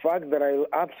that the fact that I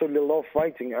absolutely love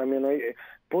fighting. I mean, I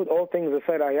put all things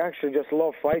aside, I actually just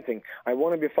love fighting. I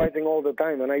want to be fighting all the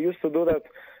time, and I used to do that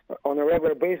on a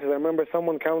regular basis. I remember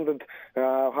someone counted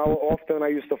how often I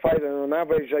used to fight, and on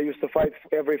average I used to fight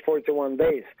every 41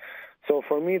 days. So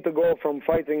for me to go from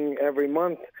fighting every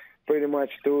month pretty much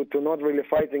to not really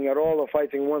fighting at all, or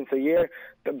fighting once a year,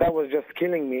 that was just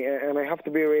killing me. And I have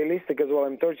to be realistic as well.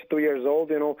 I'm 32 years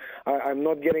old, I'm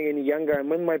not getting any younger.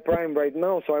 I'm in my prime right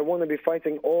now, so I want to be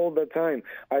fighting all the time.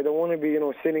 I don't want to be,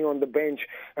 sitting on the bench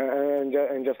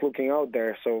and just looking out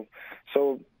there. So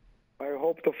I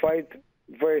hope to fight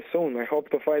very soon. I hope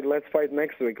to fight. Let's fight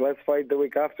next week. Let's fight the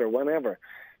week after, whenever.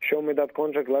 Show me that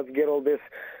contract. Let's get all this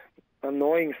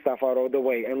annoying stuff out of the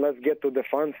way, and let's get to the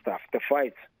fun stuff, the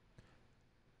fights.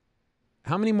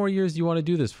 How many more years do you want to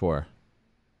do this for?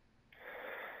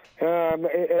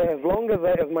 As long as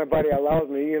my body allows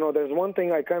me. There's one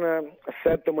thing I kind of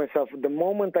said to myself: the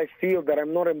moment I feel that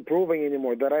I'm not improving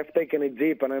anymore, that I've taken it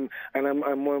deep and I'm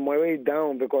on my way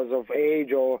down because of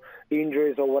age or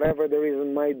injuries or whatever the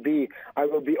reason might be, I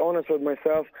will be honest with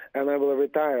myself and I will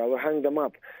retire. I will hang them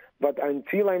up. But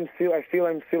until I feel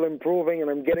I'm still improving and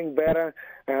I'm getting better,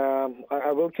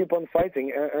 I will keep on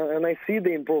fighting. And I see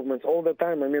the improvements all the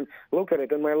time. I mean, look at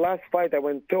it. In my last fight, I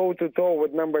went toe-to-toe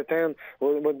with number 10,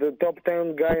 with the top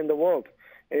 10 guy in the world,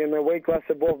 in a weight class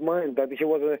above mine. That he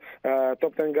was a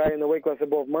top 10 guy in a weight class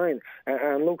above mine.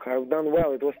 And look, I've done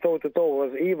well. It was toe-to-toe.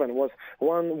 It was even. It was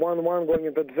 1-1 going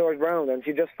into the third round, and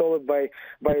he just stole it by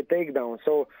a takedown.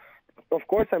 So, of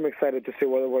course, I'm excited to see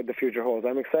what the future holds.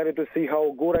 I'm excited to see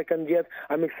how good I can get.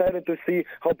 I'm excited to see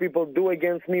how people do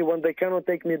against me when they cannot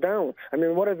take me down. I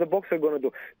mean, what is the boxer going to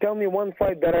do? Tell me one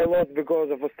fight that I lost because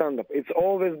of a stand-up. It's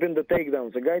always been the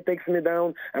takedowns. The guy takes me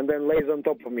down and then lays on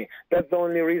top of me. That's the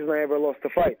only reason I ever lost a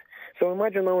fight. So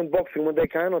imagine now in boxing when they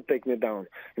cannot take me down.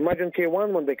 Imagine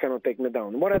K1 when they cannot take me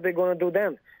down. What are they going to do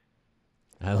then?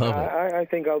 I love it. I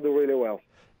think I'll do really well.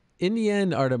 In the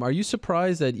end, Artem, are you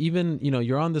surprised that even,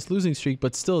 you're on this losing streak,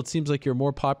 but still it seems like you're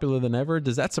more popular than ever?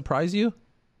 Does that surprise you?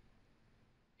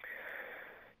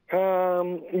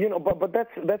 But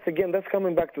that's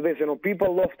coming back to this.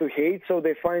 People love to hate, so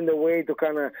they find a way to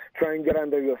kind of try and get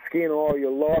under your skin, or you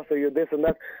lost, or you this and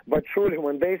that. But truly,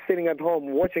 when they're sitting at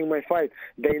home watching my fight,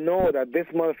 they know that this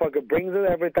motherfucker brings it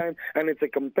every time, and it's a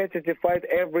competitive fight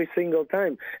every single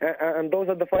time. And those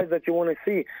are the fights that you want to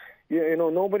see.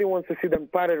 Nobody wants to see them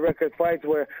padded record fights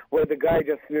where the guy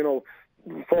just,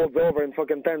 falls over in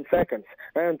fucking 10 seconds.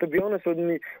 And to be honest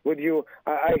with you,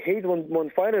 I hate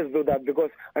when fighters do that, because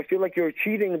I feel like you're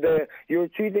cheating the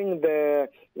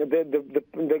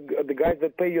guys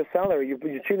that pay your salary.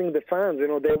 You're cheating the fans.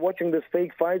 They're watching this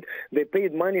fake fight. They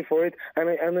paid money for it, and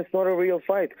it's not a real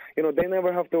fight. They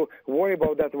never have to worry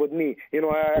about that with me.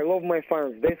 I love my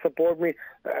fans. They support me,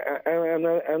 and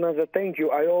as a thank you,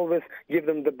 I always give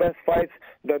them the best fights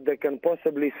that they can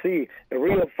possibly see, a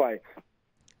real fight.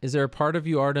 Is there a part of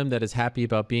you, Artem, that is happy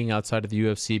about being outside of the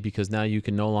UFC because now you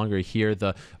can no longer hear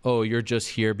you're just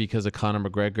here because of Conor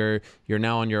McGregor. You're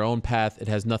now on your own path. It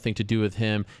has nothing to do with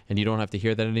him, and you don't have to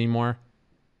hear that anymore?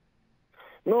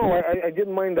 No, I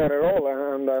didn't mind that at all,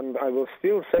 and I will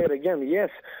still say it again.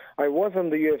 Yes, I was in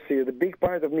the UFC. The big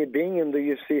part of me being in the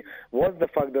UFC was the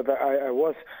fact that I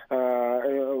was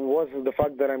the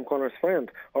fact that I'm Conor's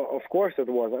friend. Of course it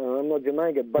was, and I'm not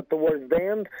denying it. But towards the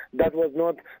end, that was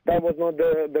not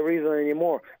the reason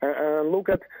anymore. And look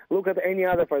at any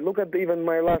other fight. Look at even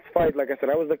my last fight. Like I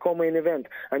said, I was the co-main event,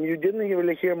 and you didn't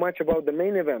really hear much about the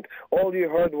main event. All you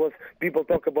heard was people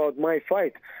talk about my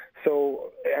fight.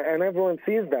 So, and everyone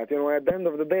sees that. At the end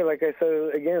of the day, like I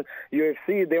said again,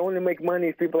 UFC, they only make money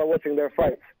if people are watching their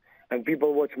fights, and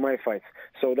people watch my fights.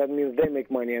 So that means they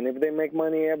make money, and if they make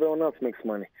money, everyone else makes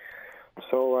money.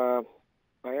 So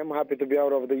I am happy to be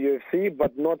out of the UFC,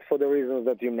 but not for the reasons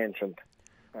that you mentioned,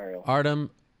 Ariel. Artem,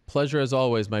 pleasure as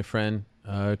always, my friend.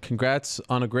 Congrats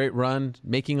on a great run,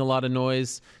 making a lot of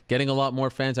noise, getting a lot more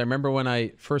fans. I remember when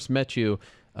I first met you,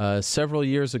 several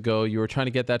years ago. You were trying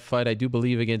to get that fight, I do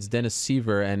believe, against Dennis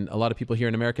Seaver, and a lot of people here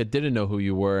in America didn't know who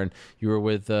you were, and you were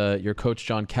with your coach,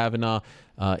 John Kavanagh,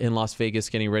 in Las Vegas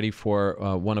getting ready for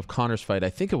one of Conor's fight. I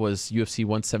think it was UFC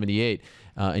 178,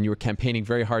 and you were campaigning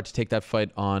very hard to take that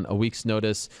fight on a week's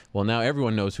notice. Well, now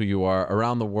everyone knows who you are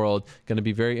around the world. Going to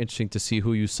be very interesting to see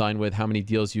who you sign with, how many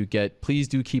deals you get. Please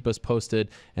do keep us posted,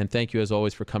 and thank you as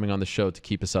always for coming on the show to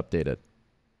keep us updated.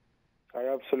 I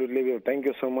absolutely will. Thank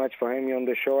you so much for having me on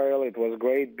the show, Ariel. It was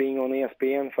great being on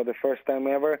ESPN for the first time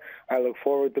ever. I look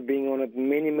forward to being on it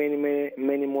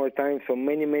many more times, for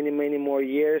many more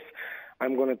years.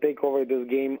 I'm going to take over this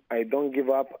game. I don't give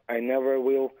up. I never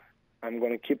will. I'm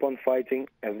going to keep on fighting.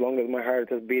 As long as my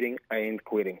heart is beating, I ain't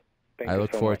quitting. I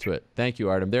look forward to it. Thank you,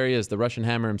 Artem. There he is, the Russian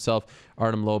Hammer himself,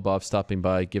 Artem Lobov, stopping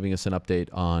by, giving us an update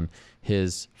on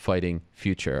his fighting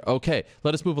future. Okay,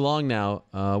 let us move along now.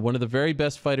 One of the very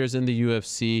best fighters in the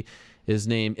UFC is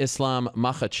named Islam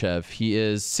Makhachev. He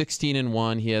is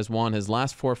 16-1. He has won his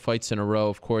last 4 fights in a row.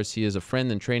 Of course, he is a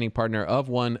friend and training partner of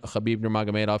one Khabib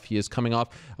Nurmagomedov. He is coming off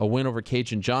a win over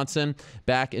Cajun Johnson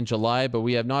back in July, but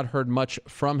we have not heard much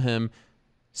from him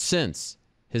since.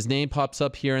 His name pops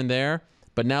up here and there.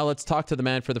 But now let's talk to the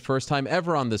man for the first time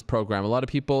ever on this program. A lot of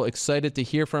people excited to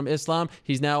hear from Islam.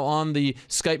 He's now on the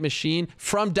Skype machine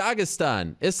from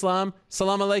Dagestan. Islam,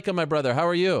 salam alaikum, my brother. How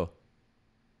are you?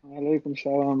 Alaikum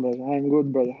salam, brother. I'm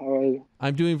good, brother. How are you?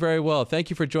 I'm doing very well. Thank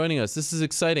you for joining us. This is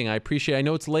exciting. I appreciate it. I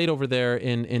know it's late over there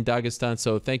in Dagestan,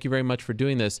 so thank you very much for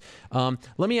doing this. Let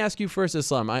me ask you first,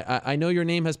 Islam. I know your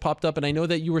name has popped up, and I know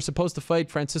that you were supposed to fight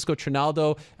Francisco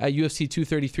Trinaldo at UFC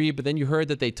 233, but then you heard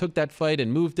that they took that fight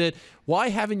and moved it. Why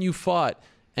haven't you fought,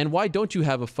 and why don't you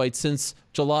have a fight since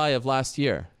July of last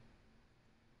year?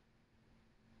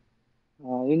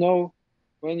 You know,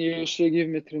 when you used to give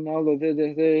me Trinaldo,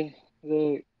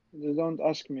 they don't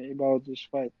ask me about this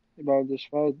fight.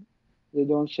 They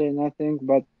don't say nothing,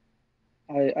 but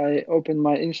I open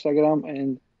my Instagram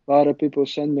and a lot of people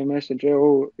send me message,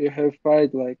 oh, you have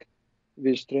fight like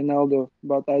with Trinaldo,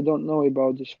 but I don't know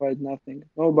about this fight, nothing.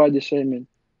 Nobody say me,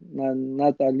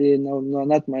 not Ali, no,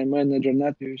 not my manager,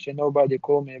 not you. Say nobody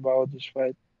call me about this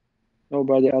fight.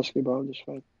 Nobody ask about this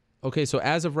fight. Okay, so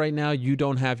as of right now, you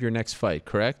don't have your next fight,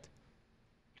 correct?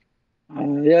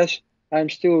 Yes. I'm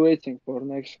still waiting for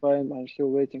next fight. I'm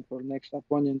still waiting for next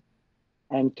opponent.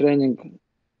 I'm training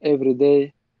every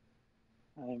day.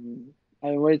 I'm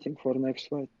waiting for next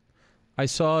fight. I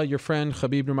saw your friend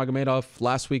Khabib Nurmagomedov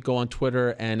last week go on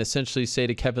Twitter and essentially say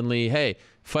to Kevin Lee, hey,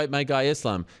 fight my guy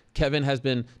Islam. Kevin has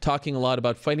been talking a lot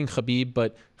about fighting Khabib,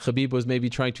 but Khabib was maybe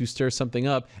trying to stir something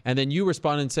up. And then you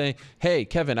responded and saying, hey,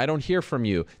 Kevin, I don't hear from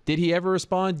you. Did he ever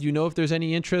respond? Do you know if there's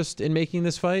any interest in making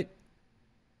this fight?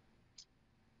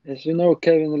 As you know,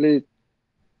 Kevin Lee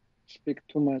speak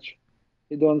too much.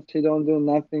 He don't do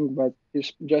nothing, but he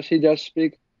just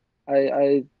speak.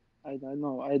 I don't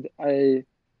know. I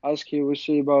ask you, we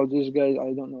see about this guy.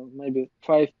 I don't know, maybe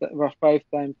 5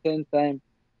 times, 10 times.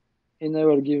 He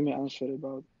never give me answer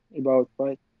about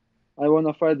fight. I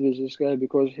wanna fight with this guy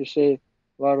because he say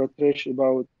a lot of trash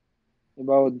about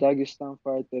Dagestan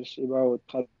fighters, about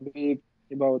Khabib,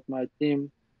 about my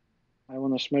team. I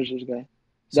wanna smash this guy.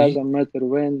 Doesn't matter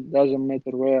when, doesn't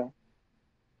matter where.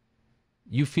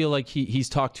 You feel like he's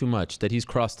talked too much, that he's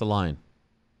crossed the line?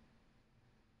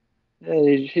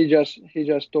 Yeah, he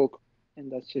just talk,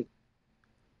 and that's it.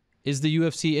 Is the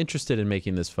UFC interested in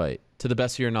making this fight, to the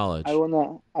best of your knowledge? I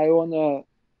wanna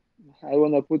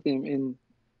put him in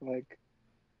like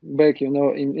back, in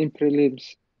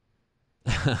prelims.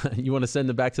 You want to send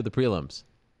him back to the prelims?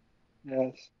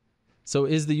 Yes. So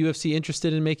is the UFC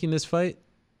interested in making this fight?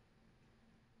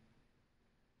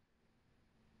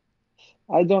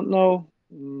 I don't know.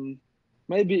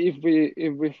 Maybe if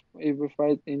we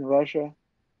fight in Russia,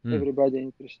 everybody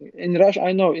interested. In Russia,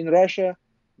 I know in Russia,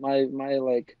 my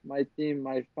team,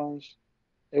 my fans,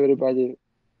 everybody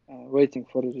waiting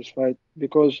for this fight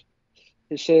because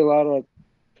he say a lot of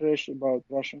trash about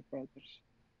Russian fighters.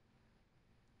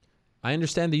 I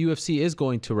understand the UFC is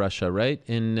going to Russia, right?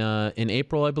 In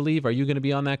April, I believe. Are you going to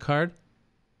be on that card?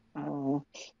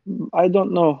 I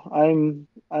don't know.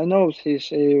 I know he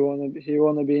say he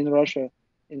wanna be in Russia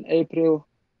in April.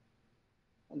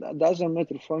 That doesn't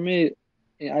matter for me.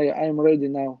 I'm ready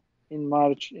now. In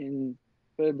March, in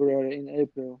February, in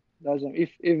April. Doesn't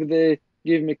if they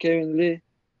give me Kevin Lee,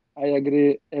 I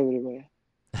agree everywhere.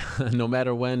 No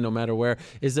matter when, no matter where.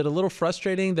 Is it a little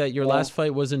frustrating that your last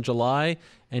fight was in July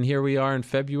and here we are in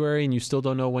February and you still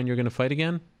don't know when you're going to fight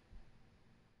again?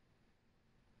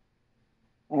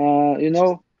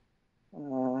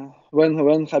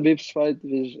 When Khabib's fight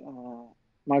with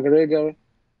McGregor,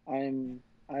 I'm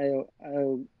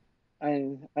I'm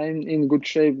in good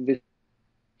shape this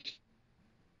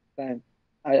time.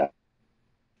 I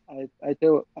I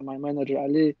tell my manager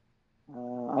Ali,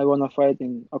 I wanna fight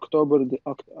in October,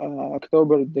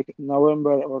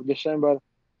 November or December.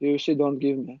 UFC don't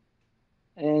give me,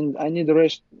 and I need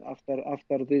rest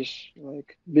after this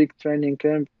like big training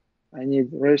camp. I need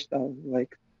rest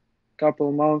like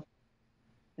couple months,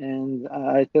 and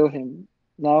I tell him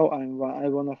now I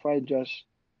wanna fight just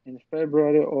in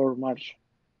February or March.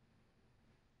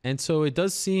 And so it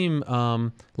does seem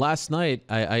last night,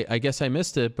 I guess I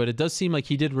missed it, but it does seem like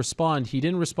he did respond. He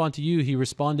didn't respond to you. He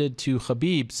responded to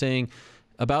Khabib saying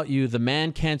about you, the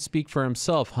man can't speak for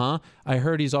himself, huh? I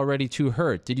heard he's already too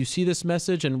hurt. Did you see this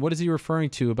message? And what is he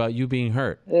referring to about you being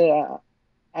hurt? Yeah,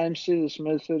 I'm see this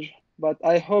message, but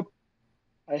I hope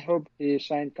he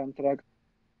signed contract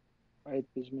fight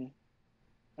with me.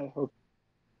 I hope.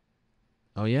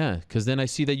 Oh, yeah, because then I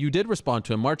see that you did respond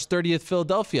to him. March 30th,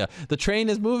 Philadelphia. The train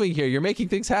is moving here. You're making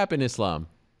things happen, Islam.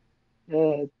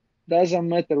 Yeah, doesn't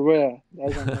matter where.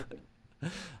 Doesn't matter.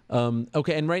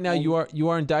 Okay, and right now you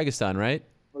are in Dagestan, right?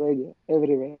 Radio,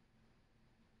 everywhere.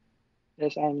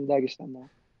 Yes, I'm in Dagestan now.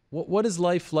 What is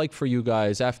life like for you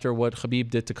guys after what Khabib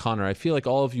did to Conor? I feel like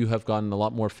all of you have gotten a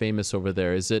lot more famous over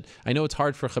there. Is it? I know it's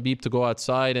hard for Khabib to go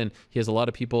outside, and he has a lot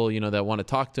of people, that want to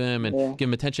talk to him and give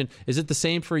him attention. Is it the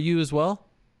same for you as well?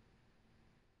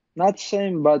 Not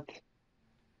same, but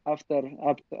after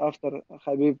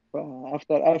Khabib,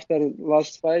 after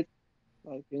last fight,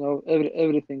 like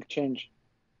everything changed.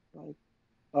 Like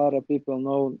a lot of people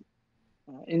know.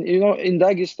 In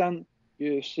Dagestan,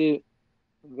 you see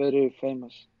very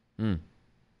famous.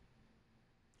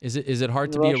 Is it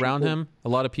hard to be around him? A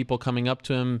lot of people coming up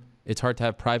to him. It's hard to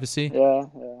have privacy. Yeah.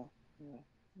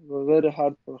 Very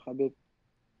hard for Khabib.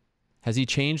 Has he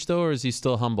changed though, or is he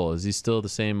still humble? Is he still the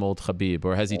same old Khabib,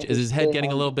 or is his head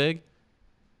getting a little big?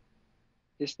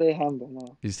 He stay humble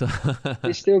now. He's still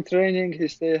he's still training. He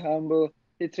stay humble.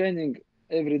 He training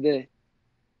every day.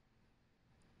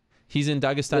 He's in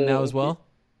Dagestan now as well?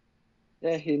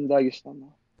 Yeah, he's in Dagestan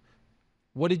now.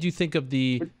 What did you think of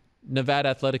the Nevada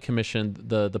Athletic Commission,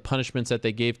 the punishments that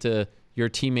they gave to your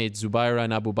teammates Zubaira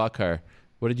and Abu Bakr?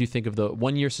 What did you think of the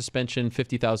 1-year suspension,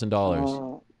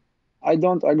 $50,000? I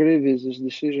don't agree with this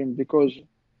decision because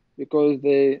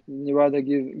Nevada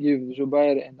give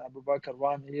Zubair and Abu Bakr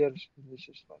 1 year. This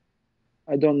is like,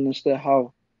 I don't understand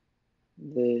how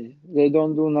they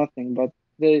don't do nothing, but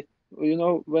they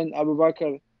when Abu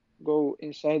Bakr go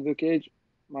inside the cage,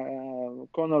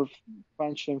 Conor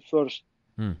punched him first.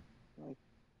 Like,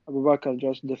 Abu Bakr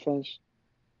just defense.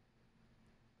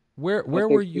 Where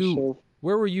were you?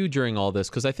 Where were you during all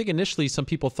this? Because I think initially some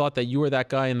people thought that you were that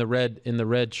guy in the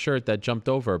red shirt that jumped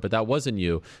over, but that wasn't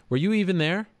you. Were you even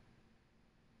there?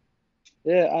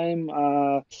 Yeah, I'm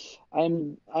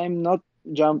not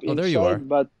jump inside, there you are.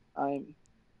 But I'm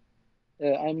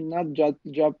not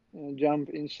jump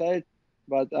inside,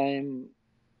 but I'm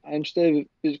stay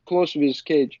close with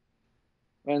cage.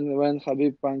 When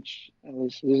Khabib punch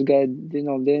this guy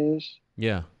Dino Dennis,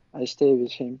 yeah, I stay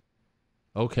with him.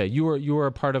 Okay, you were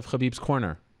a part of Khabib's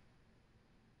corner.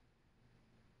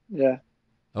 Yeah.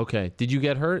 Okay, did you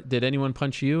get hurt? Did anyone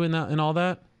punch you in all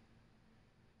that?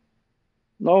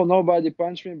 No, nobody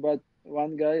punched me, but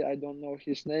one guy, I don't know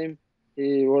his name.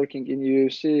 He working in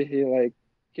UFC. He like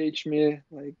cage me,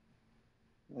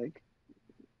 like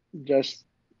just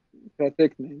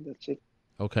protect me. That's it.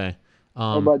 Okay.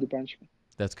 Nobody punched me.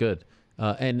 That's good.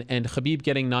 And Khabib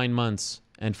getting 9 months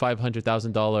and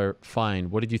 $500,000 fine.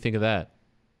 What did you think of that?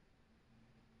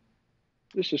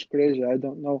 This is crazy. I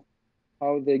don't know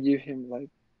how they give him like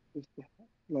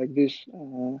this.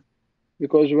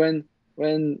 Because when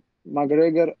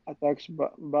McGregor attacks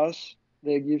Bass,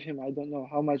 they give him, I don't know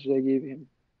how much they give him.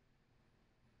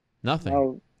 Nothing.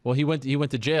 Now, well, he went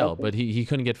to jail, but he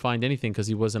couldn't get fined anything because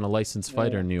he wasn't a licensed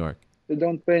fighter in New York. They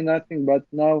don't pay nothing, but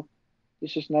now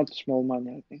this is not small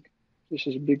money. I think this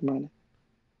is big money.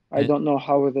 I don't know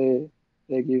how they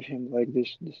give him like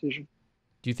this decision.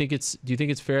 Do you think it's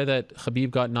fair that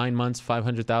Khabib got 9 months,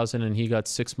 $500,000, and he got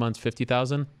 6 months,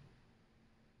 $50,000?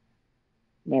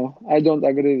 No, I don't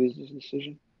agree with this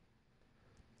decision.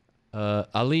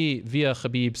 Ali via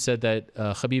Khabib said that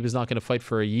Khabib is not going to fight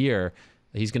for a year.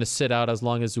 He's going to sit out as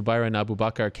long as Zubaira and Abu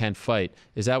Bakr can't fight.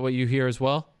 Is that what you hear as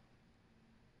well?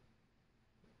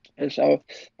 Yes, I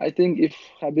think if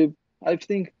Khabib, I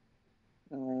think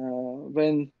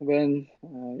when Zubair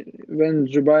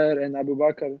and Abu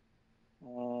Bakr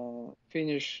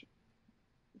finish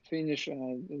this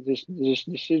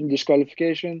decision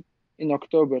disqualification in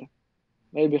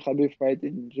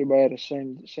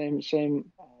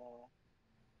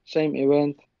same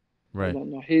event. Right. I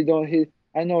don't know.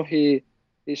 I know he's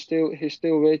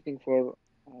still waiting for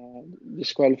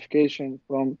disqualification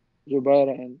from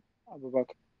Zubaira and Abu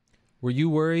Bakr. Were you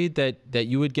worried that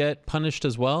you would get punished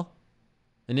as well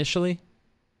initially?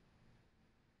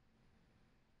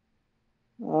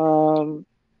 I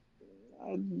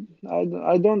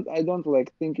don't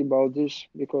like think about this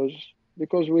because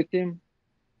with him,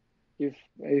 if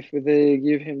they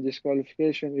give him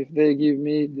disqualification, if they give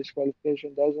me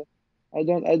disqualification, I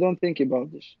don't think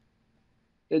about this.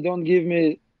 They don't give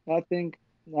me nothing.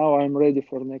 Now I'm ready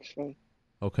for next fight.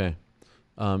 Okay.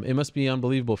 It must be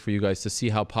unbelievable for you guys to see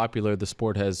how popular the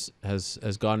sport has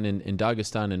gotten in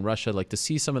Dagestan and Russia. Like to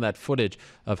see some of that footage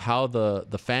of how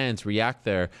the fans react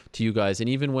there to you guys. And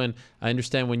even when I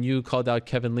understand when you called out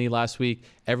Kevin Lee last week,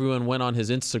 everyone went on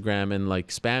his Instagram and like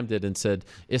spammed it and said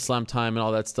Islam time and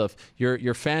all that stuff.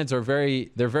 Your fans are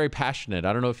they're very passionate.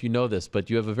 I don't know if you know this, but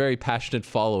you have a very passionate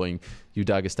following, you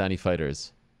Dagestani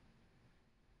fighters.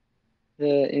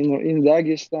 In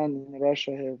Dagestan, in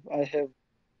Russia, I have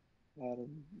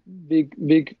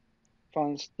big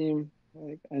fans team.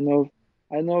 Like I know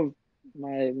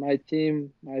my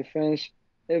team, my fans,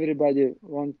 everybody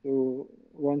want to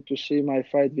see my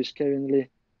fight with Kevin Lee.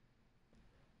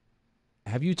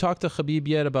 Have you talked to Khabib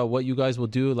yet about what you guys will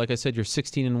do? Like I said, you're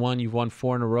 16-1, you've won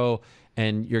 4 in a row,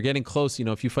 and you're getting close. You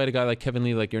know, if you fight a guy like Kevin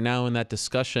Lee, like you're now in that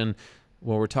discussion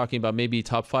where we're talking about maybe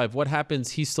top 5. What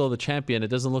happens? He's still the champion. It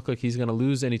doesn't look like he's going to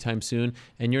lose anytime soon,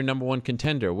 and you're #1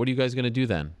 contender. What are you guys going to do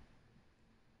then?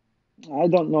 I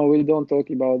don't know. We don't talk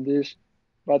about this,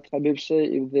 but Khabib say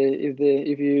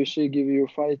if UFC give you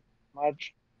fight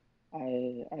match,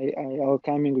 I'll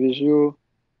coming with you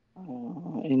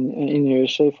in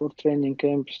USA for training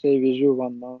camp. Stay with you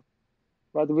 1 month,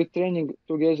 but we training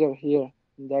together here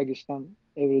in Dagestan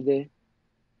every day.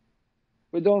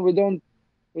 We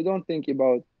don't think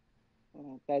about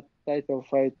that title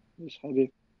fight with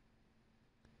Khabib.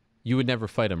 You would never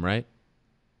fight him, right?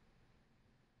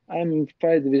 I'm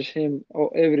fight with him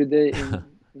every day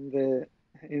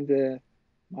in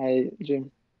my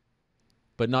gym.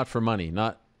 But not for money,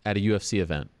 not at a UFC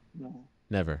event. No.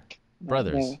 Never. No,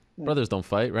 Brothers. no. Brothers don't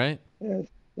fight, right? Yes.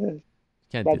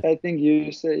 Can't But do. I think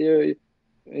USA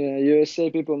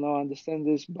people now understand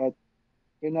this, but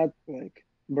we're not like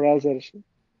brothers.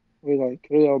 We're like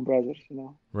real brothers, you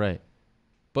know. Right.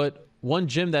 But one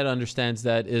gym that understands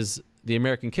that is the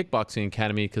American Kickboxing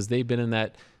Academy, because they've been in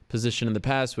that position in the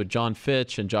past with John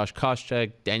Fitch and Josh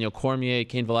Koscheck, Daniel Cormier,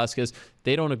 Cain Velasquez.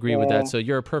 They don't agree with that, so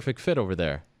you're a perfect fit over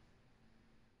there.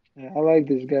 Yeah, I like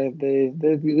this guy.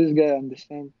 This guy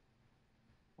understands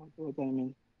what I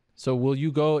mean. So will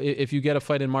you go, if you get a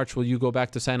fight in March, will you go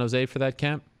back to San Jose for that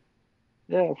camp?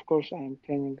 Yeah, of course I'm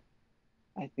training.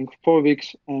 I think 4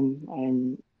 weeks. I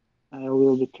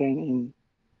will be training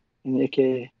in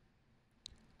AKA.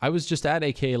 I was just at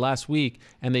AKA last week,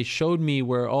 and they showed me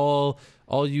where all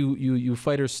you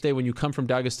fighters stay when you come from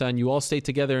Dagestan. You all stay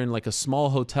together in like a small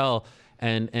hotel.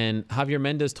 And Javier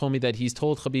Mendez told me that he's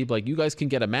told Khabib, like, you guys can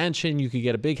get a mansion, you can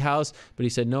get a big house, but he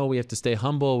said, no, we have to stay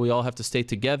humble. We all have to stay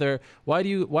together. Why do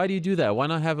you do that? Why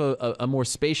not have a more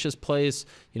spacious place,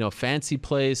 fancy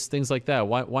place, things like that?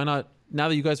 Why not, now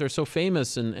that you guys are so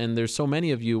famous and there's so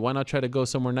many of you, why not try to go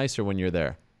somewhere nicer when you're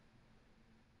there?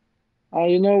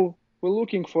 We're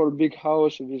looking for a big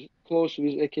house close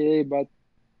with AKA, but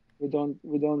we don't.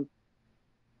 We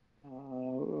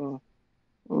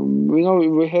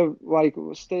have like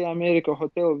Stay America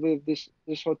hotel with this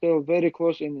hotel very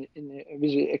close with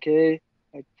AKA,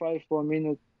 like 4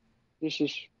 minutes. This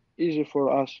is easy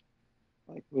for us.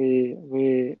 Like we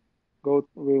will go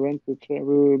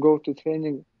to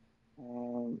training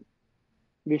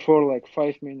before like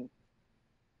 5 minutes.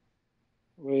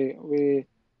 We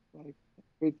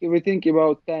think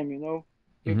about time,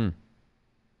 If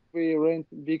we rent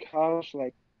big house,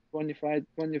 like 25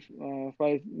 minutes,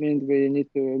 we need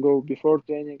to go before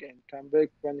training and come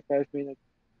back 25 minutes.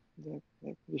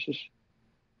 This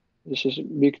is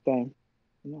big time,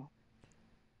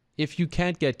 If you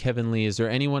can't get Kevin Lee, is there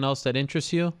anyone else that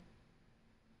interests you?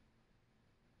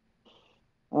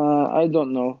 I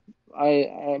don't know.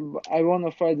 I want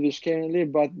to fight with Kevin Lee,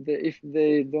 but if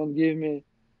they don't give me,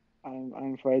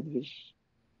 I'm fight with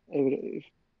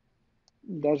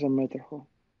doesn't matter who.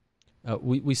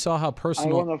 We saw how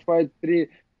personal. I want to fight three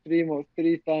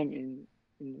times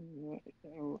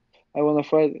I want to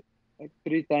fight like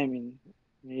 3 times in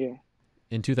a year.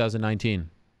 In 2019.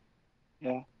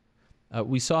 Yeah.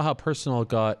 We saw how personal it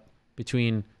got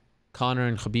between Conor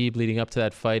and Khabib leading up to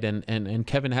that fight, and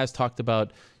Kevin has talked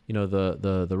about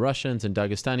the Russians and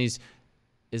Dagestanis.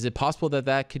 Is it possible that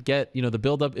that could get, the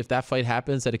buildup, if that fight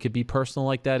happens, that it could be personal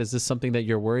like that? Is this something that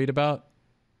you're worried about?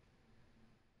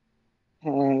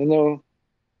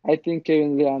 I think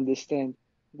Kevin will understand.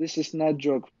 This is not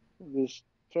joke. This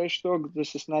trash talk,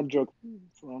 this is not joke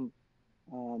from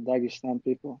Dagestan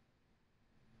people.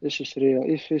 This is real.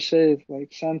 If you say it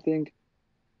like something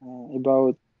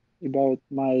about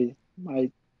my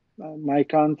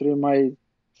country,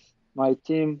 my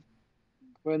team,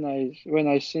 when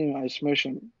I see him, I smash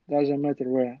him. Doesn't matter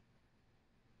where.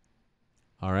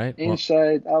 All right.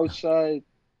 Inside, outside,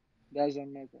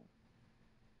 doesn't matter.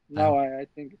 Now I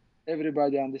think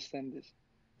everybody understands this.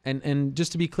 And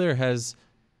just to be clear, has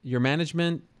your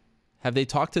management, have they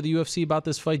talked to the UFC about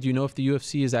this fight? Do you know if the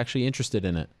UFC is actually interested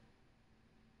in it?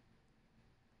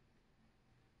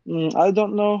 I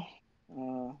don't know.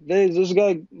 This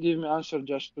guy gave me answer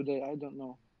just today. I don't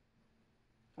know.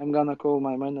 I'm gonna call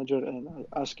my manager and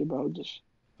ask about this.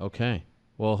 Okay.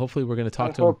 Well, hopefully we're gonna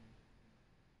talk to him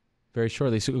very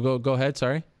shortly. So go ahead.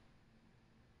 Sorry.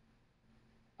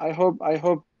 I hope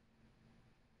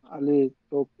Ali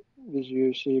talk with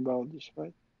UFC about this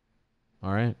fight.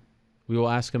 All right. We will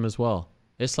ask him as well.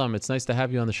 Islam, it's nice to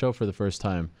have you on the show for the first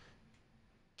time.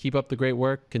 Keep up the great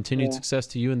work. Continued success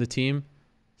to you and the team.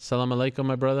 Salam alaikum,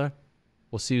 my brother.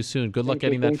 We'll see you soon. Good luck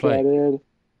getting that fight.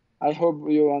 I hope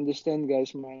you understand,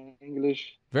 guys, my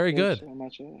English. Very good. So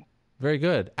much. Very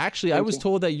good. Actually, I was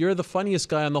told that you're the funniest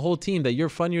guy on the whole team, that you're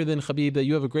funnier than Khabib, that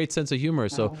you have a great sense of humor.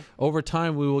 So over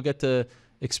time, we will get to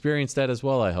experience that as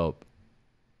well, I hope.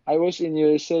 I was in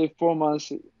USA 4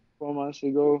 months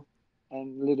ago,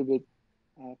 and a little bit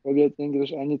forget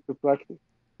English. I need to practice.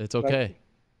 It's okay.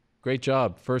 Great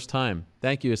job. First time.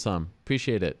 Thank you, Islam.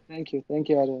 Appreciate it. Thank you. Thank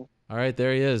you, Ariel. All right,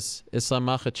 there he is. Islam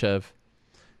Makhachev,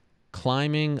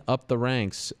 climbing up the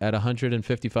ranks at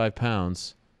 155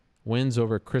 pounds. Wins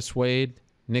over Chris Wade,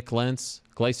 Nick Lentz,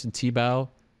 Gleison Tebow,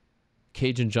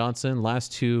 Cajun Johnson.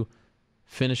 Last two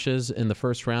finishes in the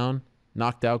first round.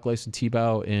 Knocked out Gleison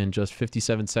Tebow in just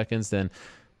 57 seconds, then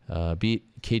beat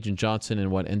Cajun Johnson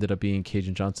in what ended up being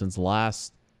Cajun Johnson's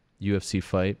last UFC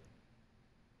fight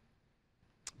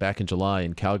back in July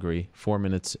in Calgary, 4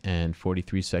 minutes and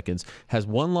 43 seconds. Has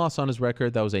one loss on his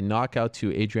record. That was a knockout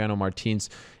to Adriano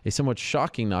Martins, a somewhat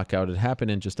shocking knockout. It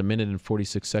happened in just 1 minute and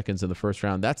 46 seconds in the first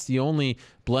round. That's the only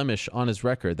blemish on his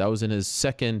record. That was in his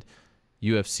second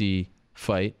UFC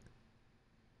fight.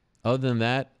 Other than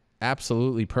that,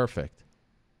 absolutely perfect.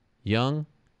 Young,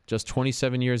 just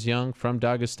 27 years young, from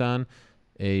Dagestan,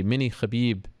 a mini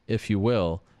Khabib, if you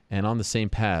will, and on the same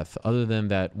path. Other than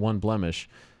that one blemish,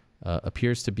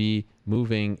 appears to be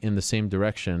moving in the same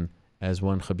direction as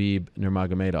one Khabib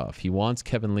Nurmagomedov. He wants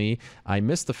Kevin Lee. I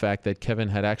missed the fact that Kevin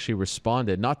had actually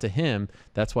responded, not to him,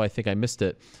 that's why I think I missed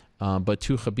it, but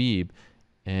to Khabib.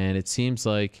 And it seems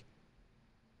like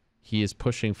he is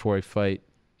pushing for a fight.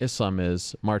 Islam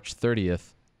is March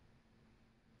 30th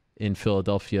in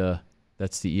Philadelphia.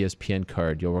 That's the ESPN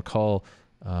card. You'll recall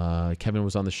Kevin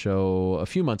was on the show a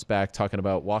few months back talking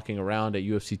about walking around at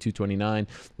UFC 229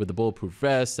 with the bulletproof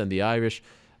vest, and the Irish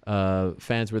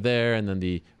fans were there, and then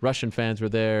the Russian fans were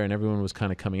there, and everyone was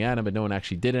kind of coming at him, but no one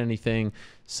actually did anything.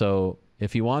 So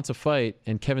if he wants a fight,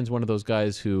 and Kevin's one of those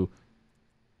guys who,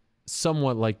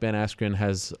 somewhat like Ben Askren,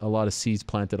 has a lot of seeds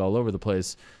planted all over the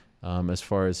place as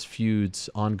far as feuds,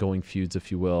 ongoing feuds,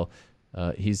 if you will.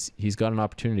 He's got an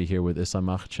opportunity here with Islam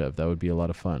Makhachev. That would be a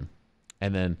lot of fun.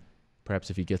 And then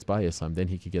perhaps if he gets by Islam, then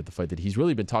he could get the fight that he's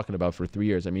really been talking about for 3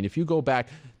 years. I mean, if you go back,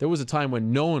 there was a time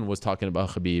when no one was talking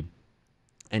about Khabib,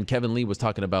 and Kevin Lee was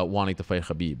talking about wanting to fight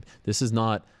Khabib. This is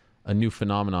not a new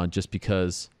phenomenon just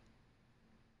because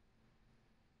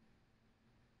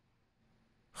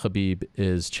Khabib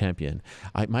is champion.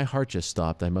 My heart just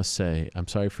stopped, I must say. I'm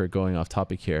sorry for going off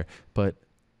topic here, but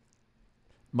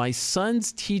my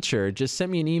son's teacher just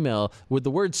sent me an email with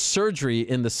the word surgery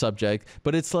in the subject,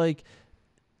 but it's like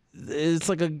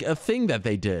a thing that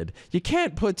they did. You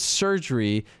can't put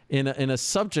surgery in a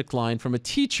subject line from a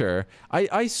teacher.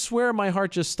 I swear my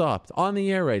heart just stopped on the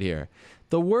air right here.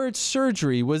 The word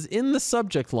surgery was in the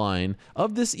subject line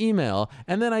of this email,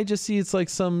 and then I just see it's like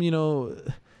some,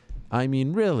 I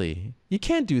mean, really? You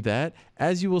can't do that.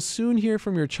 As you will soon hear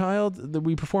from your child that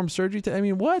we perform surgery to. I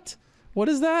mean, what? What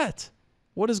is that?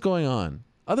 What is going on?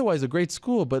 Otherwise, a great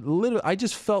school, but literally, I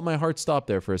just felt my heart stop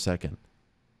there for a second.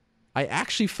 I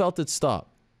actually felt it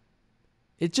stop.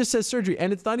 It just says surgery,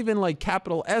 and it's not even like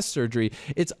capital S surgery.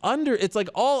 It's like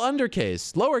all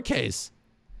undercase, lowercase.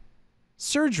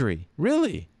 Surgery,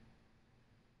 really?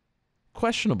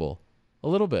 Questionable, a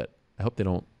little bit. I hope they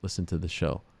don't listen to the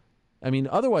show. I mean,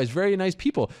 otherwise, very nice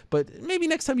people, but maybe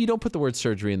next time you don't put the word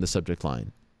surgery in the subject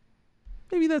line.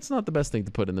 maybe that's not the best thing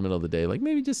to put in the middle of the day. Like,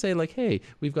 maybe just say, like, hey,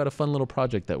 we've got a fun little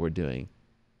project that we're doing.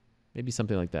 Maybe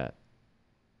something like that.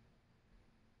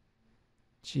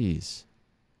 Jeez.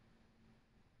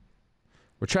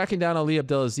 We're tracking down Ali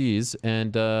Abdelaziz,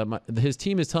 and his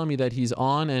team is telling me that he's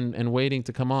on and waiting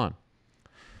to come on.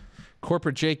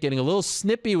 Corporate Jake getting a little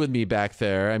snippy with me back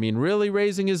there. I mean, really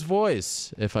raising his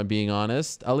voice, if I'm being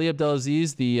honest. Ali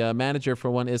Abdelaziz, the manager for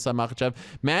one Islam Makhachev,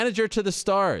 manager to the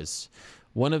stars.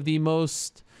 One of the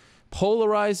most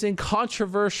polarizing,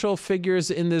 controversial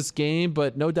figures in this game,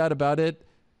 but no doubt about it,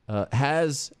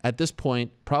 has, at this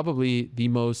point, probably the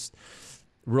most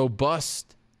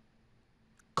robust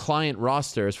client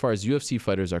roster as far as UFC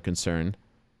fighters are concerned.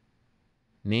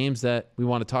 Names that we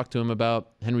want to talk to him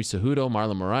about: Henry Cejudo,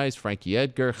 Marlon Moraes, Frankie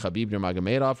Edgar, Khabib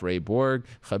Nurmagomedov, Ray Borg,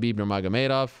 Khabib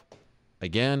Nurmagomedov,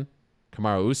 again,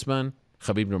 Kamaru Usman,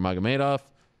 Khabib Nurmagomedov,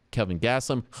 Kelvin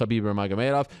Gastelum, Khabib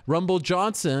Nurmagomedov, Rumble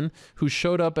Johnson, who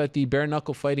showed up at the Bare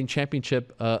Knuckle Fighting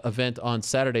Championship event on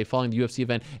Saturday following the UFC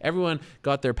event. Everyone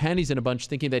got their panties in a bunch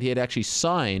thinking that he had actually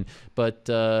signed, but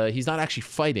he's not actually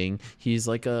fighting. He's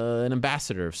like an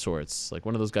ambassador of sorts, like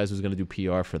one of those guys who's going to do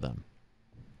PR for them.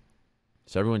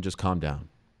 So everyone just calm down.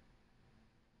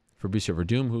 Fabricio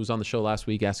Verdum, who was on the show last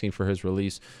week asking for his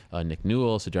release, Nick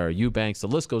Newell, Sijara Eubanks, the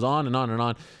list goes on and on and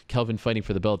on. Kelvin fighting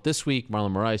for the belt this week.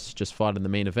 Marlon Moraes just fought in the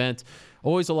main event.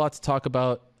 Always a lot to talk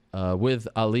about with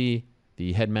Ali,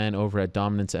 the head man over at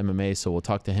Dominance MMA, so we'll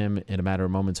talk to him in a matter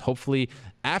of moments. Hopefully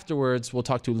afterwards, we'll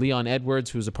talk to Leon Edwards,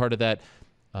 who's a part of that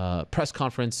press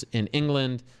conference in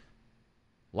England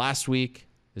last week.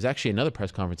 There's actually another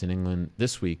press conference in England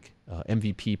this week.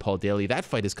 MVP Paul Daly. That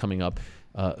fight is coming up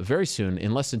very soon,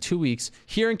 in less than 2 weeks,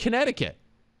 here in Connecticut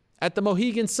at the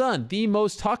Mohegan Sun, the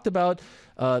most talked about,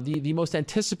 the most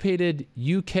anticipated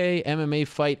UK MMA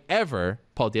fight ever.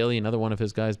 Paul Daly, another one of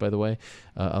his guys, by the way,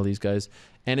 Ali's guys.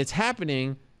 And it's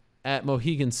happening at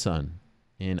Mohegan Sun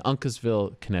in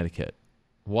Uncasville, Connecticut.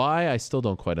 Why, I still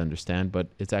don't quite understand, but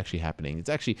it's actually happening. It's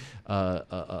actually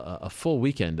a full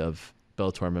weekend of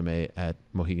Bellator MMA at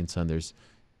Mohegan Sun. There's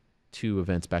 2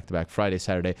 events back-to-back, Friday,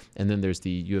 Saturday, and then there's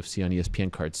the UFC on ESPN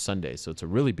card Sunday. So it's a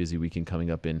really busy weekend coming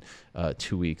up in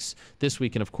 2 weeks. This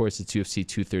weekend, of course, it's UFC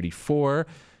 234,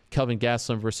 Kelvin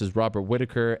Gastelum versus Robert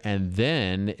Whittaker, and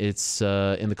then it's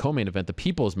in the co-main event, the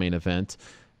People's main event,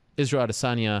 Israel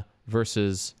Adesanya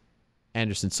versus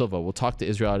Anderson Silva. We'll talk to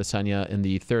Israel Adesanya in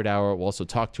the 3rd hour. We'll also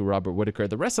talk to Robert Whittaker.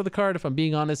 The rest of the card, if I'm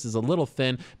being honest, is a little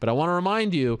thin, but I want to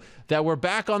remind you that we're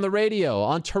back on the radio,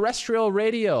 on terrestrial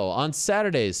radio on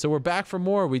Saturdays. So we're back for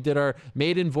more. We did our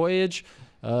maiden voyage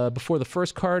before the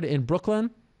first card in Brooklyn.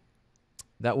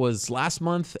 That was last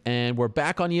month, and we're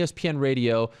back on ESPN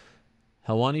radio.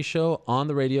 Helwani Show on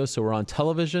the radio, so we're on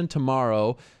television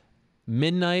tomorrow,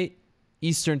 midnight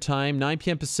Eastern Time, 9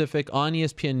 p.m. Pacific on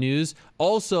ESPN News.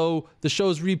 Also, the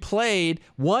show's replayed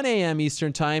 1 a.m.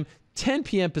 Eastern Time, 10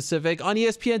 p.m. Pacific on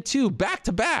ESPN2,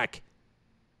 back-to-back.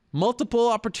 Multiple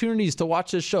opportunities to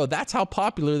watch this show. That's how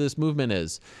popular this movement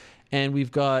is. And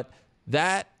we've got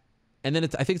that, and then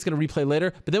I think it's going to replay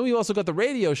later. But then we also got the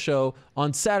radio show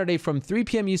on Saturday from 3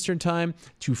 p.m. Eastern Time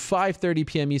to 5:30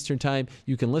 p.m. Eastern Time.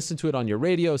 You can listen to it on your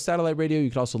radio, satellite radio. You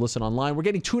can also listen online. We're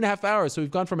getting 2.5 hours, so we've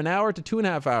gone from an hour to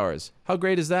 2.5 hours. How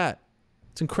great is that?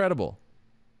 It's incredible.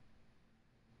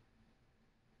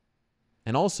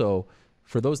 And also,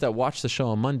 for those that watch the show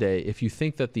on Monday, if you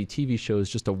think that the TV show is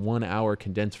just a 1-hour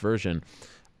condensed version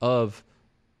of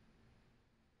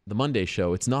the Monday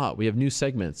show, it's not. We have new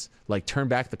segments like Turn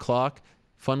Back the Clock.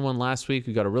 Fun one last week.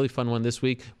 We got a really fun one this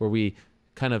week where we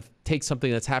kind of take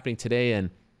something that's happening today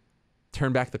and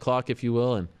turn back the clock, if you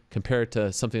will, and compare it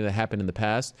to something that happened in the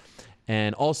past.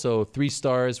 And also 3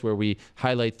 stars where we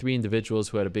highlight 3 individuals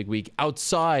who had a big week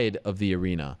outside of the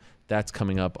arena. That's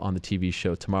coming up on the TV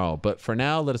show tomorrow. But for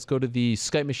now, let us go to the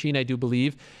Skype machine, I do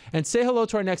believe, and say hello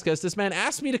to our next guest. This man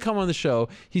asked me to come on the show.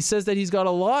 He says that he's got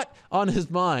a lot on his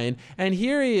mind. And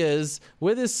here he is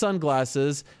with his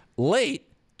sunglasses, late,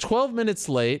 12 minutes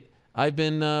late. I've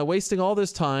been wasting all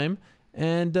this time.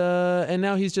 And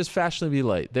now he's just fashionably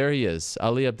late. There he is,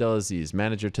 Ali Abdelaziz,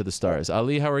 manager to the stars.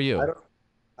 Ali, how are you?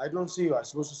 I don't see you. I'm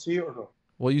supposed to see you or no?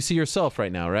 Well, you see yourself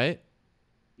right now, right?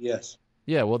 Yes.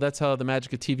 Yeah, well, that's how the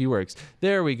magic of TV works.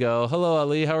 There we go. Hello,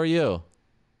 Ali. How are you?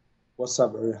 What's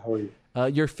up, Ariel? How are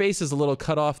you? Your face is a little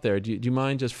cut off there. Do you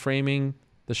mind just framing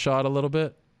the shot a little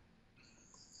bit?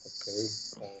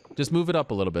 Okay. Just move it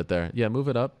up a little bit there. Yeah, move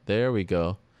it up. There we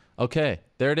go. Okay,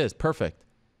 there it is. Perfect.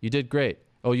 You did great.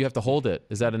 Oh, you have to hold it.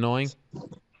 Is that annoying?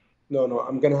 No,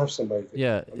 I'm gonna have somebody.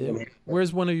 Yeah.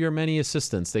 Where's one of your many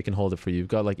assistants? They can hold it for you. You've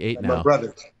got like 8 now. My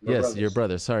brother. Yes, your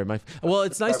brother. Sorry, well,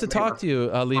 it's nice to talk to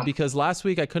you, Ali, because last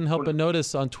week I couldn't help but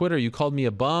notice on Twitter you called me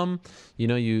a bum. You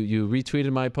know, you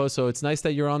retweeted my post, so it's nice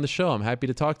that you're on the show. I'm happy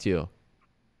to talk to you.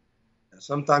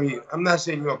 Sometimes I'm not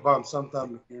saying you're a bum.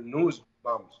 Sometimes your news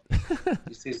bums.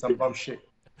 You say some bum shit.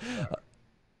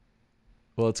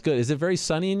 Well, it's good. Is it very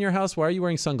sunny in your house? Why are you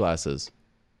wearing sunglasses?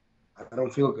 I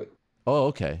don't feel good. Oh,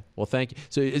 okay. Well, thank you.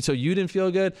 So you didn't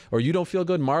feel good, or you don't feel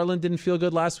good? Marlon didn't feel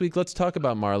good last week. Let's talk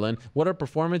about Marlon. What a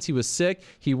performance. He was sick.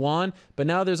 He won. But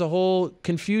now there's a whole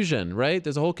confusion, right?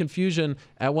 There's a whole confusion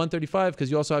at 135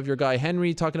 because you also have your guy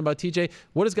Henry talking about TJ.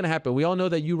 What is going to happen? We all know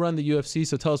that you run the UFC,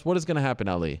 so tell us what is going to happen,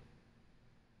 Ali.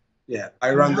 Yeah,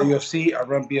 I run the UFC, I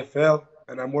run BFL,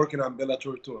 and I'm working on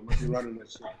Bellator too. I'm going to be running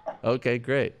this soon. Okay,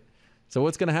 great. So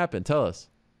what's going to happen? Tell us.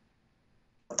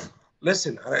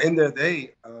 Listen, at the end of the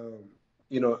day,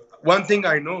 you know, one thing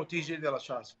I know, TJ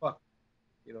Dillashaw is fucked.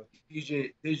 You know,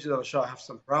 TJ Dillashaw have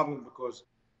some problem because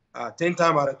 10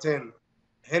 times out of 10,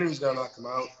 Henry's going to knock him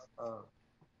out.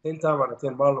 10 times out of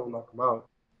 10, Marlon will knock him out.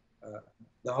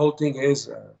 The whole thing is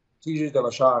TJ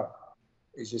Dillashaw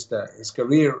is just his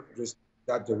career just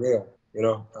got derailed, you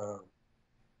know.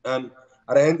 And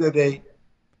at the end of the day,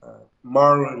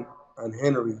 Marlon and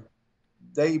Henry,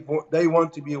 they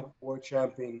want to be a world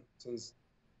champion since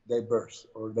they burst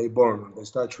or they born or they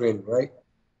start training, right?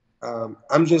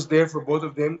 I'm just there for both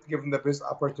of them to give them the best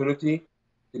opportunity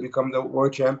to become the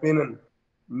world champion and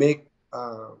make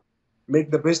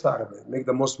the best out of it, make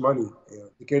the most money, you know,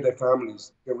 take care of their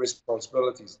families, their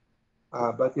responsibilities.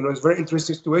 But you know, it's a very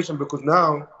interesting situation because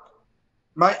now,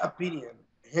 my opinion,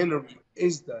 Henry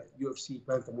is the UFC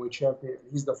bantamweight champion.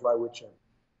 He's the flyweight champion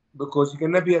because you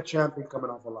cannot be a champion coming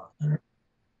off a loss.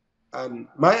 And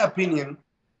my opinion,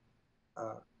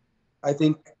 I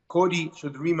think Cody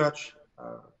should rematch,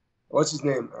 what's his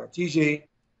name, TJ.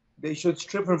 They should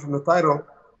strip him from the title,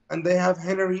 and they have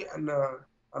Henry and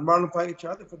Marlon fight each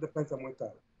other for the bantamweight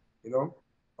title, you know?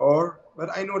 But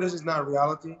I know this is not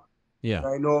reality. Yeah. And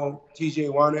I know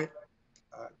TJ won it,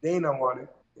 Dana won it.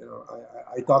 You know,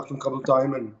 I talked to him a couple of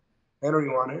times, and Henry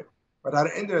won it. But at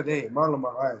the end of the day, Marlon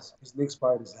Moraes, his next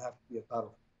fight is have to be a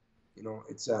title. You know,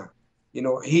 it's you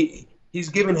know, he's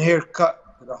given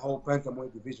haircut to the whole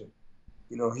bantamweight division.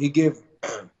 You know, he gave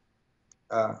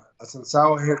a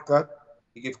Sansao haircut.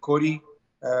 He gave Cody,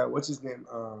 what's his name,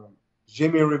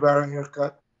 Jimmy Rivera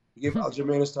haircut. He gave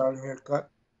Aljamain Sterling haircut.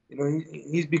 You know,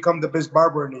 he's become the best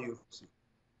barber in the UFC.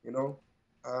 You know,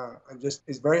 and just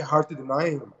it's very hard to deny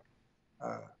him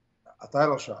a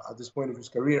title shot at this point of his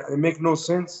career. And it makes no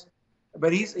sense.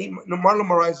 But Marlon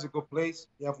Moraes is a good place.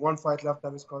 He have one fight left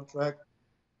on his contract.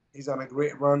 He's on a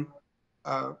great run.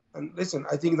 And listen,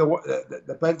 I think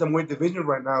the bantamweight division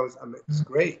right now is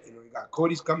great. You know, you got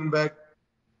Cody's coming back.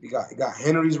 You got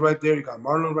Henry's right there. You got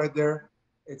Marlon right there.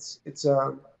 It's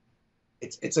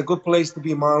a good place to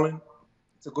be Marlon.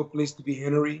 It's a good place to be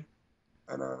Henry.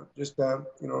 And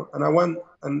you know,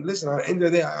 and listen, at the end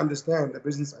of the day, I understand the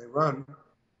business I run.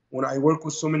 When I work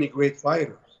with so many great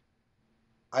fighters,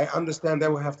 I understand they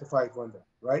will have to fight one day,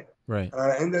 right? Right. And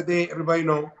at the end of the day, everybody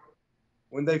know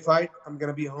when they fight, I'm going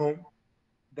to be home.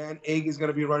 Dan Egg is going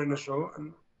to be running the show,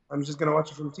 and I'm just going to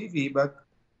watch it from TV. But,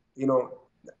 you know,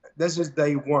 this is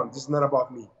day one. This is not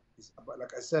about me. It's about,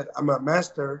 like I said, I'm a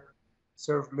master,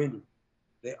 serve many.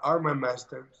 They are my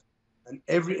masters, and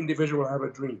every individual have a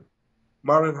dream.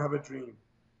 Marlon have a dream.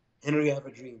 Henry have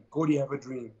a dream. Cody have a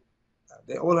dream.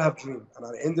 They all have dreams. And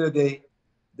at the end of the day,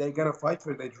 they're going to fight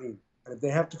for their dream. And if they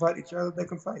have to fight each other, they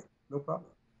can fight. No problem.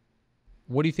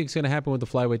 What do you think is going to happen with the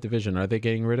flyweight division? Are they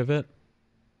getting rid of it?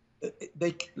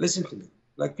 They listen to me.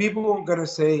 Like, people are going to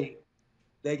say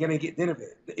they're going to get rid of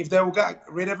it. If they got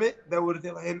rid of it, they would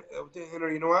tell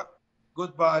Henry, you know what?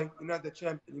 Goodbye. You're not the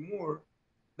champ anymore.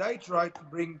 They tried to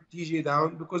bring TJ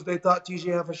down because they thought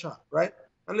TJ have a shot, right?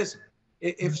 And listen,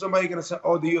 if somebody going to say,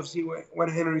 oh, the UFC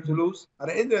want Henry to lose, at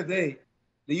the end of the day,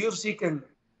 the UFC can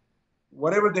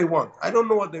whatever they want. I don't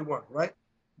know what they want, right?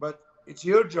 But it's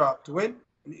your job to win,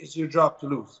 and it's your job to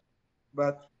lose.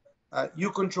 But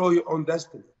you control your own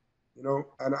destiny, you know?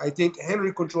 And I think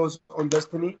Henry controls his own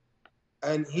destiny,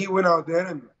 and he went out there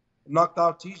and knocked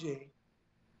out TJ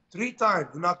 3 times.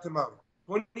 He knocked him out.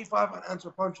 25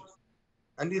 unanswered punches.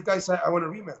 And this guy said, I want a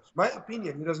rematch. My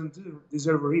opinion, he doesn't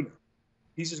deserve a rematch.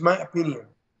 This is my opinion.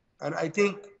 And I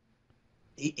think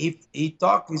he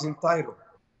talked, he's entitled.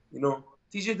 You know,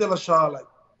 TJ Dillashaw, like,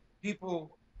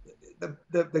 people,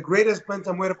 the greatest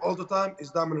bantamweight of all the time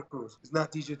is Dominic Cruz. It's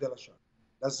not TJ Dillashaw.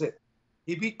 That's it.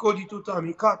 He beat Cody 2 times.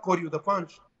 He caught Cody with a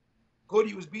punch.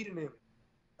 Cody was beating him,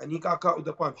 and he got caught with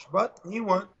a punch. But he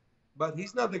won. but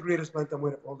he's not the greatest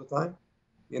bantamweight of all the time.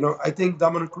 You know, I think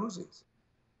Dominic Cruz is.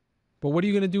 But what are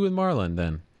you going to do with Marlon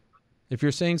then? If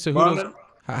you're saying Marlon,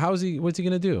 what's he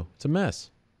going to do? It's a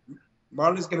mess.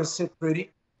 Marlon's going to sit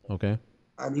pretty. Okay.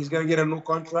 And he's going to get a new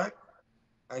contract.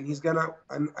 And he's going to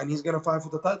and he's going to fight for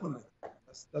the title.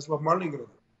 That's what Marlon's going to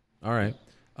do. All right.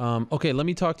 Okay, let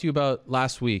me talk to you about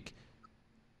last week.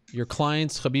 Your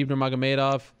clients, Khabib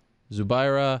Nurmagomedov,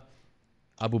 Zubaira,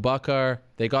 Abu Bakr,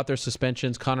 they got their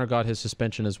suspensions. Conor got his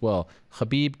suspension as well.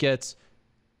 Khabib gets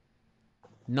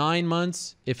 9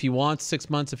 months if he wants, 6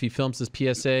 months if he films his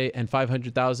PSA, and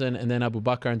 500,000. And then Abu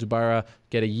Bakr and Zubaira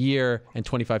get a year and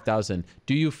 25,000.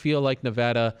 Do you feel like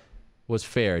Nevada was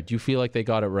fair? Do you feel like they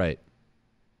got it right?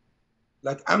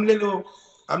 Like I'm a little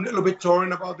bit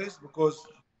torn about this because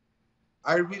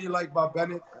I really like Bob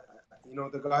Bennett. You know,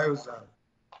 the guy who's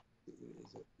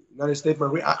United States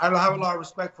Marine. I have a lot of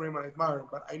respect for him and I admire him,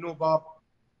 but I know Bob,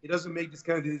 he doesn't make this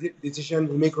kind of decision.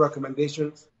 He make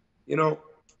recommendations. You know,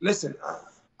 listen,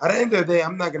 at the end of the day,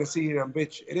 I'm not going to sit here and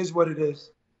bitch. It is what it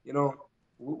is. You know,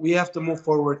 we have to move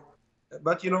forward.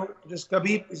 But, you know, just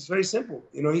Khabib is very simple.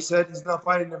 You know, he said he's not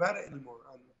fighting Nevada anymore.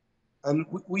 And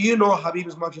you know Khabib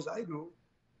as much as I do.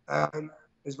 And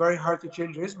it's very hard to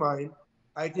change his mind.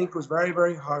 I think it was very,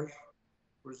 very harsh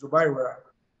for Zubaira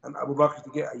and Abu Bakr to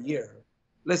get a year.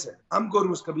 Listen, I'm good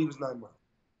with Khabib's 9 months.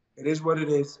 It is what it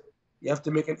is. You have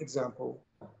to make an example.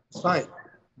 It's fine.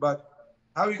 But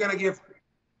how are you gonna give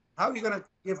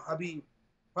Khabib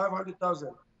 500,000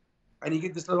 and you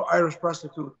get this little Irish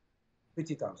prostitute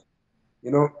 50,000? You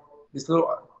know, this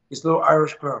little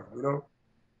Irish clown, you know?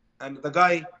 And the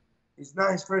guy, it's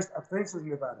not his first offense in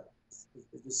Nevada. It's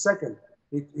the second.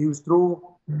 He was through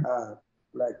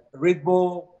like Red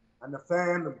Bull and the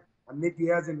fan and Nick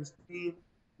Diaz and his team.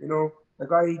 You know, the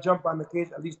guy, he jumped on the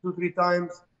cage at least 2-3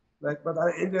 times. Like, but at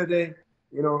the end of the day,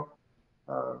 you know,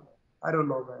 I don't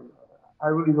know, man. I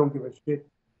really don't give a shit.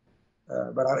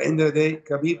 But at the end of the day,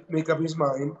 Khabib make up his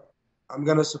mind. I'm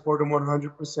gonna support him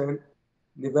 100%.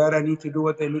 Nevada need to do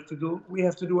what they need to do. We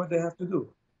have to do what they have to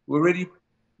do.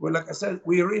 Well, like I said,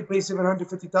 we already paid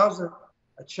 $750,000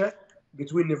 a check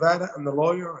between Nevada and the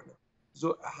lawyer.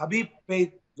 So Khabib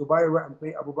paid Zubaira and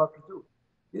paid Abu Bakr too.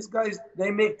 These guys, they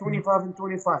make 25 and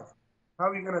 25. How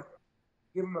are you gonna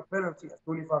give them a penalty of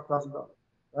 $25,000,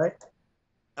 right?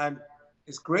 And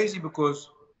it's crazy because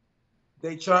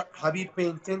they charge Khabib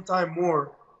paying 10 times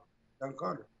more than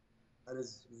Conor, and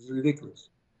it's ridiculous.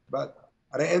 But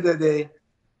at the end of the day,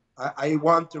 I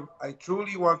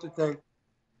truly want to thank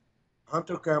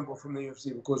Hunter Campbell from the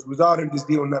UFC because without him, this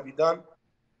deal would not be done.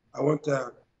 I want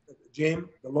James,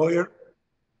 the lawyer,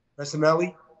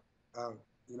 personally,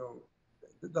 you know,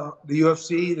 the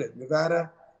UFC, the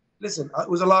Nevada. Listen, it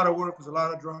was a lot of work, it was a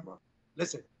lot of drama.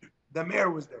 Listen, the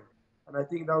mayor was there, and I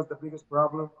think that was the biggest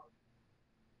problem.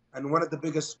 And one of the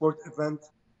biggest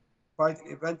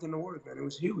fighting event in the world, and it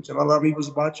was huge, and a lot of people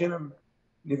was watching. And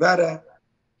Nevada,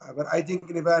 but I think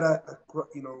Nevada,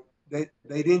 you know, they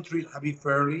didn't treat Khabib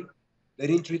fairly. They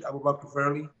didn't treat Abu Bakr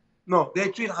fairly. No, they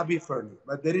treat Khabib fairly,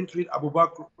 but they didn't treat Abu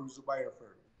Bakr or Zubaira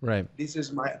fairly. Right. This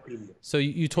is my opinion. So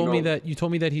you told me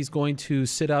that he's going to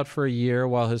sit out for a year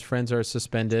while his friends are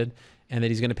suspended, and that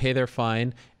he's going to pay their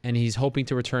fine, and he's hoping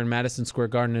to return Madison Square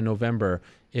Garden in November.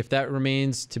 If that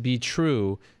remains to be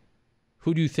true,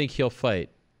 who do you think he'll fight?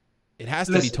 It has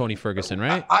to be Tony Ferguson,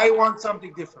 right? I want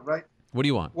something different, right? What do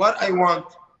you want? What I want.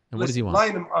 And what does he want?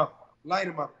 Line him up. Line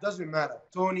him up. Doesn't matter.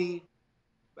 Tony,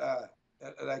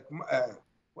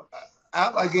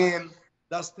 Al again,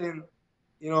 Dustin.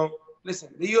 You know, listen.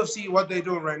 The UFC, what they're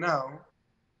doing right now,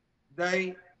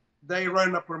 they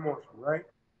run a promotion, right?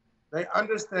 They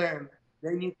understand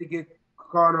they need to get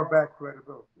Conor back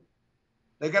credibility.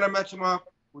 They're gonna match him up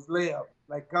with layup,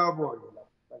 like Cowboy,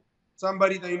 like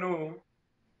somebody they know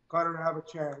Conor have a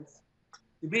chance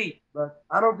to beat. But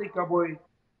I don't think Cowboy,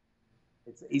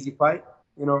 it's an easy fight,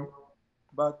 you know.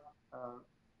 But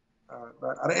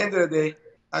at the end of the day,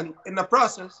 and in the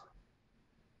process,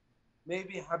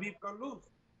 maybe Khabib can lose.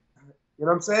 You know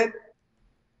what I'm saying?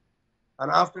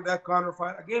 And after that, Conor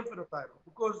fight again for the title.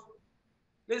 Because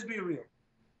let's be real,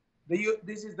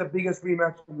 this is the biggest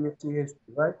rematch in UFC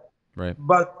history, right? Right.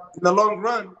 But in the long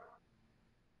run,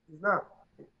 it's not.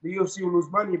 The UFC will lose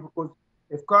money because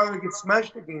if Conor gets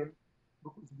smashed again,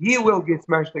 because he will get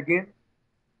smashed again,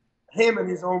 him and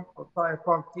his own entire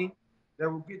punk team, they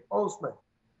will get all smashed.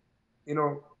 You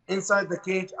know, inside the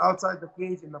cage, outside the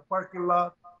cage, in the parking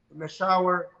lot, in the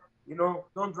shower. You know,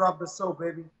 don't drop the soap,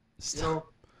 baby. You know,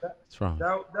 what's wrong?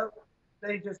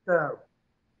 They just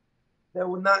they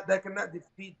cannot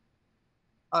defeat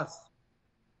us.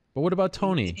 But what about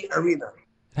Tony? In the arena.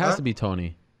 It has to be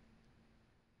Tony.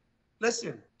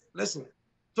 listen.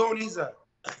 Tony's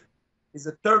he's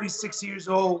a 36 years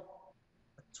old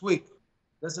twig.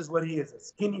 This is what he is, a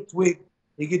skinny twig.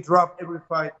 He get dropped every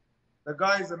fight. The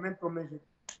guy is a mental midget.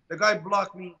 The guy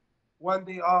blocked me 1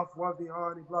 day off, 1 day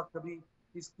on. He blocked Khabib.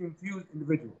 He's confused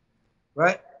individual,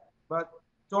 right? But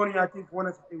Tony, I think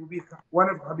it would be one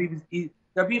of Khabib's.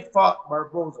 Khabib fought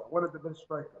Barboza, one of the best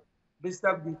strikers. Best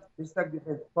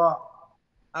defense, fought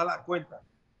Ala Cuenta.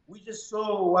 We just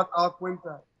saw what Al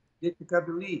Cuenta did to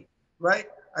Khabib, right?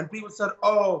 And people said,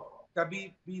 oh,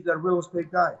 Khabib be the real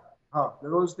estate guy. The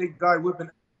real estate guy whipping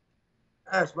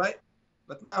ass, right?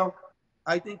 But now,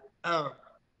 I think,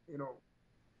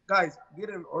 guys, get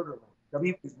in order.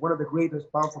 Khabib is one of the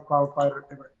greatest pound-for-pound fighters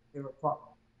ever fought.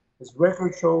 His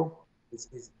record show,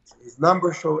 his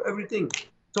numbers show, everything.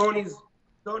 Tony's,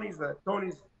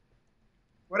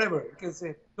 whatever you can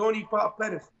say. Tony fought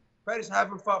Pettis. Pettis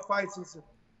haven't fought fights since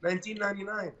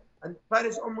 1999, and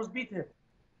Pettis almost beat him.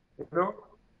 You know,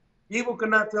 people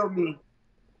cannot tell me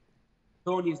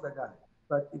Tony's the guy.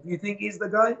 But if you think he's the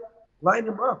guy, line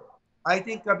him up. I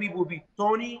think Khabib will be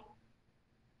Tony,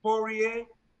 Poirier,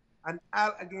 and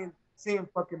Al again, same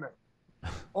fucking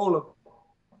night. All of them.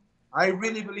 I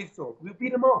really believe so. We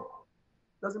beat them all.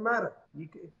 Doesn't matter.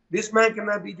 This man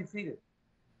cannot be defeated.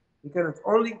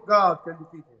 Only God can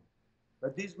defeat him.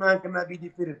 But this man cannot be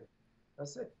defeated.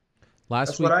 That's it.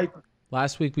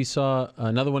 Last week we saw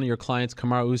another one of your clients,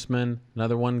 Kamaru Usman,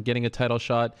 another one getting a title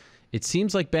shot. It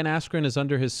seems like Ben Askren is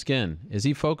under his skin. Is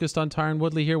he focused on Tyron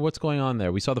Woodley here? What's going on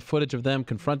there? We saw the footage of them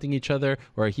confronting each other,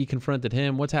 or he confronted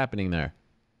him. What's happening there?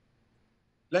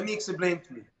 Let me explain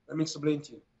to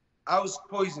you. I was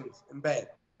poisoned in bed.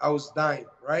 I was dying,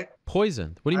 right?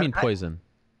 Poisoned? What do you mean poisoned?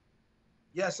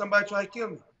 Yeah, somebody tried to kill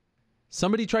me.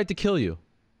 Somebody tried to kill you?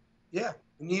 Yeah,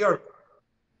 in New York.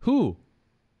 Who?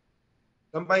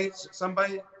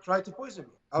 Somebody tried to poison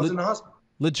me. I was in the hospital.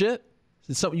 Legit?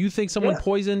 So you think someone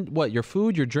poisoned what? Your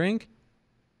food, your drink?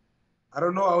 I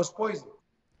don't know. I was poisoned.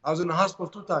 I was in the hospital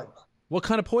 2 times. What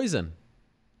kind of poison?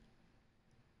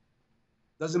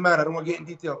 Doesn't matter. I don't want to get in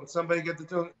detail. But somebody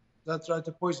that tried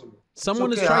to poison me.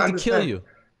 Someone is trying to kill you.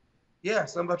 Yeah,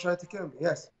 somebody tried to kill me.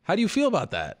 Yes. How do you feel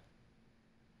about that?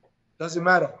 Doesn't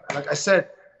matter. Like I said,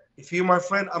 if you're my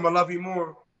friend, I'm gonna love you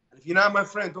more. And if you're not my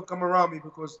friend, don't come around me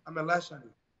because I'm gonna lash on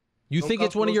you. You think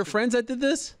it's one of your friends that did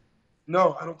this?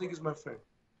 No, I don't think it's my friend.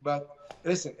 But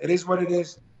listen, it is what it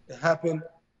is. It happened.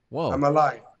 Whoa. I'm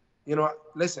alive. You know,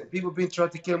 listen, people been trying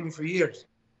to kill me for years,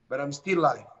 but I'm still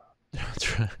alive.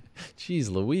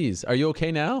 Jeez Louise. Are you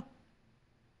okay now?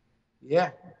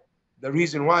 Yeah. The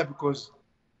reason why, because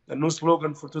the new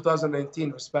slogan for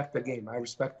 2019, respect the game. I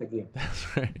respect the game.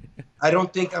 That's right. I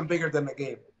don't think I'm bigger than the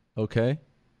game. Okay.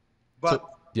 But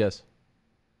yes.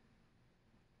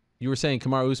 You were saying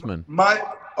Kamaru Usman.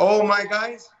 All my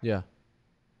guys. Yeah.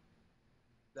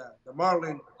 The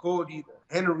Marlon, the Cody,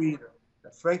 the Henry,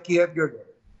 the Frankie Edgar,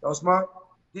 the Osman.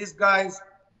 These guys,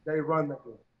 they run the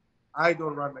game. I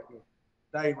don't run the game.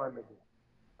 They run the game.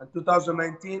 In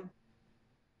 2019,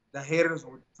 the haters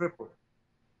would triple.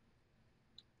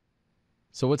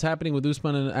 So what's happening with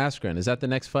Usman and Askren? Is that the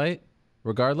next fight,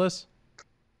 regardless?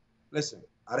 Listen,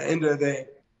 at the end of the day,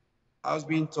 I was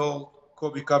being told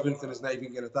Kobe Covington is not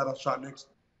even getting a title shot next.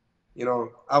 You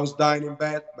know, I was dying in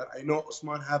bed, but I know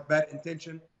Usman have bad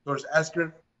intention towards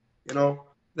Askren. You know,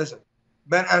 listen,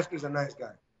 Ben Askren is a nice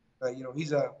guy. You know,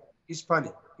 he's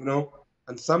funny. You know,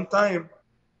 and sometimes,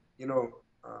 you know,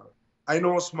 I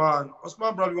know Usman.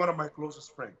 Usman probably one of my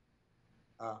closest friends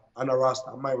on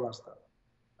my roster.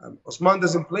 Usman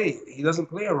doesn't play. He doesn't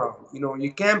play around. You know,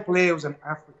 you can't play with an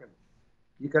African.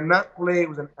 You cannot play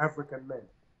with an African man.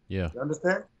 Yeah. You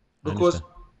understand? Because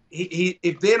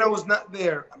if Dana was not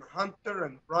there, and Hunter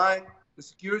and Brian, the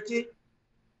security,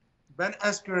 Ben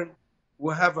Askren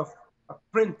will have a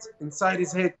print inside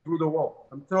his head through the wall.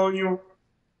 I'm telling you,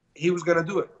 he was gonna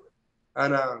do it.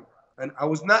 And I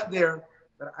was not there,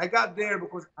 but I got there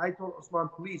because I told Usman,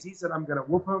 please. He said, I'm gonna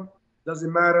whoop him.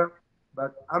 Doesn't matter.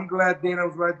 But I'm glad Dana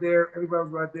was right there. Everybody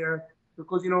was right there.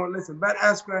 Because, you know, listen, Ben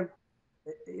Askren,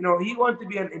 you know, he wanted to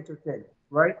be an entertainer,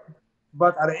 right?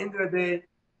 But at the end of the day,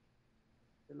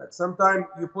 like sometimes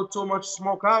you put so much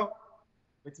smoke out,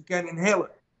 but you can't inhale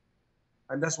it.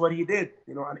 And that's what he did,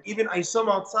 you know. And even I saw him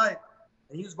outside,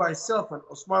 and he was by himself, and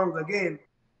Usman was again.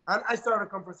 And I started a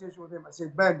conversation with him. I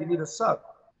said, Ben, you need a sub.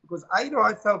 Because I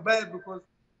felt bad because,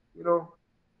 you know,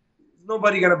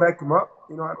 nobody going to back him up.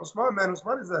 You know, and Usman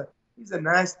is he's a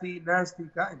nasty, nasty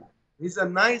guy. Man. He's a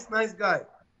nice guy.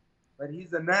 But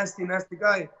he's a nasty, nasty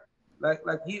guy.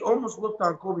 Like he almost looked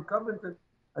on Kobe Covington,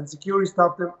 and security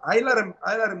stopped him. I let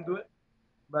him do it.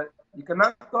 But you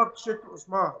cannot talk shit to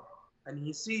Usman and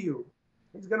he see you,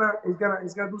 he's gonna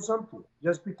do something.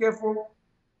 Just be careful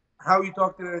how you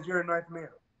talk to the Nigerian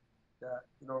nightmare.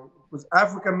 Because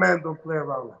African men don't play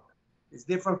around like that. It's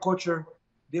different culture,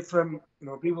 different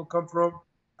people come from,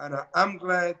 and I'm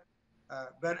glad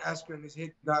Ben Askren is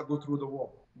hit not go through the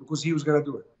wall because he was gonna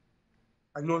do it.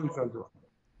 I know he's gonna do it.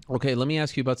 Okay, let me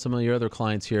ask you about some of your other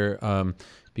clients here,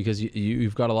 because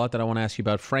you've got a lot that I want to ask you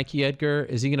about. Frankie Edgar,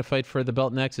 is he going to fight for the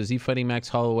belt next? Is he fighting Max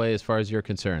Holloway as far as you're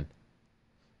concerned?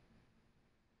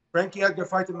 Frankie Edgar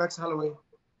fighting Max Holloway.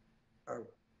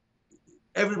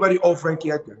 Everybody owe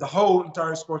Frankie Edgar. The whole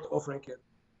entire sport owe Frankie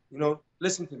Edgar.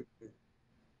 Listen to me.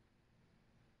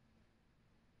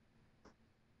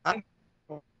 I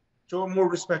show more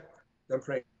respect than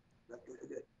Frankie.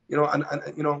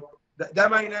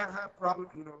 That might not have problem,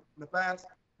 in the past,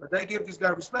 but they give this guy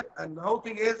respect. And the whole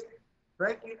thing is,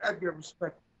 Frankie Edgar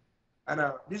respect. And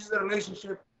this is a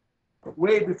relationship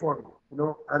way before me,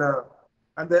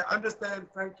 and they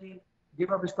understand Frankie give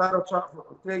up his title shot for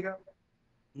Ortega.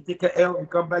 He take a L, he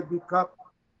come back, beat Cup.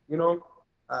 You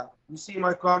see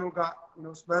my Connor got,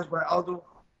 smashed by Aldo.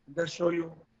 And that show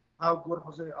you how good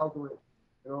Jose Aldo is,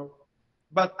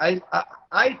 But I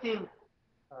think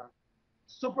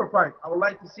super fight I would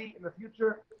like to see in the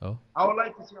future. Oh. I would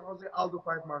like to see Jose Aldo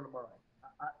fight Marlon Moraes.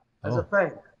 As a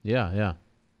fan. Yeah.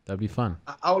 That'd be fun.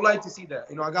 I would like to see that.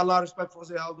 I got a lot of respect for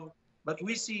Jose Aldo, but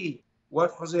we see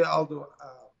what Jose Aldo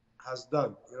has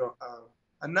done,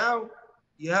 and now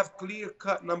you have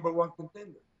clear-cut #1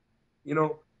 contender.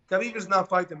 Khabib is not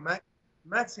fighting Max.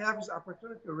 Max had his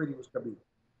opportunity already with Khabib.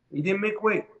 He didn't make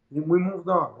weight. We moved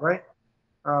on, right?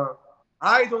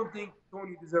 I don't think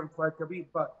Tony deserves to fight Khabib,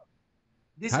 but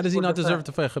how does he not deserve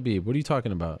to fight Khabib? What are you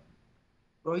talking about?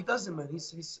 Bro, he doesn't, man. He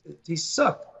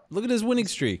sucked. Look at his winning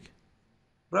streak.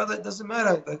 Brother, it doesn't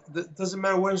matter. It doesn't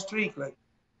matter what streak.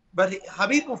 But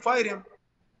Khabib will fight him.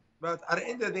 But at the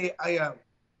end of the day,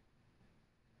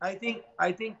 I think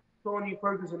Tony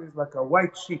Ferguson is like a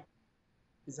white sheep.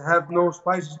 He have no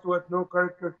spices to it, no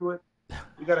character to it.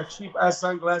 He got a cheap ass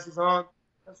sunglasses on.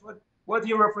 That's what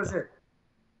he represent.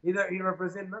 He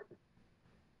represent nothing.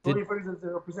 Tony Ferguson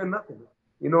doesn't represent nothing.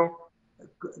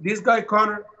 This guy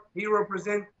Connor, he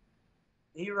represents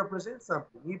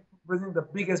something. He represents the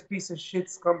biggest piece of shit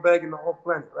scumbag in the whole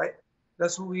planet, right?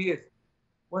 That's who he is.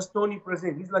 What's Tony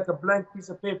present? He's like a blank piece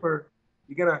of paper.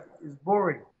 It's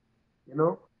boring,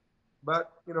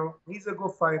 But he's a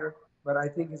good fighter. But I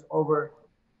think he's over.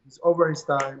 He's over his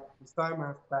time. His time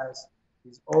has passed.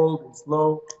 He's old. He's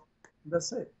low.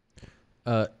 That's it.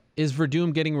 Is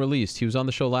Verdum getting released? He was on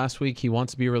the show last week. He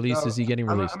wants to be released. Is he getting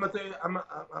released? I'm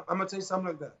gonna tell you something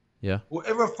like that. Yeah.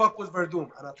 Whoever fuck with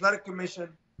Verdum, an athletic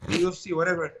commission, the UFC,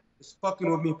 whatever, is fucking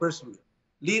with me personally.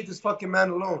 Leave this fucking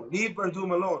man alone. Leave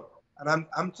Verdum alone. And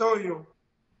I'm telling you,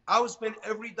 I would spend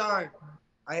every dime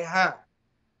I have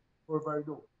for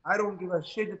Verdum. I don't give a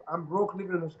shit if I'm broke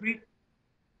living in the street,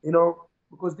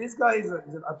 because this guy is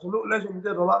an absolute legend. He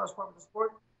did a lot of stuff in the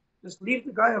sport. Just leave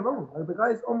the guy alone. The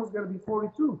guy is almost going to be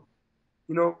 42.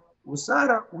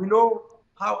 USADA, we know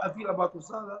how I feel about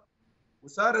USADA.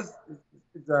 USADA's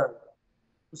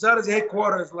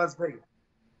headquarters is Las Vegas.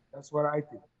 That's what I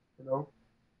think.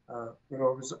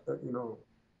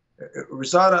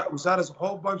 USADA's a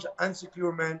whole bunch of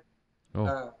insecure men.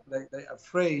 They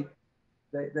afraid.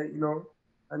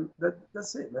 And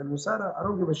that's it, man. USADA, I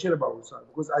don't give a shit about USADA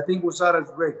because I think USADA is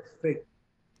great, fake.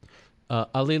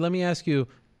 Ali, let me ask you.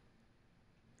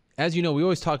 As you know, we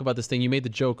always talk about this thing. You made the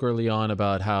joke early on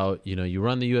about how, you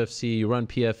run the UFC, you run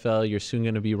PFL, you're soon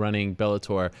going to be running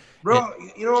Bellator. Bro,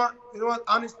 you know what?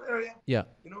 Honest area. Yeah.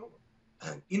 You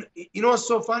know what's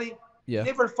so funny? Yeah. You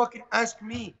never fucking ask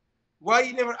me. Why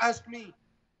you never ask me?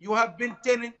 You have been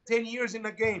 10 years in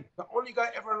the game. The only guy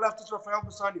ever left is Rafael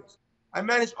dos Anjos. I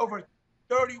managed over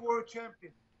 30 world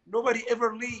champions. Nobody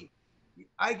ever leave.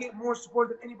 I get more support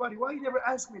than anybody. Why you never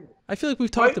ask me that? I feel like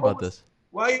we've talked about this.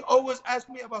 Why you always ask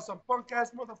me about some punk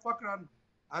ass motherfucker on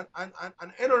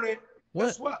internet? What?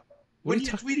 Guess what? When you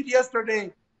tweeted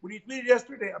yesterday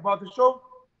about the show,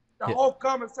 the whole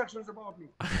comment section is about me.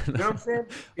 You know what I'm saying?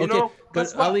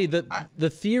 But Ali, the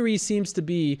theory seems to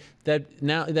be that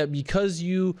now that because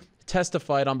you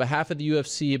testified on behalf of the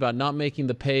UFC about not making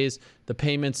the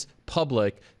payments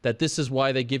public, that this is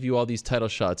why they give you all these title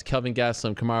shots. Kelvin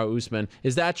Gastelum, Kamaru Usman.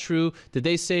 Is that true? Did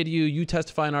they say to you, you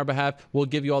testify on our behalf, we'll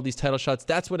give you all these title shots?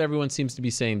 That's what everyone seems to be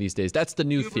saying these days. That's the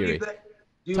new theory. Do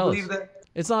you believe that?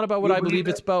 It's not about what I believe.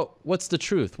 It's about what's the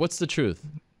truth. What's the truth?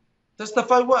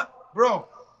 Testify what? Bro,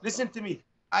 listen to me.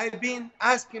 I've been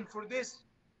asking for this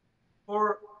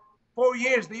for 4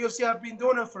 years. The UFC have been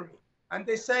doing it for me. And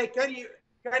they say, can you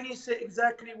say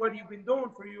exactly what you've been doing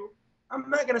for you? I'm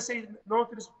not gonna say no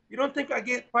to this. You don't think I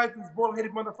get fight this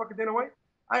bald-headed motherfucker Dana White?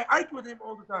 I argue with him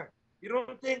all the time. You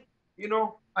don't think,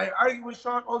 I argue with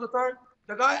Sean all the time?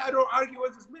 The guy I don't argue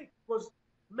with is Mick, because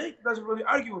Mick doesn't really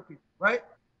argue with people, right?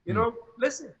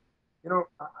 Listen,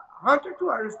 Hunter too,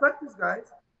 I respect these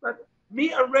guys, but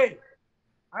me and Ray,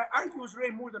 I argue with Ray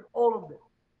more than all of them,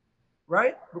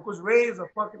 right? Because Ray is a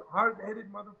fucking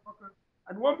hard-headed motherfucker.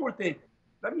 And one more thing,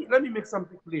 let me make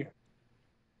something clear.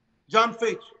 John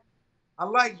Fitch, I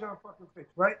like John fucking Fitch,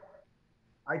 right?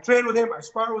 I train with him, I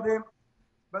spar with him,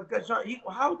 but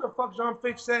how the fuck John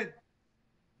Fitch said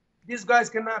these guys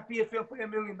cannot PFL pay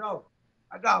 $1 million?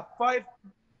 I got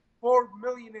 4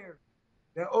 millionaires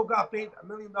that all got paid $1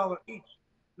 million each.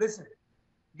 Listen,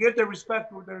 give the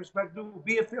respect where the respect due.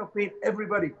 BFL paid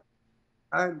everybody.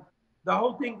 And the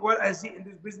whole thing, what I see in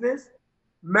this business,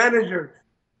 managers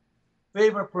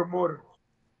favor promoters.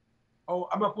 Oh,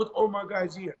 I'm going to put all my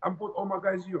guys here. I'm put all my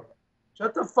guys here.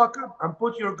 Shut the fuck up and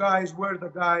put your guys where the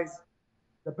guys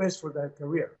the best for their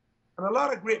career. And a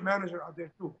lot of great managers out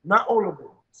there too. Not all of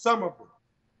them, some of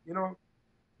them,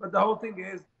 But the whole thing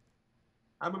is,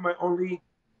 I'm in my own league.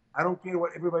 I don't care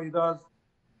what everybody does.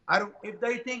 If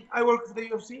they think I work for the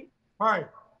UFC, fine.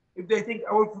 If they think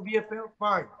I work for BFL,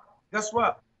 fine. Guess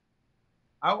what?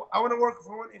 I want to work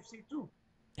for one FC too.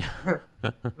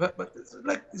 but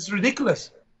it's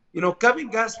ridiculous.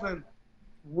 Kevin Gastelum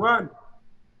won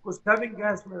because Kevin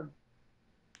Gastelum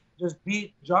just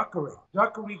beat Jacare.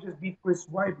 Jacare just beat Chris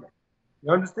Weidman.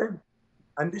 You understand?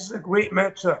 And this is a great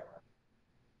matchup.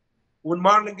 When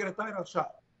Marlon get a title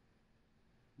shot,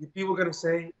 the people going to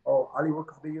say, oh, Ali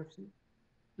worked for the UFC?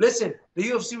 Listen, the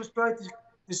UFC was trying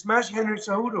to smash Henry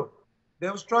Cejudo. They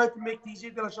was trying to make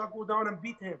TJ Dillashaw go down and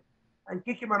beat him and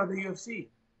kick him out of the UFC.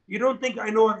 You don't think I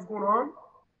know what's going on?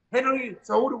 Henry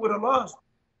Cejudo would have lost,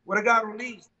 would have got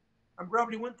released, and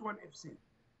probably went to an FC.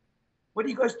 What are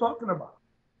you guys talking about?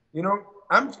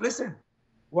 Listen,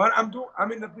 what I'm doing,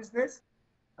 I'm in the business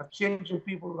of changing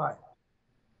people's lives,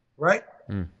 right?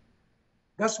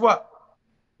 Guess what?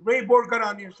 Ray Borg got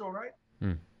on your show, right?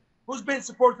 Who's been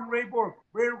supporting Ray Borg?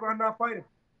 Ray Borg not fighting.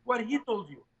 What he told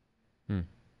you,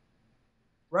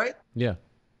 right? Yeah.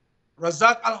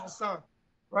 Razak Al Hassan,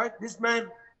 right? This man,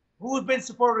 who's been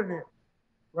supporting him,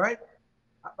 right?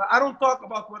 But I don't talk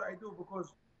about what I do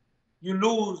because you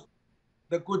lose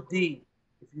the good deed.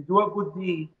 If you do a good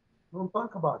deed, don't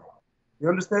talk about it. You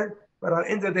understand? But at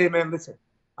the end of the day, man, listen.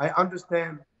 I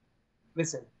understand.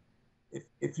 Listen,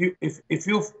 if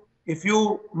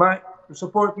you might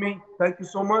support me, thank you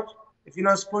so much. If you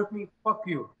not support me, fuck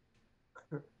you.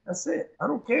 That's it. I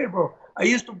don't care, bro.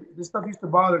 This stuff used to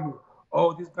bother me.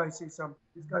 Oh, this guy say something.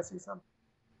 This guy say something.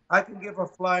 I can give a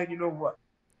fly. You know what?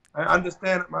 I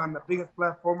understand I'm on the biggest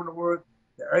platform in the world,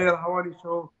 the Ariel Helwani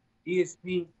show,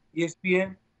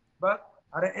 ESPN. But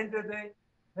at the end of the day,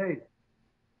 hey,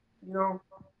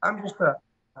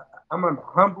 I'm a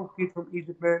humble kid from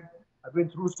Egypt, man. I've been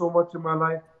through so much in my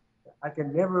life. I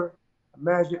can never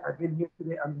imagine I've been here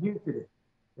today. I'm here today.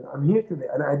 I'm here today.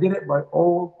 And I did it by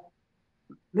all.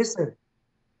 Listen,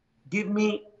 give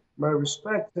me my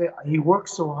respect. He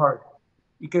works so hard.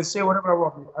 You can say whatever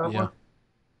I want.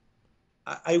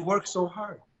 I work so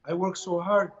hard. I work so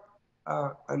hard.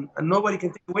 And nobody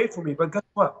can take away from me. But guess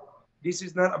what? This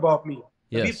is not about me.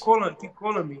 Yes. Keep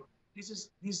calling me. This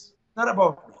is not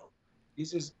about me.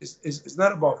 This is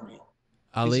not about me.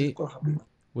 Ali,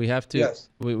 we have to. Yes.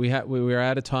 We are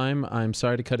out of time. I'm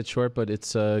sorry to cut it short, but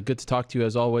it's good to talk to you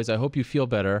as always. I hope you feel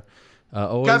better.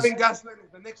 Kevin Gastelum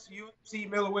is the next UFC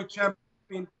middleweight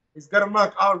champion. He's gonna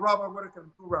knock out Robert Whittaker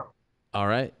in 2 rounds. All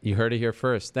right, you heard it here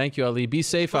first. Thank you, Ali. Be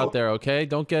safe out there, okay?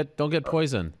 Don't get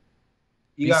poisoned.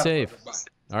 Be safe.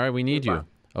 All right, we need you.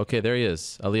 Okay, there he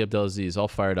is, Ali Abdelaziz, all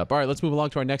fired up. All right, let's move along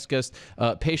to our next guest.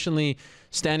 Patiently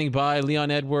standing by, Leon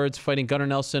Edwards fighting Gunnar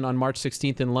Nelson on March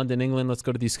 16th in London, England. Let's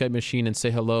go to the Skype machine and say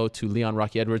hello to Leon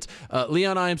Rocky Edwards.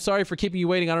 Leon, I am sorry for keeping you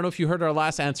waiting. I don't know if you heard our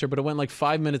last answer, but it went like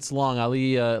 5 minutes long.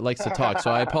 Ali likes to talk,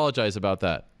 so I apologize about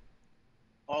that.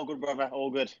 All good, brother.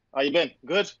 All good. How you been?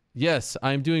 Good? Yes,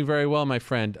 I'm doing very well, my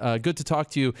friend. Good to talk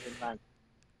to you. Good, man.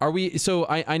 So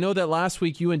I know that last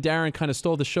week you and Darren kind of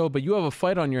stole the show, but you have a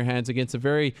fight on your hands against a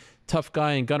very tough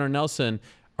guy in Gunnar Nelson.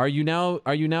 Are you now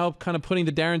kind of putting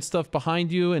the Darren stuff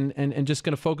behind you and just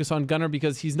going to focus on Gunnar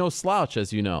because he's no slouch,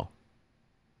 as you know?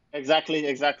 Exactly.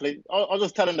 I was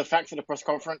just telling the facts at the press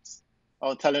conference. I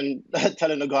was telling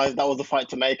the guys that was the fight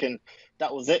to make, and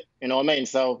that was it. You know what I mean?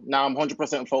 So now I'm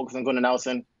 100% focused on Gunnar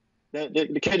Nelson.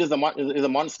 The kid is a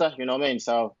monster. You know what I mean?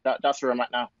 So that's where I'm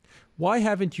at now. Why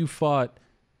haven't you fought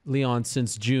Leon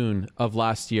since June of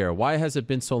last year? Why has it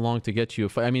been so long to get you a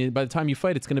fight? I mean, by the time you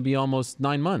fight, it's going to be almost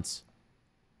 9 months.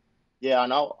 Yeah, I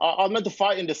know. I was meant to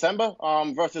fight in December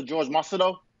versus George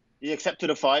Masvidal. He accepted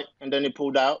the fight, and then he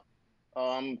pulled out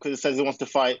because he says he wants to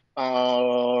fight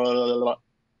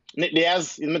Nick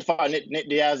Diaz. He's meant to fight Nick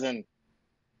Diaz, and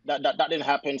that didn't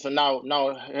happen. So now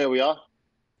here we are.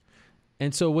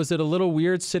 And so was it a little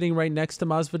weird sitting right next to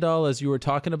Masvidal as you were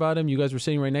talking about him? You guys were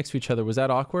sitting right next to each other. Was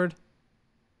that awkward?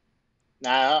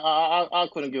 Nah, I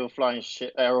couldn't give a flying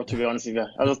shit, Ariel, to be honest with you.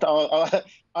 I was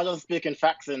just speaking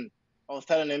facts, and I was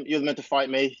telling him he was meant to fight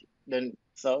me. Then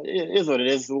so it is what it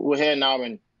is. We're here now,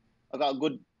 and I got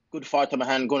a good fight on my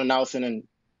hand, Gunnar Nelson, and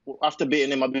after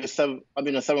beating him, I've been a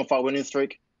 7-fight winning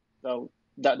streak. So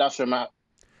that's where I'm at.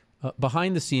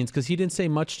 Behind the scenes, because he didn't say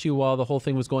much to you while the whole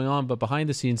thing was going on, but behind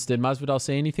the scenes, did Masvidal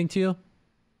say anything to you?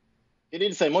 He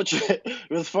didn't say much. It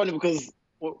was funny because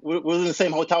we were in the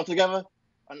same hotel together,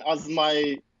 and as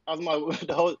the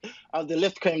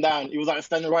lift came down, he was like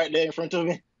standing right there in front of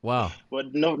me. Wow. But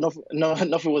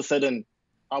nothing was said, and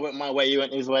I went my way, he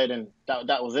went his way, and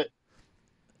that was it.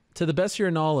 To the best of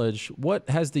your knowledge, what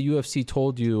has the UFC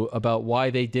told you about why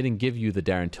they didn't give you the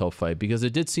Darren Till fight? Because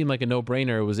it did seem like a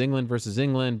no-brainer. It was England versus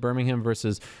England, Birmingham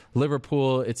versus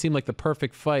Liverpool. It seemed like the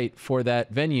perfect fight for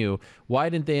that venue. Why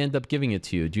didn't they end up giving it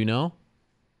to you? Do you know?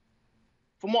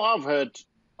 From what I've heard,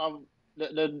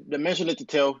 they mentioned it to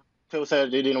Till. Till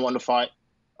said they didn't want to fight.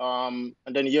 And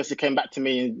then the UFC came back to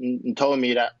me and told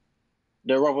me that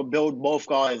they'd rather build both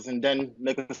guys and then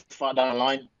make us fight down the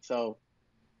line. So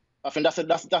I think that's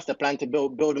the plan, to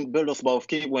build us both,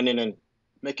 keep winning, and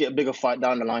make it a bigger fight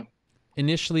down the line.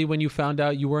 Initially, when you found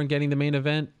out you weren't getting the main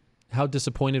event, how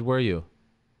disappointed were you?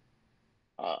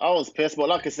 I was pissed, but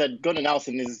like I said, Gunnar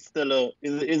Nelson is still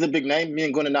a big name. Me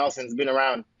and Gunnar Nelson's been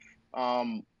around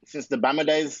since the Bama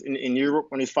days in Europe.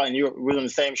 When he's fighting Europe, we were on the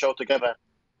same show together,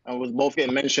 and we was both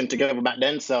getting mentioned together back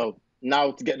then. So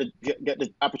now to get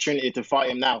the opportunity to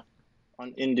fight him now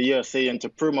in the UFC and to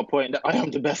prove my point that I am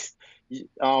the best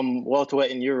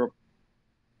welterweight in Europe,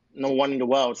 no one in the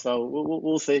world. So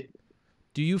we'll see.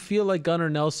 Do you feel like Gunnar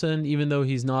Nelson, even though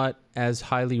he's not as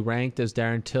highly ranked as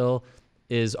Darren Till,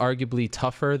 is arguably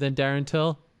tougher than Darren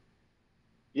Till?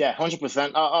 Yeah,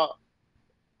 100%. I'll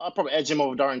probably edge him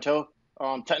over Darren Till,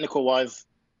 technical wise.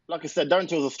 Like I said, Darren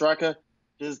Till's a striker.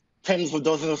 There's tens of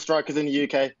dozens of strikers in the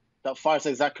UK that fights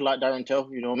exactly like Darren Till.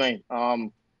 You know what I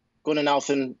mean? Gunnar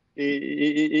Nelson,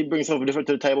 he brings something different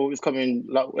to the table. He's coming,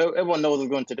 like everyone knows what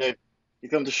he's going to do.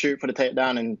 He's going to shoot for the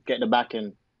takedown and get the back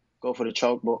and go for the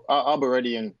choke. But I'll be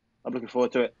ready, and I'm looking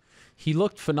forward to it. He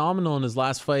looked phenomenal in his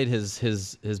last fight.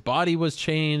 His body was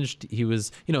changed. He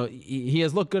was, he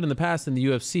has looked good in the past in the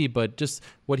UFC, but just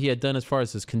what he had done as far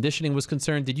as his conditioning was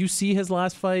concerned. Did you see his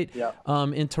last fight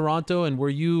in Toronto, and were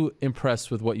you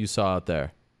impressed with what you saw out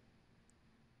there?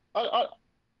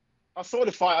 I saw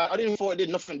the fight. I didn't thought it did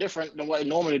nothing different than what it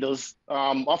normally does.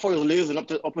 I thought he was losing up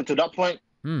until that point.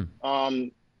 When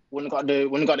he got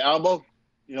the elbow,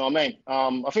 you know what I mean?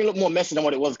 I think it looked more messy than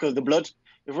what it was because the blood.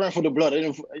 If it ran for the blood,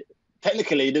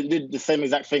 technically he did the same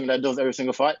exact thing that it does every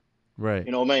single fight. Right.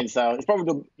 You know what I mean? So it's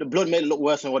probably the blood made it look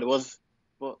worse than what it was,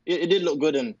 but it did look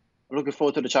good, and I'm looking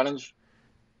forward to the challenge.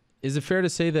 Is it fair to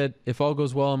say that if all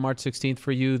goes well on March 16th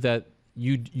for you, that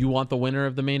you want the winner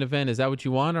of the main event? Is that what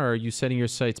you want, or are you setting your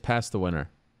sights past the winner?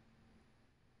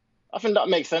 I think that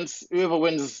makes sense. Whoever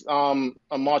wins on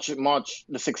March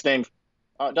the 16th,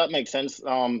 that makes sense.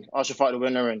 I should fight the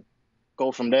winner and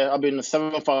go from there. I've been in a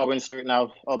 7-fight win streak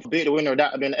now. I'll beat the winner of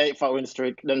that. I've been an 8-fight win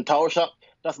streak. Then title shot.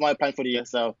 That's my plan for the year.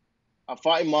 So I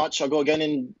fight in March. I'll go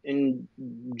again in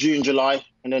June, July,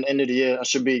 and then end of the year I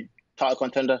should be title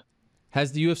contender.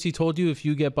 Has the UFC told you if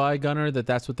you get by Gunnar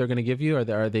that's what they're going to give you?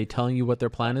 Are they telling you what their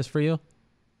plan is for you?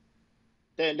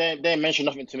 They mentioned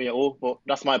nothing to me at all, but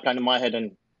that's my plan in my head,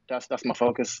 and that's my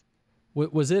focus.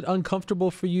 Was it uncomfortable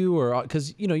for you, or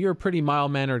because you're a pretty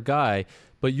mild-mannered guy,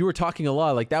 but you were talking a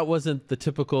lot, like that wasn't the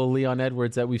typical Leon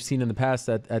Edwards that we've seen in the past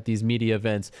at these media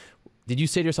events. Did you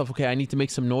say to yourself, okay, I need to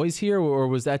make some noise here, or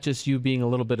was that just you being a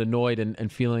little bit annoyed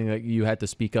and feeling like you had to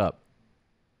speak up?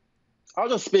 I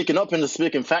was just speaking up and just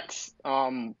speaking facts.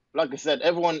 Like I said,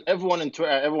 everyone in Twitter,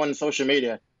 everyone in social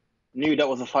media knew that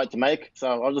was a fight to make. So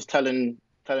I was just telling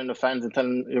the fans and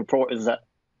telling the reporters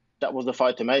that was the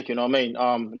fight to make. You know what I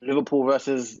mean? Liverpool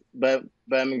versus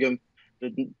Birmingham.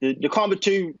 There can't be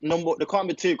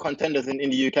two contenders in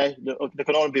the UK. There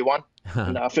can only be one.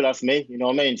 And I feel that's me. You know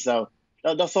what I mean? So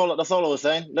that's all I was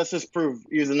saying. Let's just prove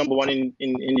who's the number one in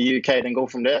the UK, then go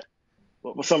from there.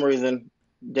 But for some reason,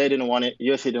 they didn't want it.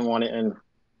 UFC didn't want it, and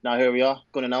now here we are,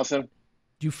 Gunnar Nelson.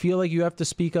 Do you feel like you have to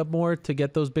speak up more to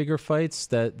get those bigger fights?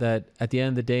 That at the end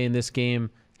of the day in this game,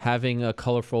 having a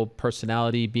colorful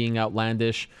personality, being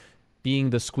outlandish, being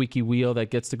the squeaky wheel that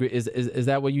gets the is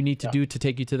that what you need to do to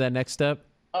take you to that next step?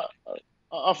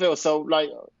 I feel so. Like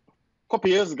a couple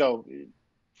of years ago,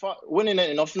 winning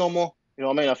ain't enough no more. You know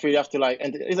what I mean? I feel you have to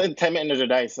it's entertainment at the end of the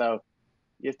day. So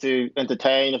you have to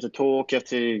entertain, you have to talk, you have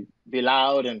to be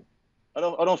loud, and I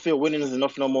don't feel winning is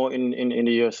enough no more in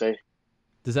the USA.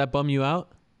 Does that bum you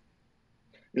out?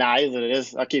 Nah, it is what it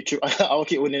is. I'll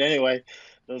keep winning anyway.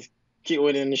 Just keep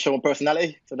winning and showing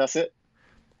personality. So that's it.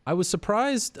 I was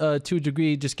surprised to a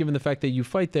degree, just given the fact that you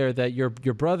fight there, that your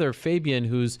brother Fabian,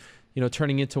 who's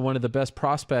turning into one of the best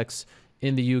prospects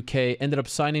in the UK, ended up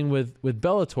signing with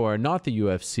Bellator, not the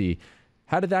UFC.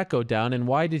 How did that go down, and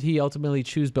why did he ultimately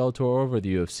choose Bellator over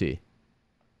the UFC?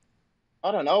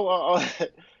 I don't know.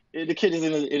 The kid is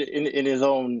in his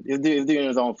own. He's doing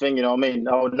his own thing. You know what I mean?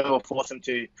 I would never force him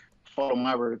to follow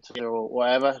my route or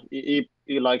whatever. He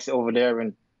likes it over there,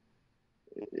 and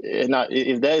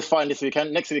if there's fighting this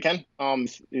weekend, next weekend,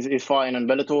 he's fighting in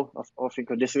Bellator. I think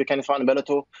this weekend he's fighting in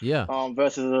Bellator. Yeah.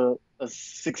 Versus a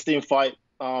 16 fight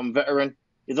veteran.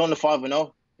 He's on the 5-0. You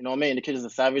know what I mean? The kid is a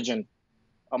savage, and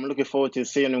I'm looking forward to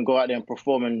seeing him go out there and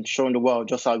perform and showing the world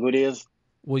just how good he is.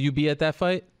 Will you be at that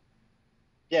fight?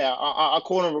 Yeah, I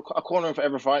corner him for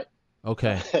every fight.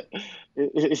 Okay.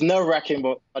 It's nerve-wracking,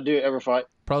 but I do it every fight.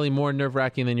 Probably more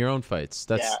nerve-wracking than your own fights.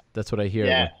 That's what I hear.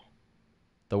 Yeah.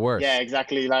 The worst. Yeah,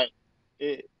 exactly. Like,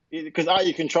 because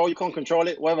you can't control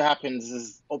it. Whatever happens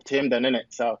is up to him then, isn't it?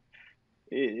 So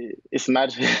it's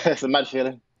mad. It's a mad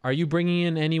feeling. Are you bringing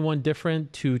in anyone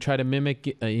different to try to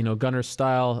mimic, Gunner's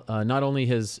style? Not only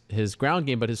his ground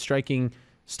game, but his striking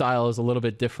style is a little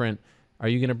bit different. Are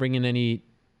you going to bring in any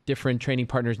different training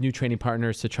partners, new training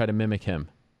partners, to try to mimic him?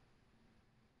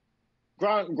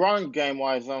 Ground game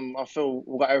wise, I feel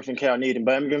we've got everything here I need in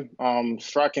Birmingham.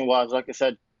 Striking wise, like I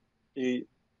said,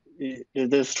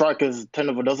 there's strikers 10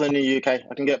 of a dozen in the UK.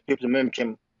 I can get people to mimic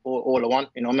him all I want.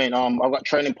 You know what I mean? I've got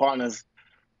training partners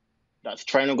that's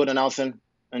training good in Nelson,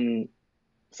 and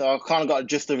so I kind of got a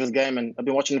gist of his game, and I've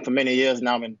been watching him for many years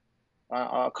now, and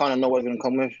I kind of know what he's going to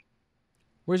come with.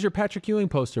 Where's your Patrick Ewing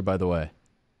poster, by the way?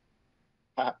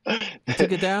 You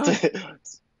took it down?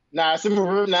 Nah, it's in my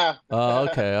room now. Oh,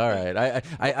 okay, all right.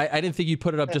 I didn't think you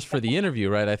put it up just for the interview,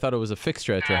 right? I thought it was a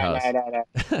fixture at your house.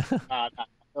 Nah.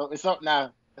 It's up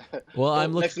now. Well,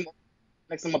 I'm looking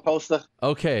next to my poster.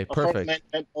 Okay, perfect.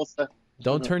 Poster.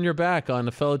 Don't turn your back on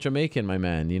a fellow Jamaican, my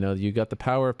man. You got the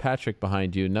power of Patrick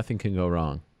behind you. Nothing can go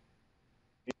wrong.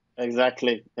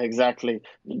 Exactly.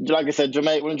 Like I said,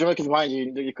 when Jamaica's behind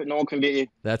you, no one can beat you.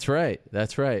 That's right.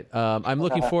 I'm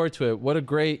looking forward to it. What a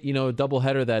great,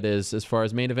 doubleheader that is, as far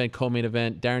as main event, co-main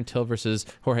event. Darren Till versus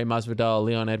Jorge Masvidal,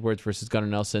 Leon Edwards versus Gunnar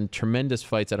Nelson. Tremendous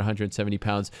fights at 170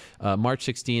 pounds. March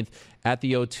 16th at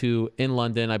the O2 in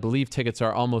London. I believe tickets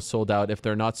are almost sold out, if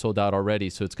they're not sold out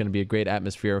already. So it's going to be a great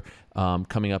atmosphere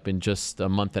coming up in just a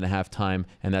month and a half time,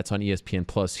 and that's on ESPN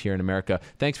Plus here in America.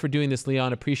 Thanks for doing this,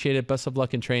 Leon. Appreciate it. Best of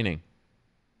luck in training.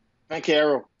 Thank you,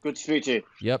 Ariel. Good to speak to you.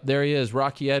 Yep, there he is,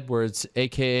 Rocky Edwards,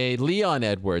 a.k.a. Leon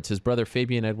Edwards. His brother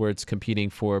Fabian Edwards competing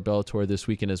for Bellator this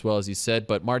weekend as well, as he said.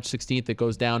 But March 16th, it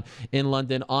goes down in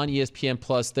London on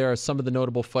ESPN+. There are some of the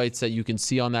notable fights that you can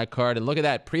see on that card. And look at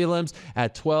that, prelims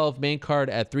at 12, main card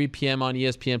at 3 p.m. on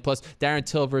ESPN+. Darren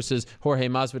Till versus Jorge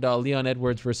Masvidal, Leon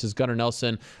Edwards versus Gunnar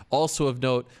Nelson. Also of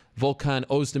note, Volkan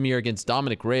Ozdemir against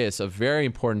Dominic Reyes, a very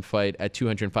important fight at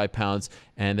 205 pounds.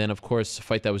 And then, of course, a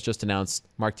fight that was just announced,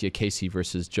 Mark Diakese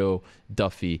versus Joe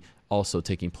Duffy, also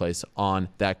taking place on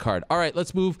that card. All right,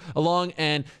 let's move along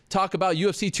and talk about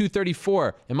UFC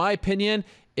 234. In my opinion,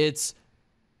 it's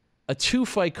a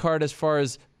two-fight card as far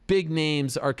as big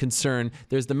names are concerned.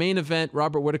 There's the main event,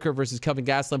 Robert Whittaker versus Kelvin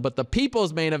Gastelum, but the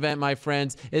people's main event, my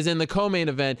friends, is in the co-main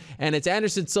event, and it's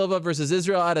Anderson Silva versus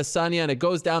Israel Adesanya, and it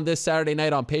goes down this Saturday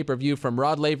night on pay-per-view from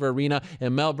Rod Laver Arena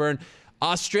in Melbourne,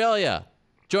 Australia.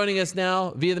 Joining us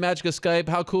now via the magic of Skype.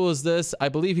 How cool is this? I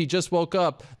believe he just woke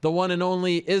up. The one and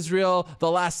only Israel, the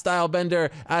last style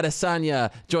bender,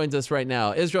 Adesanya, joins us right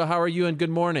now. Israel, how are you, and good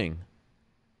morning?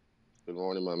 Good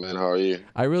morning, my man. How are you?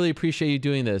 I really appreciate you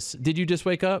doing this. Did you just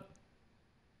wake up?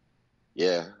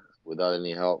 Yeah, without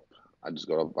any help. I just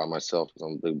got up by myself because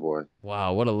I'm a big boy.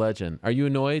 Wow, what a legend. Are you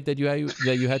annoyed that you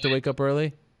had to wake up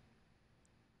early?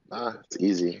 Nah, it's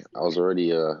easy. I was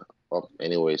already up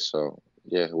anyway, so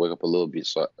yeah, wake up a little bit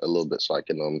so I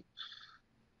can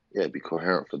yeah, be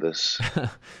coherent for this.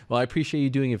 Well, I appreciate you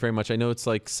doing it very much. I know it's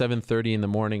like 7:30 in the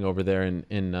morning over there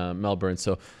in Melbourne.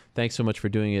 So thanks so much for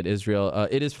doing it, Israel.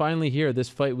 It is finally here. This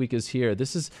fight week is here.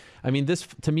 This is, I mean, this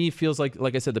to me feels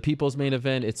like I said, the people's main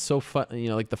event. It's so fun,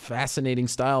 like the fascinating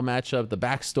style matchup, the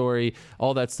backstory,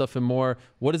 all that stuff and more.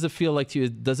 What does it feel like to you?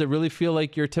 Does it really feel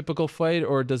like your typical fight,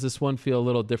 or does this one feel a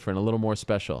little different, a little more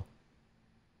special?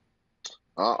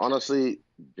 Honestly,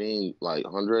 being like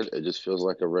 100, it just feels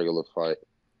like a regular fight.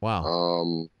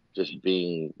 Wow. Just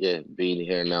being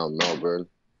here now in Melbourne,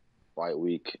 fight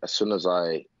week. As soon as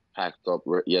I packed up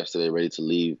yesterday, ready to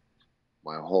leave,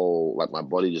 my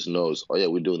body just knows, oh yeah,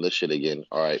 we're doing this shit again.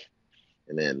 All right.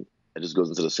 And then it just goes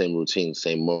into the same routine,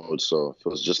 same mode. So it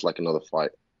feels just like another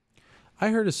fight. I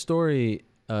heard a story,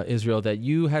 Israel, that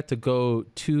you had to go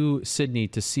to Sydney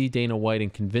to see Dana White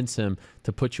and convince him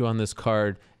to put you on this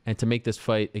card and to make this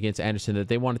fight against Anderson, that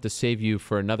they wanted to save you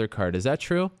for another card. Is that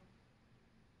true?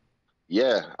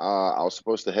 Yeah, I was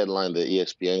supposed to headline the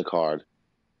ESPN card,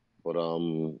 but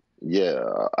yeah,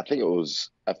 I think it was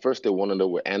at first they wanted to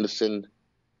with Anderson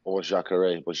or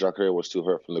Jacare, but Jacare was too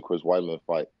hurt from the Chris Weidman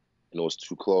fight, and it was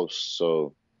too close.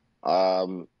 So,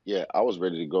 yeah, I was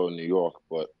ready to go in New York,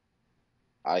 but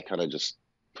I kind of just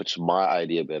pitched my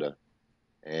idea better,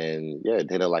 and yeah, they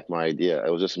didn't like my idea.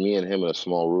 It was just me and him in a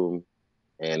small room,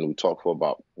 and we talked for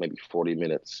about maybe 40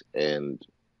 minutes, and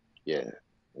yeah.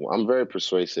 I'm very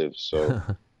persuasive, so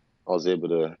I was able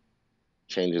to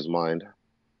change his mind.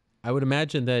 I would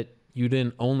imagine that you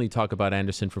didn't only talk about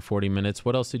Anderson for 40 minutes.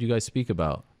 What else did you guys speak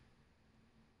about?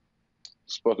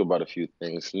 Spoke about a few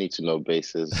things, need-to-know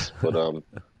basis, but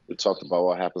we talked about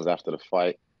what happens after the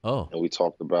fight. Oh. And we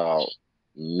talked about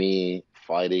me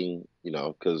fighting,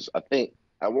 because I think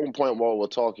at one point while we're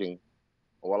talking,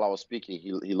 while I was speaking,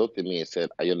 he looked at me and said,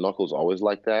 "Are your knuckles always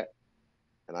like that?"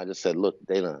 And I just said, "Look,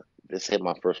 Dana, this hit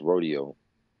my first rodeo.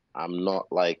 I'm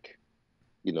not like,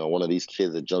 one of these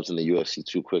kids that jumps in the UFC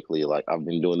too quickly. Like, I've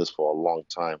been doing this for a long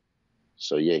time."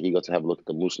 So yeah, he got to have a look at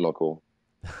the moose knuckle.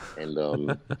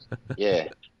 And yeah.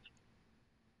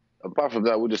 Apart from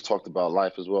that, we just talked about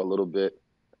life as well a little bit.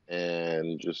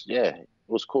 And just, yeah, it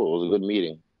was cool. It was a good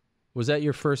meeting. Was that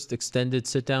your first extended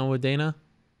sit down with Dana?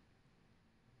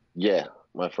 Yeah,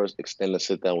 my first extended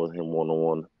sit down with him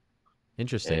one-on-one.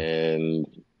 Interesting. And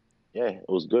yeah, it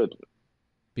was good.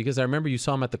 Because I remember you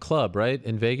saw him at the club, right,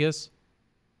 in Vegas?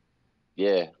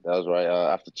 Yeah, that was right.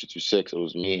 After 226, it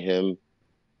was me, him,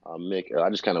 Mick. I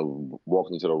just kind of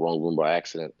walked into the wrong room by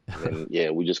accident. And yeah,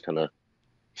 we just kind of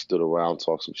stood around,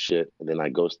 talked some shit, and then I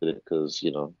ghosted it because,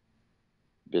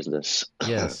 business.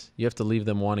 Yes, you have to leave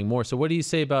them wanting more. So what do you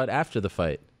say about after the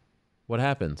fight? What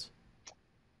happens?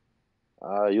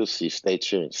 You'll see. Stay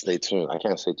tuned. Stay tuned. I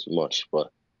can't say too much,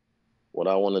 but what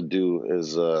I want to do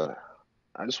is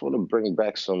I just want to bring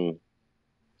back some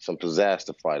pizzazz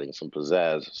to fighting, some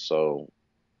pizzazz. So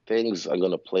things are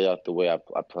going to play out the way I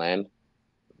plan.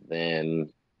 Then,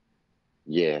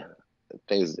 yeah,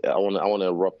 things. I want to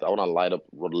erupt. I want to light up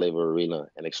Rod Laver Arena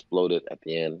and explode it at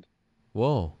the end.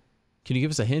 Whoa. Can you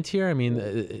give us a hint here? I mean,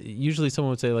 usually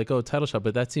someone would say like, "Oh, title shot,"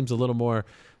 but that seems a little more,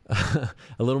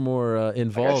 involved.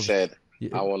 Like I said,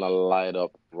 I want to light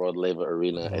up Rod Laver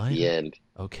Arena at the end.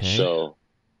 Okay. So,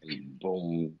 and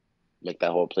boom, make that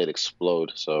whole plate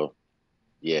explode. So,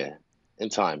 yeah, in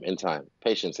time.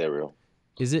 Patience, Ariel.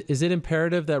 Is it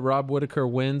imperative that Rob Whittaker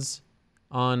wins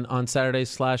on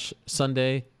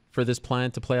Saturday/Sunday for this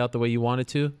plan to play out the way you want it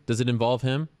to? Does it involve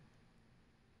him?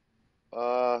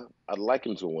 I'd like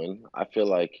him to win. I feel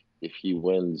like if he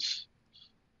wins,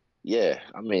 yeah,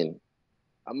 I mean,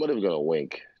 I'm not even gonna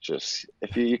wink. Just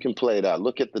if you can play it out.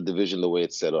 Look at the division the way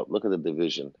it's set up. Look at the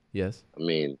division. Yes. I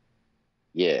mean,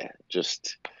 yeah,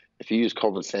 just if you use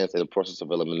common sense in the process of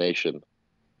elimination.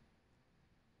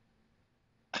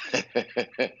 I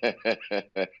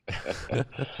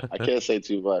can't say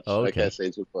too much. Okay. I can't say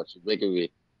too much. You're making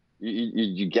me.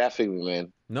 You gaffing me,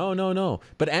 man. No.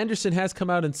 But Anderson has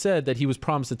come out and said that he was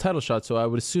promised a title shot, so I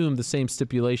would assume the same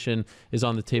stipulation is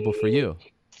on the table for you.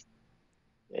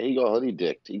 Yeah, he got honey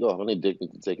dicked. He got honey dicked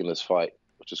into taking this fight,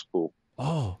 which is cool.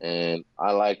 Oh. And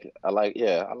I like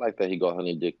that he got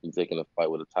honey dicked into taking a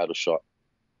fight with a title shot.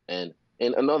 And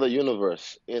in another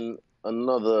universe, in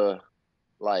another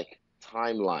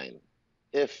timeline,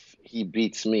 if he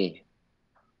beats me,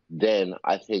 then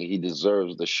I think he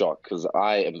deserves the shot because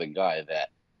I am the guy that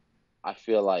I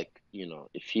feel like,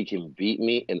 if he can beat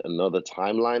me in another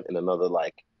timeline, in another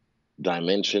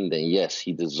dimension, then yes,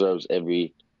 he deserves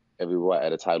every right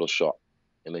at a title shot.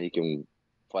 And then he can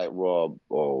fight Rob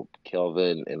or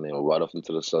Kelvin and then right off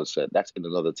into the sunset. That's in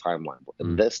another timeline. But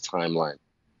in this timeline,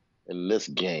 in this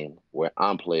game where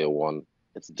I'm player one,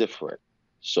 it's different.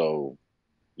 So,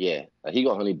 yeah, he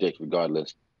got honey dick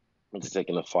regardless into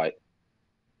taking the fight.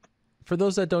 For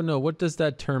those that don't know, what does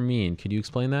that term mean? Could you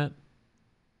explain that?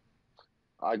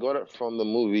 I got it from the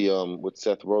movie with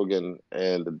Seth Rogen,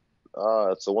 and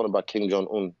it's the one about Kim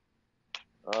Jong-un.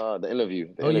 The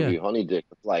interview, Yeah. honey dick.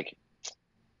 It's like,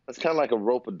 it's kind of like a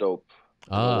rope-a-dope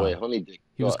in a way. Honey dick.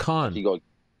 He was conned.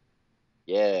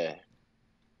 Yeah.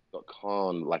 Got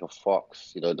conned like a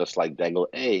fox, just like dangle.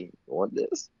 Hey, you want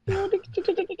this?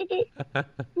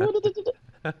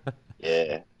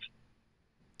 Yeah.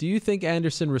 Do you think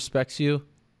Anderson respects you?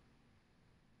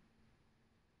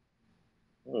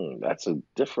 That's a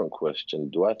different question.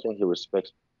 Do I think he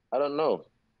respects? I don't know,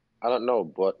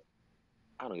 but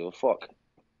I don't give a fuck.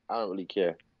 I don't really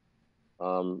care.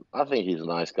 I think he's a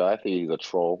nice guy. I think he's a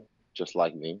troll, just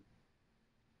like me.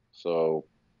 So,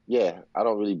 yeah, I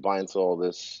don't really buy into all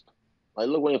this. Like,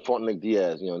 look when he fought Nick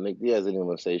Diaz. Nick Diaz didn't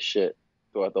even say shit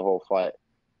throughout the whole fight,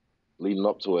 leading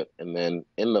up to it. And then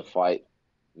in the fight,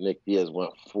 Nick Diaz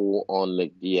went full on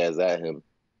Nick Diaz at him.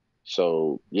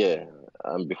 So, yeah,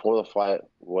 before the fight,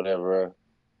 whatever,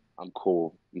 I'm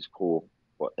cool. He's cool.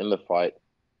 But in the fight,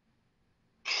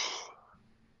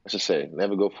 let's just say,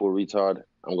 never go full retard.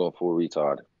 I'm going full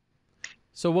retard.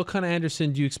 So what kind of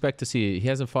Anderson do you expect to see? He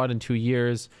hasn't fought in 2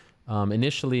 years.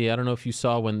 Initially, I don't know if you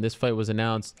saw when this fight was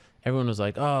announced, everyone was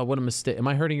like, oh, what a mistake. Am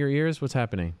I hurting your ears? What's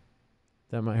happening?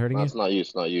 Am I hurting you? It's not you.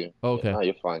 It's not you. Oh, okay. Yeah, no,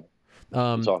 you're fine.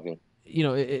 You're talking.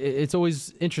 It's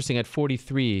always interesting at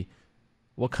 43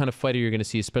 what kind of fighter you're going to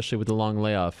see, especially with the long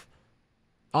layoff.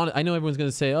 I know everyone's going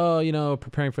to say, oh,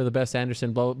 preparing for the best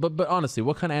Anderson, blah, blah, but honestly,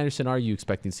 what kind of Anderson are you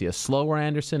expecting to see? A slower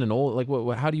Anderson, an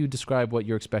old, how do you describe what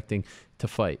you're expecting to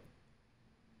fight?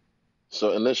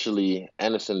 So initially,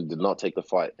 Anderson did not take the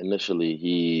fight. Initially,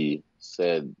 he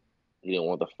said he didn't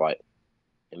want the fight.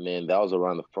 And then that was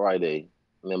around the Friday.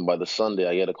 And then by the Sunday,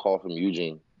 I get a call from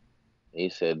Eugene. And he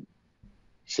said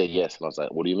yes. And I was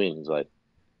like, what do you mean? He's like,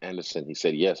 Anderson. He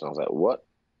said yes. And I was like, what?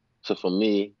 So for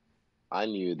me, I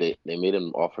knew they made him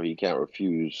an offer he can't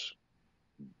refuse.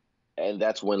 And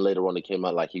that's when later on it came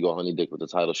out like he got honey dick with the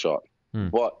title shot.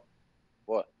 But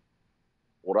what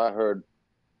I heard,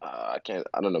 I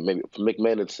don't know, maybe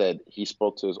McMahon had said he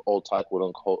spoke to his old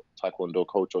Taekwondo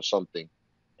coach or something,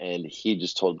 and he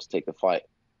just told him to take the fight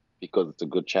because it's a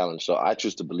good challenge. So I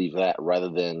choose to believe that rather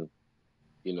than,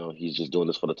 he's just doing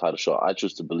this for the title shot. I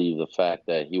choose to believe the fact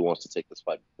that he wants to take this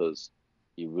fight because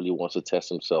he really wants to test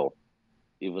himself,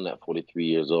 even at 43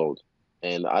 years old.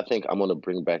 And I think I'm going to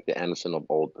bring back the Anderson of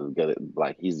old to get it.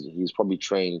 Like, he's probably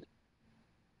trained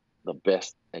the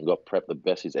best and got prepped the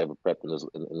best he's ever prepped in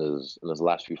his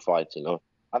last few fights.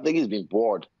 I think he's been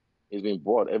bored.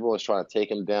 Everyone's trying to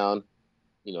take him down,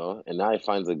 and now he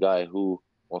finds a guy who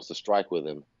wants to strike with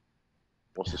him.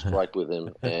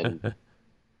 And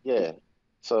yeah,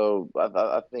 so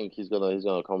I think he's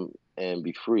gonna come and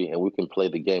be free, and we can play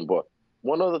the game. But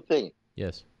one other thing.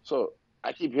 Yes. So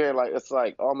I keep hearing it's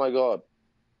like, oh my God,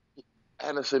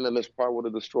 Anderson in this part would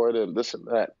have destroyed him, this and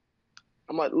that.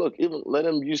 I'm like, look, even let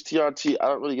him use TRT. I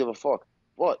don't really give a fuck.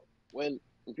 But when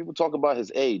people talk about his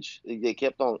age, they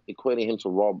kept on equating him to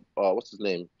Rob, what's his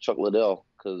name, Chuck Liddell,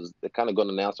 because they kind of got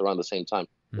announced around the same time.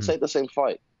 This ain't the same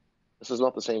fight. This is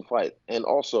not the same fight. And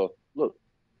also, look,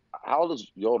 how old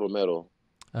is Yoel Romero?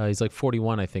 He's like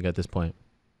 41, I think, at this point.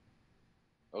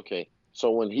 Okay,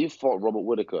 so when he fought Robert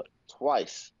Whittaker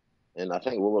twice, and I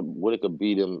think Robert Whittaker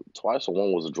beat him twice, or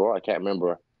one was a draw, I can't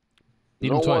remember.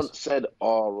 Beat him twice. One said,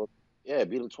 yeah,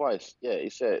 beat him twice. Yeah,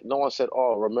 no one said,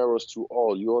 oh, Romero's too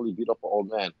old. You only beat up an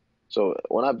old man. So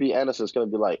when I beat Anderson, it's going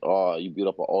to be like, oh, you beat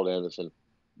up an old Anderson.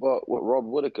 But with Rob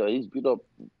Whittaker, he's beat up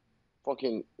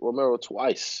fucking Romero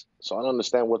twice. So I don't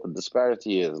understand what the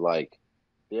disparity is. Like,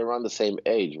 they're around the same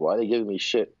age. Why are they giving me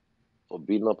shit for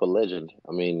beating up a legend?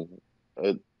 I mean,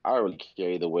 I don't really care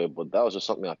either way, but that was just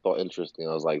something I thought interesting.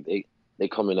 I was like, they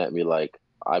coming at me like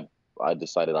I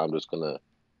decided I'm just going to.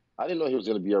 I didn't know he was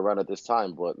going to be around at this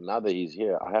time, but now that he's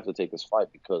here, I have to take this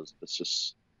fight because it's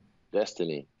just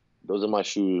destiny. Those are my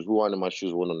shoes. Who aren't in my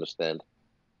shoes wouldn't understand.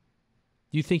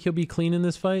 Do you think he'll be clean in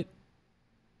this fight?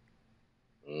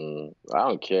 I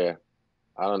don't care.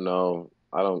 I don't know.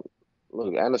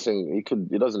 Look, Anderson,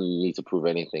 he doesn't need to prove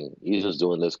anything. He's just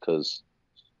doing this because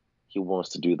he wants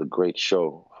to do the great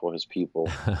show for his people,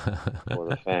 for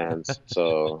the fans.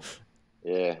 So,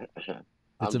 yeah,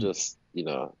 I'm just,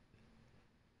 What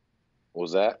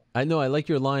was that? I know. I like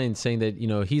your line saying that,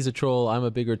 he's a troll, I'm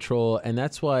a bigger troll. And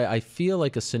that's why I feel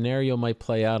like a scenario might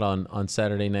play out on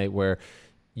Saturday night where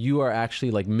you are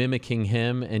actually like mimicking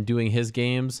him and doing his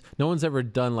games. No one's ever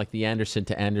done like the Anderson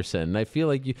to Anderson. And I feel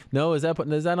like is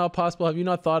that not possible? Have you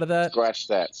not thought of that? Scratch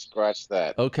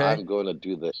that. Okay. I'm going to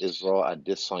do the Israel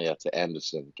Adesanya to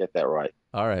Anderson. Get that right.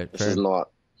 All right. This is not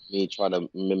me trying to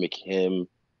mimic him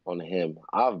on him.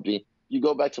 You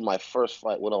go back to my first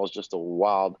fight when I was just a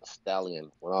wild stallion,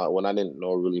 when I didn't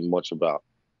know really much about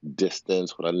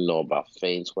distance, when I didn't know about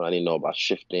feints, when I didn't know about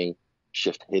shift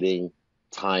hitting,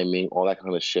 timing, all that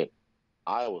kind of shit.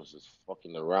 I was just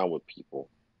fucking around with people.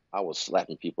 I was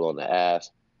slapping people on the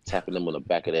ass, tapping them on the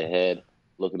back of their head,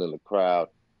 looking in the crowd.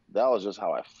 That was just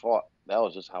how I fought. That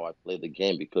was just how I played the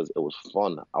game because it was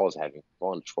fun. I was having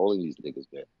fun trolling these niggas,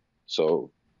 man.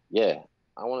 So, yeah,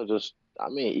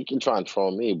 he can try and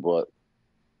troll me, but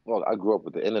well, I grew up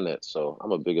with the internet, so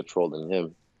I'm a bigger troll than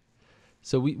him.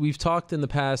 So we've talked in the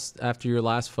past after your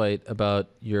last fight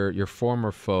about your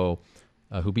former foe,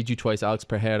 who beat you twice, Alex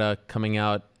Pereira, coming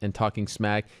out and talking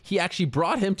smack. He actually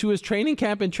brought him to his training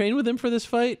camp and trained with him for this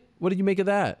fight. What did you make of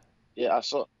that? Yeah, I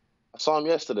saw him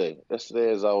yesterday.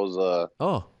 Yesterday, as I was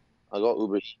I got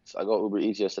Uber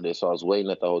Eats yesterday, so I was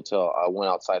waiting at the hotel. I went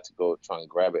outside to go try and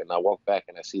grab it, and I walked back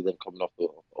and I see them coming off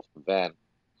the van.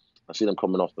 I see them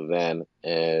coming off the van,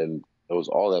 and it was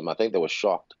all of them. I think they were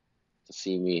shocked to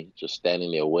see me just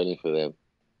standing there waiting for them.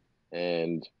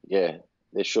 And yeah,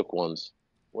 they shook ones.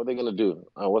 What are they gonna do?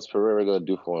 What's Pereira gonna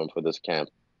do for him for this camp?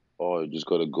 Or just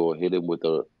gonna go hit him with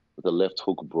the left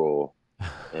hook, bro,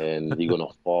 and he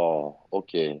gonna fall?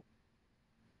 Okay,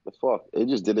 the fuck? They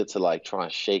just did it to like try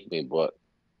and shake me, but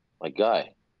my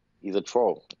guy, he's a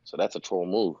troll, so that's a troll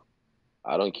move.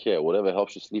 I don't care. Whatever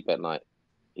helps you sleep at night.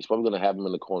 He's probably gonna have him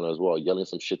in the corner as well, yelling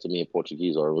some shit to me in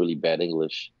Portuguese or really bad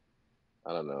English.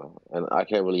 I don't know, and I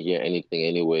can't really hear anything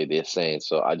anyway they're saying,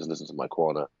 so I just listen to my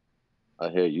corner. I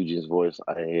hear Eugene's voice,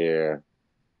 I hear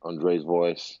Andre's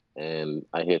voice, and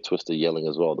I hear Twister yelling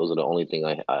as well. Those are the only thing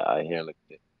I hear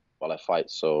while I fight.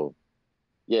 So,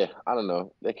 yeah, I don't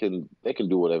know. They can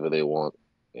do whatever they want.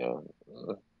 You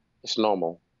know, it's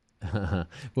normal.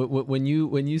 When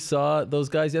you saw those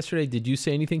guys yesterday, did you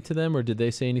say anything to them, or did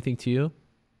they say anything to you?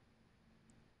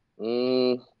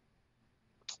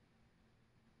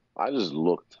 I just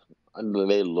looked.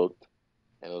 They looked.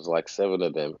 And it was like 7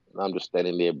 of them. And I'm just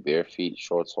standing there, bare feet,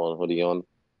 shorts on, hoodie on,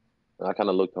 and I kind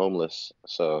of looked homeless.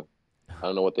 So I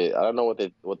don't know what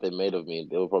they made of me.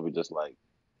 They were probably just like,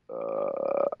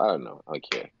 I don't know. I don't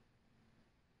care.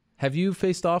 Have you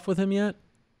faced off with him yet?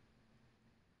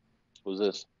 Who's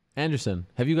this? Anderson.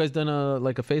 Have you guys done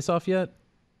a face off yet?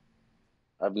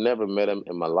 I've never met him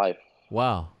in my life.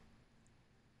 Wow.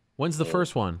 When's the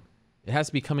first one? It has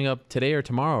to be coming up today or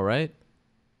tomorrow, right?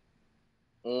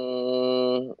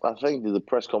 I think there's a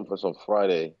press conference on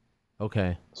Friday.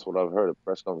 Okay. That's what I've heard, a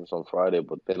press conference on Friday.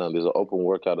 But then there's an open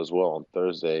workout as well on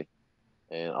Thursday.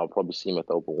 And I'll probably see him at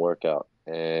the open workout.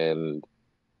 And,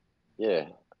 yeah,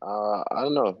 I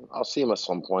don't know. I'll see him at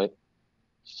some point.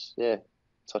 Yeah,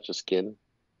 touch his skin.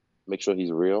 Make sure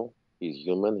he's real. He's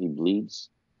human. He bleeds.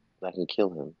 And I can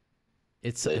kill him.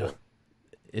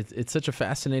 It's such a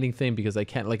fascinating thing because I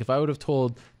can't, like, if I would have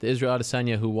told the Israel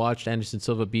Adesanya who watched Anderson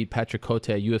Silva beat Patrick Cote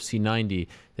at UFC 90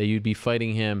 that you'd be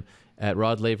fighting him at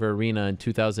Rod Laver Arena in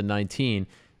 2019,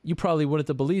 you probably wouldn't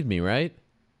have believed me, right?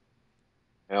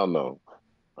 Hell no.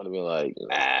 I'd have been like,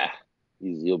 nah,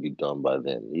 he'll be done by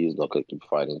then. He's not going to keep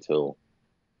fighting till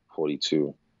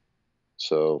 42.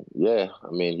 So, yeah,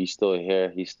 I mean, he's still here.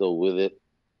 He's still with it.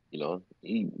 You know,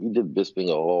 he did Bisping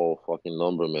a whole fucking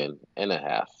number, man, and a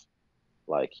half.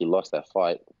 Like, he lost that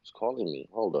fight. He's calling me.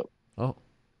 Hold up. Oh,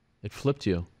 it flipped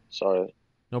you. Sorry.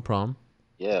 No problem.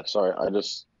 Yeah, sorry. I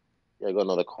got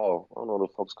another call. I don't know who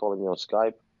the fuck's calling me on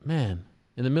Skype. Man,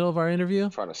 in the middle of our interview?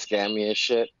 Trying to scam me and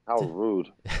shit. How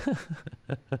rude.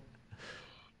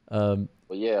 But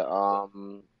yeah,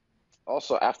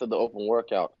 also after the open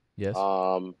workout. Yes.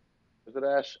 Was it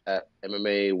Ash at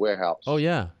MMA Warehouse? Oh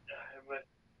yeah.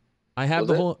 I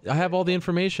have I have all the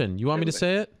information. You want me to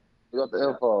say it? You got the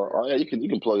info. Oh yeah, you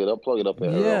can plug it up. Plug it up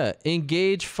there. Yeah,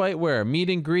 Engage Fightwear meet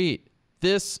and greet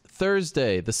this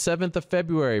Thursday, the 7th of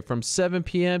February, from 7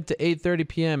 p.m. to 8:30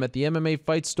 p.m. at the MMA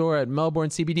Fight Store at Melbourne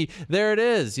CBD. There it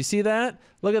is. You see that?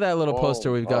 Look at that little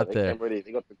poster we've got there.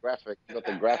 They got the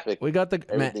graphic. We got the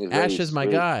man, Ash is my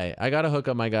guy. I gotta hook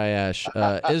up my guy Ash.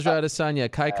 Israel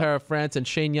Adesanya, Kai Kara France, and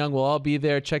Shane Young will all be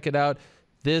there. Check it out.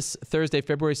 This Thursday,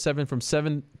 February 7th, from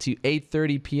 7 to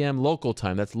 8:30 p.m. local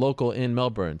time. That's local in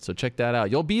Melbourne. So check that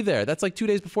out. You'll be there. That's like 2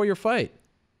 days before your fight.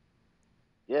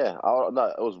 Yeah, it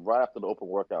was right after the open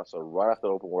workout. So right after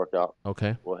the open workout,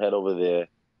 okay, we'll head over there,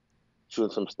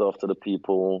 shoot some stuff to the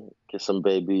people, kiss some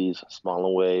babies, smile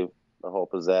and wave, the whole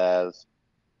pizzazz,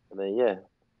 and then yeah,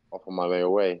 off on my merry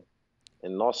way.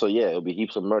 And also, yeah, it'll be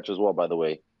heaps of merch as well, by the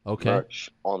way. Okay. Merch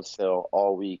on sale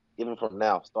all week, even from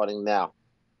now, starting now.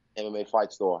 MMA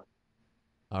Fight Store.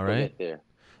 All right. There.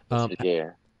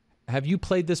 Yeah. Have you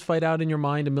played this fight out in your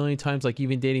mind a million times, like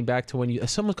even dating back to when you...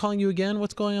 Is someone calling you again?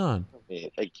 What's going on?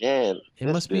 Again. It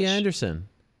must be Anderson.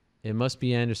 It must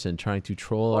be Anderson trying to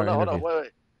troll our interview. Hold on,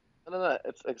 wait. No.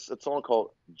 It's someone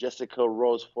called Jessica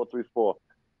Rose 434.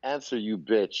 Answer, you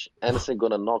bitch. Anderson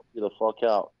gonna knock you the fuck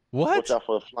out. What? Watch out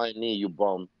for a flying knee, you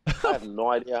bum. I have no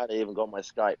idea how they even got my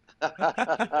Skype.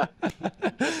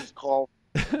 This is called...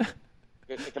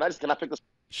 Can I pick this?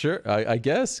 Sure, I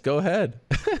guess. Go ahead.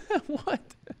 What?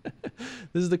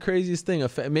 This is the craziest thing.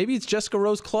 Maybe it's Jessica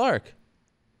Rose Clark.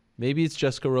 Maybe it's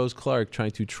Jessica Rose Clark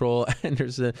trying to troll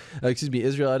Anderson.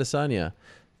 Israel Adesanya.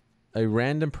 A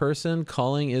random person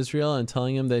calling Israel and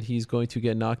telling him that he's going to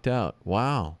get knocked out.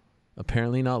 Wow.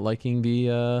 Apparently not liking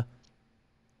the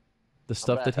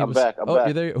stuff that he was. I'm back.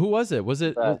 You're there. Who was it? Was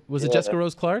it Jessica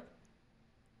Rose Clark?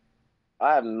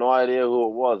 I have no idea who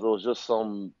it was. It was just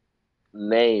some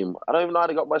name. I don't even know how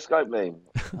they got my Skype name.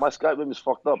 My Skype name is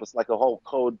fucked up. It's like a whole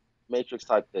code matrix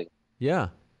type thing. Yeah.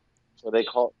 So they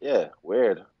call,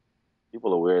 weird.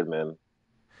 People are weird, man.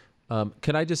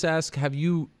 Can I just ask, have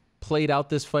you played out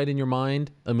this fight in your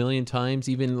mind a million times,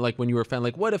 even like when you were a fan?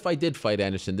 Like, what if I did fight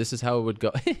Anderson? This is how it would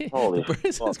go. Holy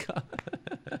fuck.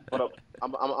 Hold up.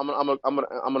 I'm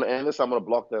gonna end this. I'm gonna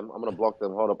block them.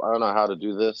 Hold up. I don't know how to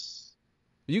do this.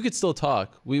 You could still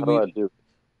talk. How do I do?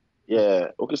 Yeah,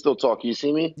 we can still talk. You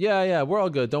see me? Yeah, we're all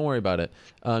good. Don't worry about it.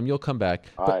 You'll come back.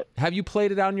 All right. Have you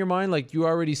played it out in your mind? Like, you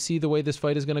already see the way this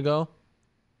fight is going to go?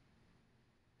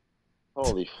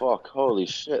 Holy fuck. Holy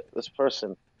shit. This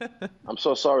person. I'm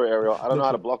so sorry, Ariel. I don't know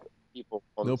how to block people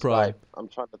on No problem. Skype. I'm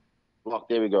trying to block.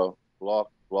 There we go. Block.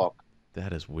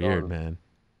 That is weird, man.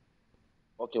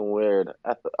 Fucking weird.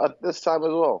 At this time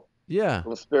as well. Yeah.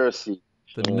 Conspiracy.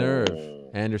 The nerve.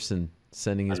 Anderson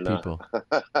sending his people.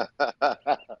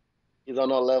 He's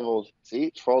on all levels.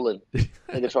 See, trolling.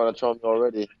 Nigga trying to troll me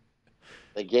already.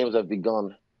 The games have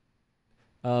begun.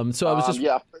 So I was just...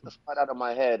 Yeah, I played this fight out in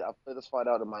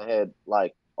my head.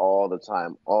 Like all the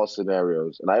time, all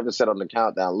scenarios. And I even said on the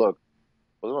countdown, look,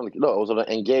 it was on an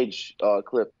Engage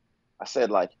clip. I said,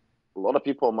 like, a lot of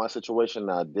people in my situation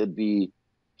now, they'd be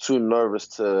too nervous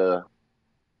to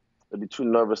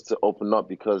open up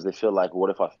because they feel like, what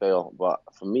if I fail? But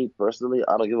for me personally,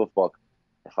 I don't give a fuck.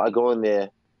 If I go in there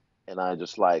and I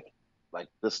just like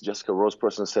this Jessica Rose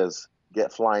person says,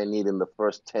 get flying knee in the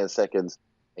first 10 seconds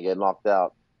and get knocked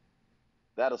out,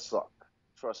 that'll suck.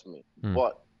 Trust me.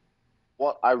 But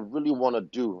what I really want to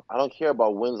do, I don't care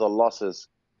about wins or losses.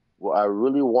 What I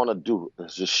really want to do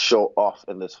is just show off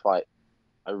in this fight.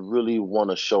 I really want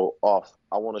to show off.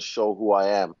 I want to show who I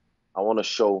am. I want to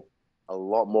show a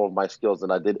lot more of my skills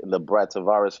than I did in the Brad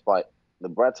Tavares fight. The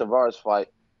Brad Tavares fight,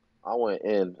 I went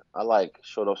in, I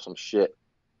showed off some shit,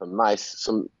 I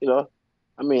showed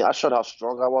how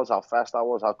strong I was, how fast I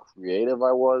was, how creative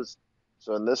I was.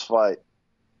 So in this fight,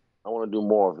 I want to do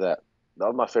more of that. That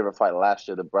was my favorite fight last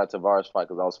year, the Brad Tavares fight,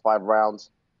 because that was 5 rounds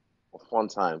of fun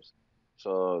times.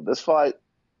 So this fight,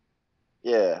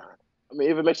 if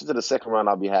it makes it to the second round,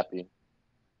 I'll be happy.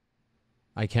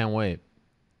 I can't wait.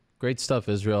 Great stuff,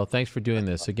 Israel. Thanks for doing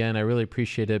this. Again, I really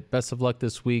appreciate it. Best of luck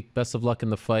this week. Best of luck in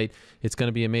the fight. It's going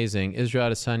to be amazing. Israel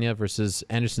Adesanya versus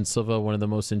Anderson Silva, one of the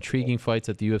most intriguing fights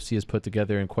that the UFC has put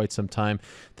together in quite some time.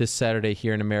 This Saturday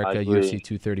here in America, UFC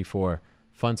 234.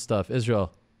 Fun stuff.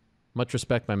 Israel, much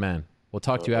respect, my man. We'll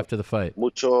talk to you after the fight.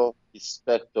 Mucho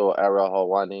respeto, Ariel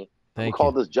Helwani. I'm going to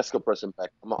call this Jessica person back.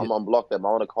 I'm going to unblock them.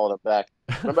 I want to call them back.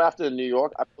 Remember after New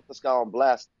York, I put this guy on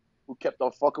blast who kept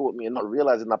on fucking with me and not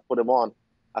realizing I put him on.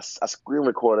 I screen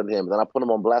recorded him, then I put him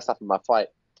on blast after my fight.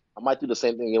 I might do the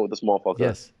same thing again with this motherfucker.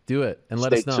 Yes, do it and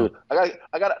let us know. Tuned.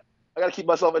 I gotta keep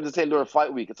myself entertained during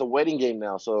fight week. It's a waiting game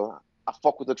now, so I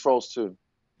fuck with the trolls too.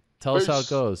 Tell us how it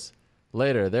goes.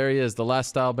 Later, there he is, the last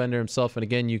style bender himself, and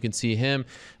again, you can see him,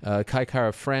 Kai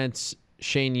Kara France,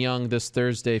 Shane Young this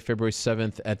Thursday, February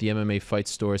 7th at the MMA Fight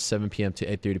Store, 7 p.m. to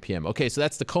 8:30 p.m. Okay, so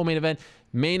that's the co-main event.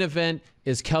 Main event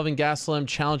is Kelvin Gastelum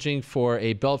challenging for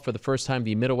a belt for the first time,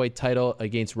 the middleweight title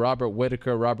against Robert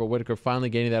Whittaker. Robert Whittaker finally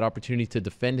getting that opportunity to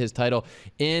defend his title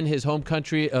in his home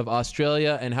country of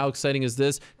Australia. And how exciting is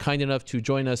this? Kind enough to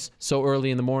join us so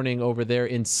early in the morning over there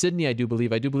in Sydney, I do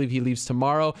believe. I do believe he leaves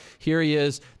tomorrow. Here he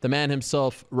is, the man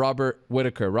himself, Robert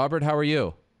Whittaker. Robert, how are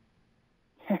you?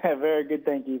 Very good,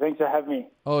 thank you. Thanks for having me.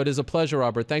 Oh, it is a pleasure,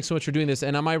 Robert. Thanks so much for doing this.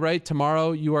 And am I right?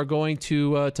 Tomorrow you are going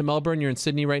to Melbourne. You're in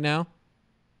Sydney right now?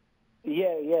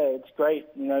 Yeah, it's great.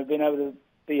 Being able to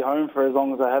be home for as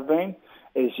long as I have been,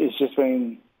 it's just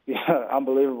been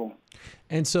unbelievable.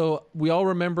 And so we all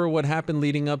remember what happened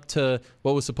leading up to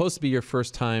what was supposed to be your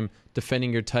first time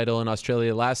defending your title in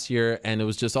Australia last year, and it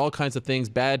was just all kinds of things,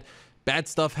 bad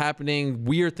stuff happening,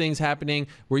 weird things happening.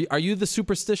 Are you the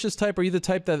superstitious type? Are you the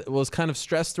type that was kind of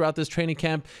stressed throughout this training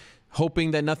camp,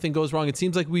 hoping that nothing goes wrong? It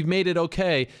seems like we've made it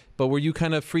okay, but were you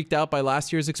kind of freaked out by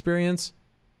last year's experience?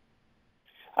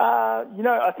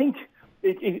 I think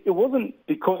it wasn't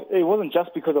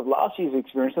just because of last year's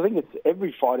experience. I think it's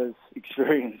every fighter's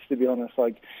experience, to be honest.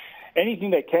 Like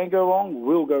anything that can go wrong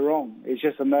will go wrong. It's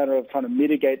just a matter of trying to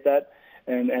mitigate that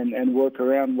and work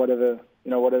around whatever's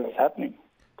happening.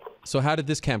 So how did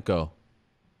this camp go?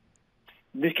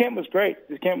 This camp was great.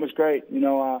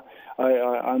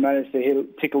 I managed to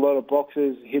tick a lot of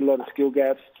boxes, hit a lot of skill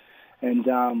gaps, and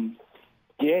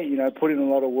put in a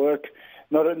lot of work.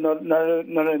 Not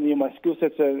only in my skill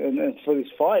sets and for this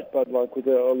fight, but like with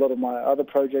a lot of my other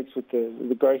projects with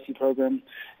the Gracie program,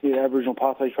 the Aboriginal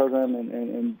Pathway program,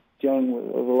 and dealing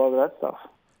with a lot of that stuff.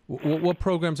 What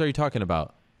programs are you talking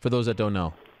about? For those that don't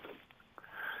know.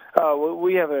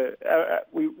 We have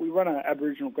we run an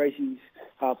Aboriginal Gracie's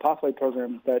Pathway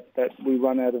program that we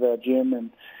run out of our gym,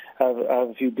 and have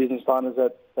a few business partners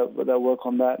that work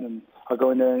on that, and I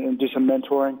go in there and do some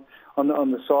mentoring on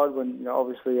the side when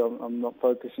obviously I'm not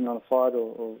focusing on a fight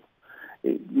or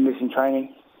missing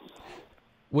training.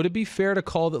 Would it be fair to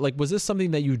call that, like, was this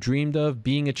something that you dreamed of,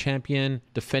 being a champion,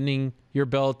 defending your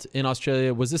belt in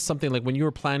Australia? Was this something like when you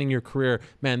were planning your career,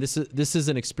 man, this is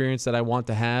an experience that I want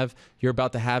to have, you're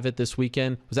about to have it this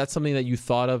weekend? Was that something that you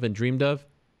thought of and dreamed of?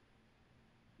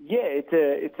 Yeah,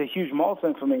 it's a huge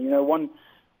milestone for me.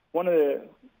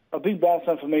 A big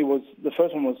milestone for me was, the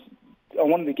first one was I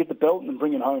wanted to get the belt and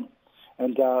bring it home.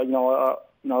 And, I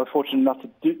was fortunate enough to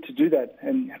do that.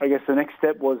 And I guess the next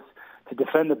step was to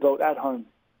defend the belt at home.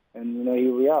 And,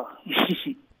 here we are.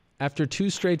 After 2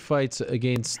 straight fights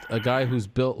against a guy who's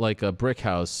built like a brick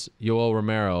house, Yoel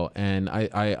Romero, and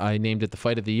I named it the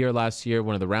fight of the year last year,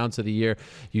 one of the rounds of the year.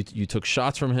 You took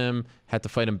shots from him, had to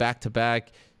fight him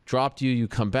back-to-back, dropped you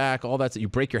come back, all that. You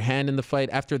break your hand in the fight.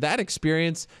 After that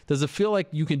experience, does it feel like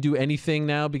you can do anything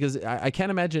now? Because I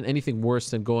can't imagine anything worse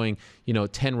than going,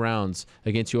 10 rounds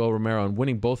against Yoel Romero and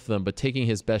winning both of them, but taking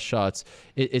his best shots.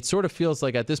 It sort of feels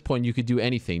like at this point you could do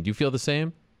anything. Do you feel the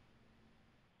same?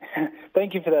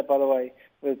 Thank you for that, by the way.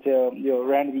 With your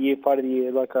round of the year, fight of the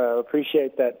year, I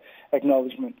appreciate that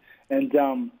acknowledgement. And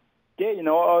I've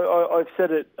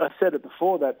said it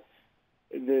before that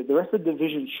the rest of the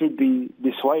division should be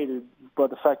dissuaded by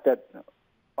the fact that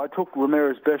I took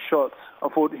Romero's best shots. I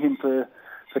fought him for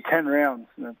 10 rounds,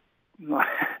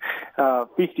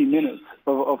 50 minutes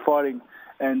of fighting,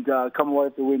 and come away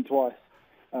with the win twice.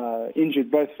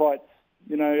 Injured both fights.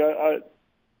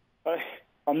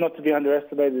 I'm not to be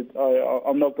underestimated.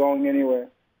 I'm not going anywhere,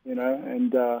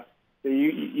 and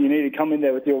you need to come in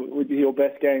there with your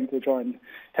best game to try and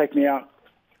take me out.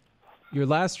 Your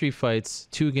last 3 fights,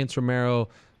 2 against Romero,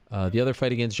 the other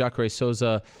fight against Jacare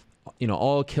Souza,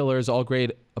 all killers, all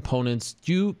great opponents.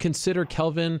 Do you consider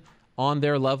Kelvin on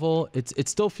their level? It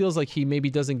still feels like he maybe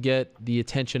doesn't get the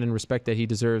attention and respect that he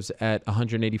deserves at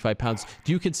 185 pounds.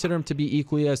 Do you consider him to be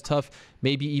equally as tough,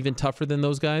 maybe even tougher than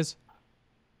those guys?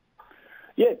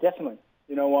 Yeah, definitely.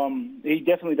 He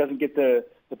definitely doesn't get the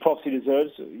props he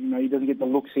deserves. He doesn't get the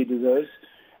looks he deserves.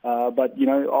 But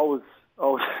I was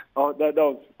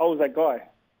that guy.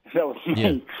 That was me.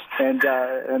 Yeah.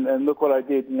 And look what I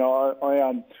did.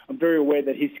 I'm very aware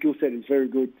that his skill set is very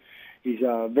good. He's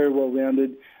very well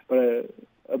rounded. But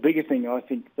a bigger thing I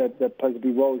think that plays a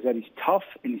big role is that he's tough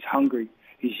and he's hungry.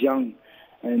 He's young,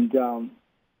 and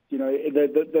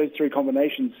those 3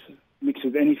 combinations mixed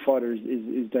with any fighter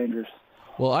is dangerous.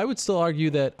 Well, I would still argue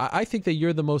that I think that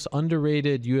you're the most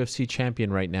underrated UFC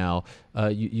champion right now.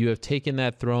 You have taken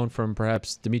that throne from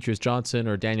perhaps Demetrius Johnson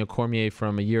or Daniel Cormier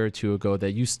from a year or 2 ago,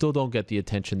 that you still don't get the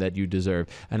attention that you deserve.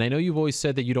 And I know you've always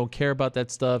said that you don't care about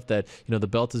that stuff, that the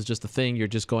belt is just a thing. You're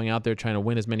just going out there trying to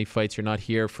win as many fights. You're not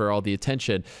here for all the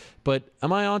attention. But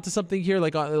am I onto something here?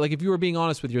 Like if you were being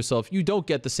honest with yourself, you don't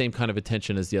get the same kind of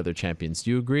attention as the other champions.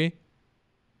 Do you agree?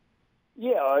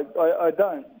 Yeah, I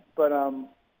don't. But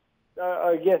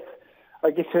I guess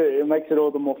it makes it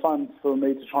all the more fun for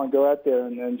me to try and go out there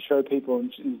and show people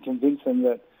and convince them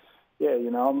that,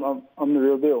 I'm the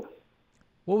real deal.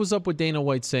 What was up with Dana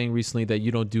White saying recently that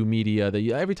you don't do media? That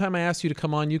every time I ask you to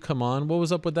come on, you come on. What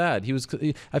was up with that?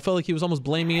 I felt like he was almost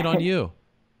blaming it on you.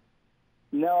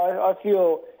 No, I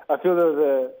feel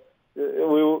there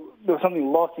was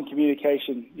something lost in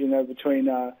communication, between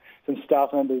some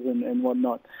staff members and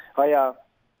whatnot. I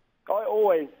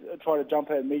always try to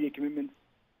jump at media commitments.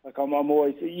 Like I'm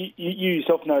always. You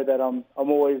yourself know that I'm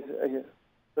always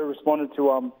responded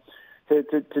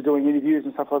to doing interviews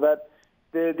and stuff like that.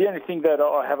 The only thing that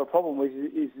I have a problem with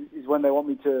is when they want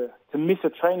me to miss a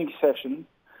training session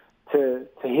to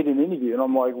hit an interview, and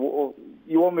I'm like, well,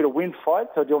 you want me to win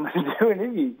fights or do you want me to do an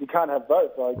interview? You can't have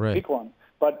both. Like, right. Pick one.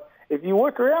 But if you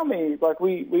work around me, like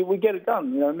we get it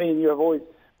done. You know, me and you have always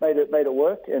made it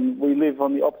work, and we live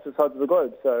on the opposite sides of the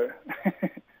globe. So.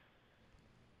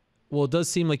 Well, it does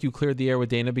seem like you cleared the air with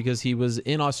Dana because he was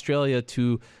in Australia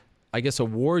to, I guess,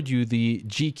 award you the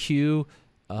GQ.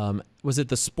 Was it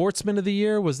the Sportsman of the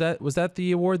Year? Was that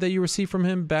the award that you received from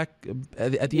him back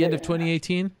at the end of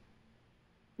 2018?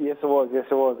 Yes, it was.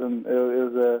 And it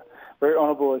was a very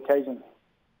honourable occasion.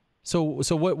 So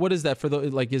what is that for?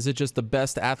 Is it just the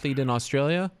best athlete in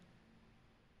Australia?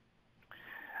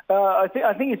 I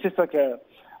think it's just like an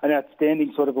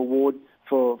outstanding sort of award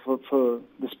for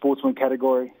the sportsman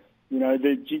category. You know,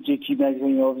 the GQ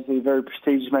magazine, obviously a very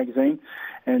prestigious magazine,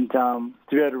 and to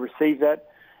be able to receive that,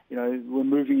 you know, we're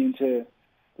moving into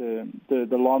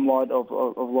the limelight of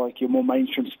like your more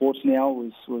mainstream sports now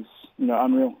was you know,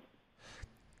 unreal.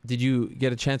 Did you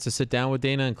get a chance to sit down with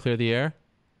Dana and clear the air?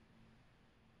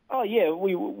 Oh yeah,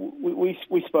 we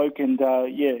spoke, and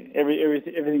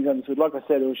everything's understood. Like I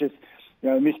said, it was just, you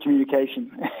know,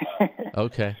 miscommunication.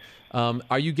 Okay.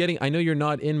 Are you getting? I know you're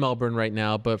not in Melbourne right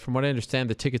now, but from what I understand,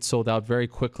 the tickets sold out very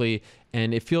quickly,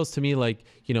 and it feels to me like,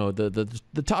 you know,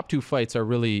 the top two fights are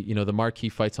really, you know, the marquee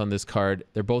fights on this card.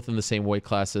 They're both in the same weight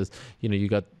classes. You know, you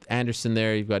got Anderson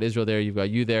there, you've got Israel there, you've got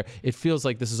you there. It feels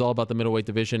like this is all about the middleweight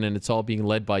division, and it's all being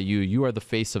led by you. You are the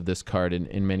face of this card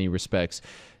in many respects.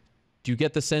 Do you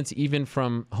get the sense, even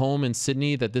from home in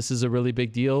Sydney, that this is a really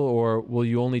big deal, or will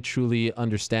you only truly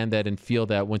understand that and feel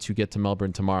that once you get to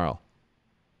Melbourne tomorrow?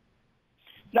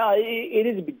 No, it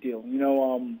is a big deal. You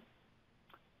know,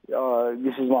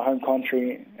 this is my home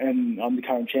country, and I'm the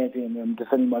current champion and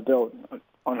defending my belt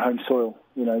on home soil.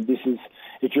 You know, this is,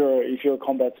 if you're a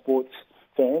combat sports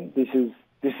fan, this is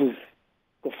the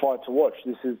fight to watch.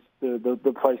 This is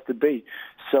the place to be.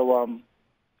 So,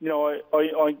 you know,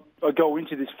 I go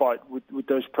into this fight with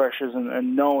those pressures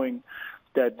and knowing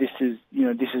that this is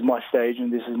my stage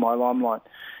and this is my limelight.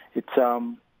 It's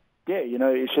yeah, you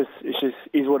know, it's just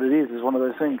is what it is. It's one of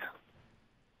those things.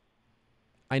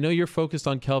 I know you're focused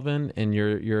on Kelvin and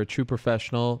you're a true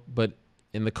professional, but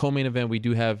in the co-main event we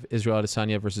do have Israel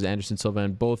Adesanya versus Anderson Silva,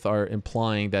 and both are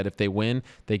implying that if they win,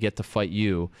 they get to fight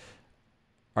you.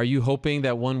 Are you hoping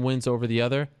that one wins over the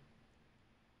other?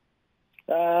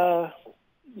 Yeah,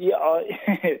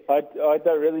 I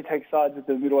don't really take sides with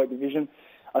the middleweight division.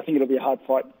 I think it'll be a hard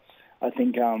fight. I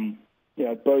think you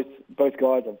know, both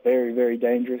guys are very, very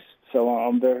dangerous. So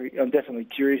I'm definitely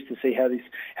curious to see how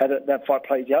that fight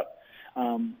plays out.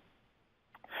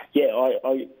 Yeah,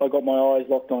 I got my eyes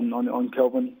locked on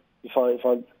Kelvin. If I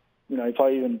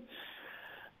even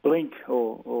blink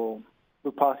or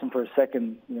look past him for a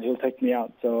second, you know, he'll take me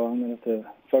out. So I'm going to have to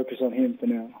focus on him for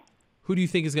now. Who do you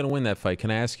think is going to win that fight? Can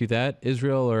I ask you that?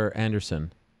 Israel or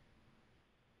Anderson?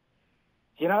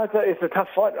 You know, it's a tough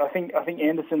fight. I think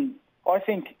Anderson. I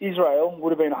think Israel would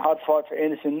have been a hard fight for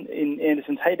Anderson in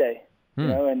Anderson's heyday. You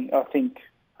know, and I think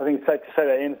it's safe to say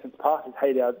that Anderson's past his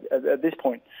heyday at this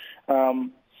point.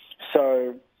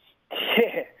 So,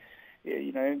 yeah,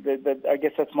 you know, I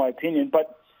guess that's my opinion.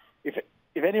 But if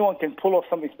anyone can pull off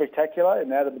something spectacular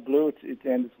and out of the blue, it's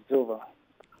Anderson Silva.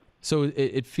 So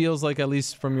it feels like, at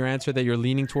least from your answer, that you're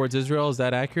leaning towards Israel. Is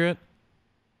that accurate?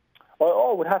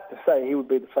 I would have to say he would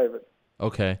be the favorite.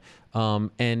 Okay.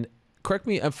 And correct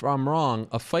me if I'm wrong,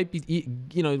 a fight,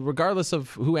 you know, regardless of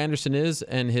who Anderson is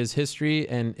and his history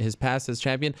and his past as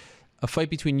champion, a fight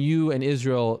between you and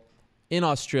Israel in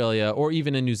Australia, or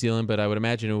even in New Zealand, but I would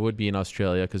imagine it would be in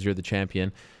Australia because you're the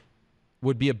champion,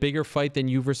 would be a bigger fight than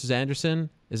you versus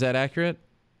Anderson. Is that accurate?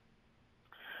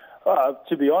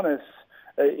 To be honest,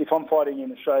 if I'm fighting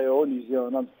in Australia or New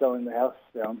Zealand, I'm selling the house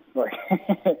down. Like,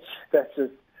 that's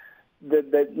just,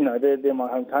 that you know, they're my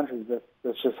home countries.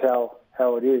 That's just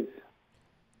how it is.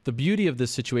 The beauty of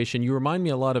this situation, you remind me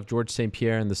a lot of George St.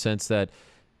 Pierre in the sense that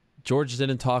George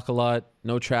didn't talk a lot,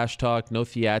 no trash talk, no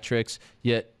theatrics,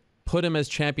 yet put him as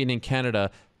champion in Canada,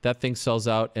 that thing sells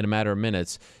out in a matter of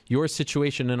minutes. Your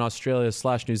situation in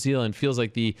Australia/New Zealand feels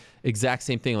like the exact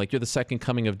same thing. Like, you're the second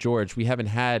coming of George. We haven't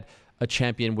had a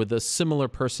champion with a similar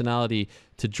personality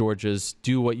to George's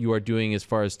do what you are doing as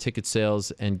far as ticket sales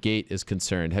and gate is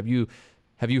concerned. Have you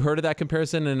heard of that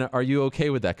comparison, and are you okay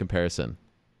with that comparison?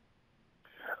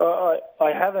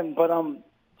 I haven't, but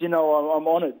you know, I'm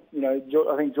honoured. You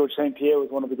know, I think George St. Pierre was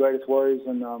one of the greatest warriors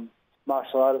and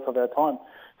martial artists of our time.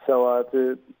 So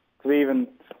to be even,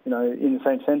 you know, in the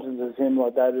same sentence as him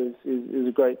like that is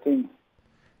a great thing.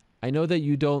 I know that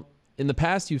you don't. In the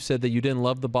past, you've said that you didn't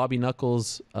love the Bobby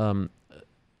Knuckles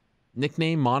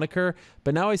nickname moniker,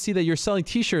 but now I see that you're selling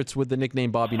T-shirts with the nickname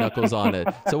Bobby Knuckles on it.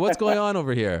 So what's going on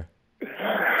over here?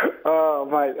 Oh,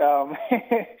 mate,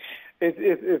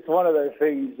 it's one of those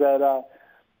things that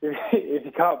if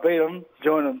you can't beat them,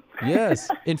 join them. Yes.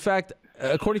 In fact,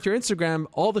 according to your Instagram,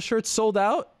 all the shirts sold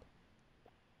out.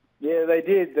 Yeah, they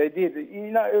did. They did.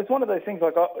 You know, it was one of those things.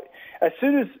 Like, as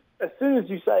soon as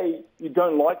you say you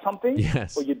don't like something,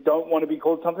 yes, or you don't want to be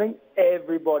called something,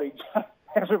 everybody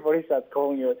starts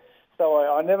calling you it. So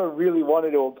I never really wanted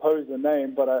to oppose the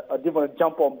name, but I didn't want to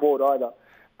jump on board either.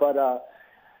 But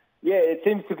yeah, it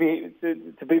seems to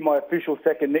be my official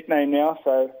second nickname now.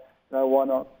 So why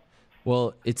not?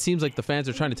 Well, it seems like the fans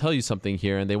are trying to tell you something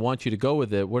here, and they want you to go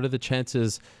with it. What are the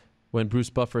chances when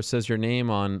Bruce Buffer says your name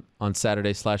on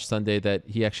Saturday/Sunday that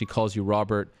he actually calls you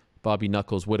Robert Bobby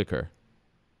Knuckles Whittaker?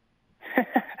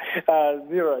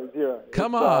 0.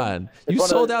 Come on. You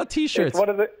sold out T-shirts. It's one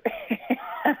of the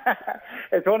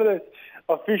it's one of those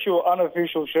official,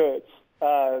 unofficial shirts,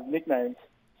 nicknames.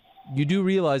 You do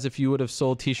realize if you would have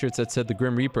sold T-shirts that said the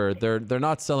Grim Reaper, they're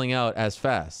not selling out as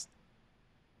fast.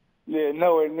 Yeah,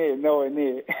 nowhere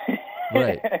near.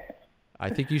 Right. I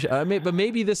think you should. But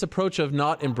maybe this approach of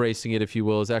not embracing it, if you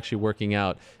will, is actually working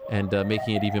out and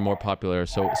making it even more popular.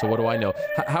 So what do I know?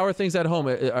 How are things at home?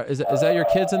 Is that your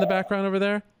kids in the background over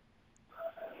there?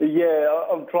 Yeah,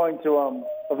 I'm trying to.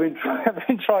 I've been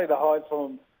trying to hide from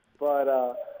them, but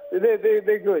they're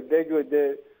good. They're good.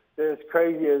 They're as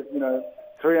crazy as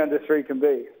 3 under 3 can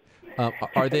be.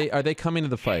 Are they coming to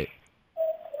the fight?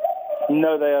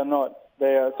 No, they are not.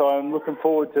 They are. So I'm looking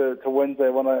forward to Wednesday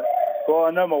when I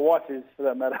know my wife is, for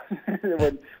that matter,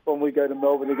 when we go to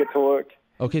Melbourne to get to work.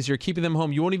 Okay, so you're keeping them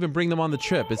home. You won't even bring them on the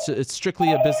trip. It's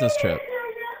strictly a business trip.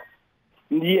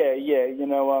 Yeah.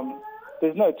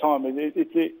 There's no time.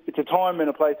 It's a time and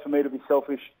a place for me to be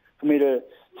selfish, for me to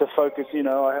focus.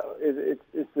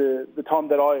 It's the time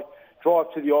that I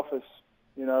drive to the office,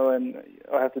 and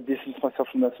I have to distance myself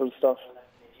from that sort of stuff.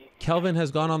 Kelvin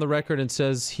has gone on the record and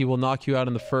says he will knock you out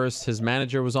in the first. His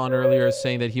manager was on earlier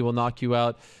saying that he will knock you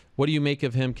out. What do you make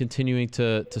of him continuing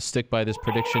to stick by this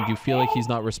prediction? Do you feel like he's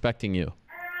not respecting you?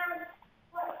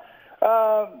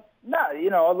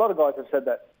 No, a lot of guys have said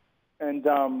that. And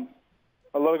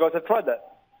a lot of guys have tried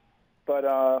that. But,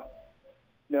 to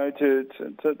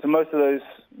most of those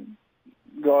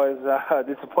guys,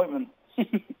 disappointment.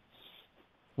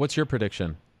 What's your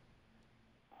prediction?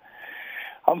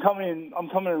 I'm coming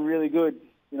in really good.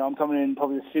 I'm coming in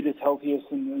probably the fittest, healthiest,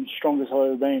 and strongest I've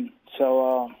ever been.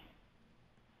 So,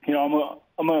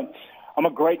 I'm a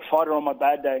great fighter on my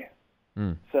bad day.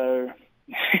 So,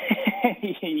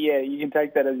 yeah, you can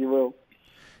take that as you will.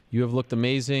 You have looked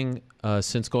amazing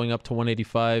since going up to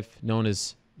 185. No one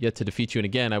has yet to defeat you. And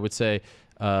again, I would say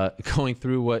going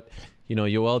through what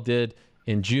Yoel did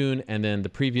in June and then the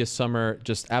previous summer,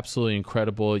 just absolutely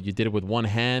incredible. You did it with one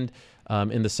hand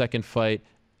in the second fight.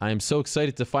 I am so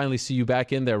excited to finally see you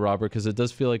back in there, Robert, because it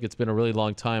does feel like it's been a really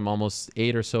long time, almost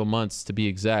 8 or so months to be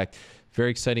exact.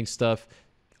 Very exciting stuff.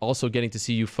 Also getting to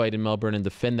see you fight in Melbourne and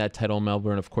defend that title in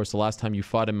Melbourne. Of course, the last time you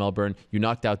fought in Melbourne, you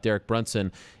knocked out Derek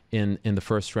Brunson in the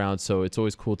first round. So it's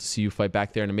always cool to see you fight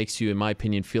back there, and it makes you, in my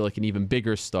opinion, feel like an even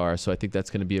bigger star. So I think that's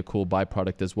going to be a cool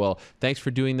byproduct as well. Thanks for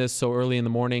doing this so early in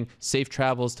the morning. Safe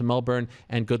travels to Melbourne,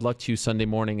 and good luck to you Sunday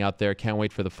morning out there. Can't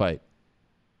wait for the fight.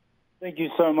 Thank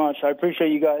you so much. I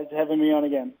appreciate you guys having me on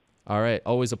again. All right.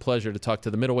 Always a pleasure to talk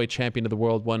to the middleweight champion of the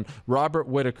world, one Robert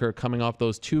Whittaker, coming off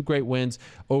those 2 great wins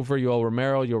over Yoel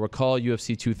Romero. You'll recall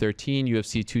UFC 213,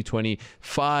 UFC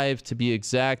 225 to be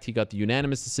exact. He got the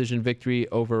unanimous decision victory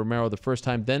over Romero the first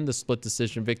time, then the split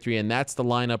decision victory, and that's the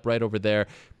lineup right over there.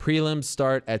 Prelims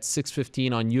start at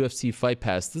 6:15 on UFC Fight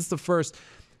Pass. This is the first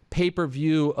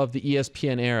pay-per-view of the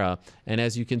ESPN era, and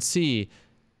as you can see,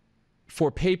 for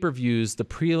pay-per-views, the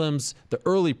prelims, the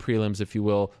early prelims, if you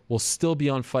will still be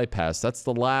on Fight Pass. That's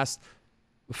the last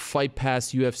Fight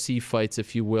Pass UFC fights,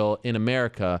 if you will, in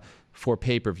America for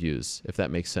pay-per-views, if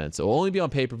that makes sense. It will only be on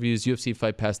pay-per-views, UFC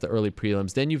Fight Pass, the early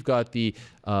prelims. Then you've got the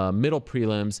middle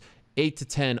prelims, 8 to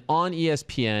 10 on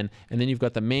ESPN, and then you've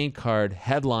got the main card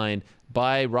headlined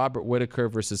by Robert Whittaker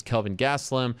versus Kelvin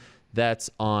Gastelum. That's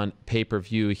on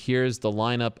pay-per-view. Here's the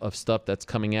lineup of stuff that's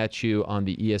coming at you on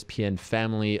the ESPN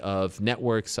family of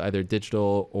networks, either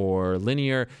digital or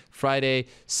linear. Friday,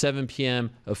 7 p.m.,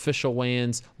 official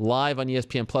weigh-ins live on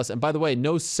ESPN+. And by the way,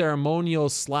 no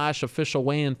ceremonial/official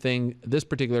weigh-in thing this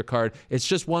particular card. It's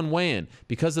just one weigh-in.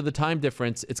 Because of the time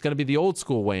difference, it's going to be the old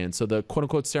school weigh-in. So the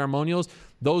quote-unquote ceremonials,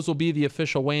 those will be the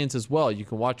official weigh-ins as well. You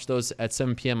can watch those at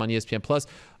 7 p.m. on ESPN+.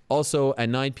 Also, at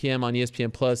 9 p.m. on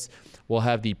ESPN Plus, we'll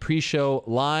have the pre-show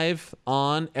live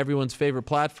on everyone's favorite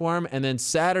platform. And then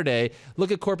Saturday,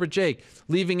 look at Corporate Jake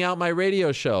leaving out my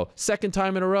radio show. Second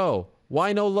time in a row.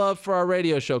 Why no love for our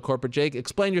radio show, Corporate Jake?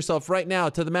 Explain yourself right now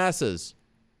to the masses.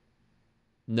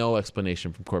 No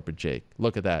explanation from Corporate Jake.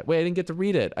 Look at that. Wait, I didn't get to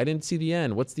read it. I didn't see the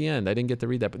end. What's the end? I didn't get to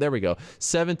read that, but there we go.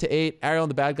 7 to 8, Ariel and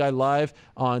the Bad Guy live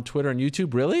on Twitter and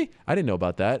YouTube. Really? I didn't know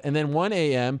about that. And then 1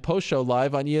 a.m. post-show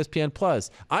live on ESPN Plus.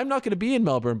 I'm not going to be in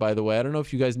Melbourne, by the way. I don't know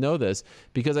if you guys know this,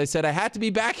 because I said I had to be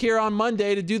back here on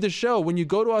Monday to do the show. When you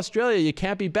go to Australia, you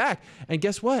can't be back. And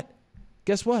guess what?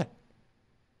 Guess what?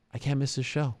 I can't miss this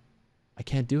show. I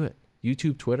can't do it.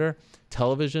 YouTube, Twitter,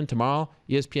 television, tomorrow,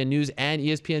 ESPN News and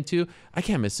ESPN2. I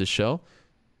can't miss this show.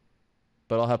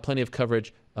 But I'll have plenty of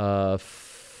coverage 3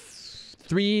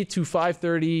 to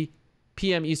 5:30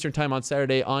 p.m. Eastern Time on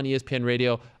Saturday on ESPN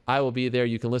Radio. I will be there.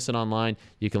 You can listen online.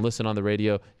 You can listen on the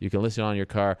radio. You can listen on your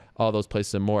car, all those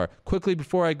places and more. Quickly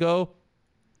before I go,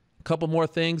 a couple more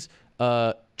things.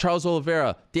 Charles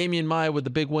Oliveira, Damian Maia with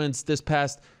the big wins this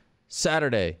past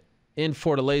Saturday in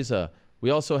Fortaleza.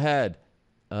 We also had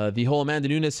the whole Amanda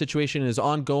Nunes situation is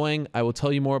ongoing. I will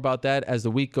tell you more about that as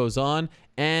the week goes on.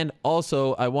 And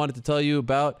also, I wanted to tell you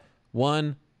about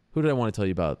one. Who did I want to tell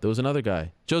you about? There was another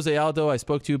guy. Jose Aldo, I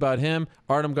spoke to you about him.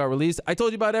 Artem got released. I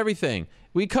told you about everything.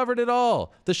 We covered it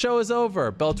all. The show is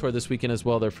over. Bellator this weekend as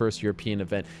well, their first European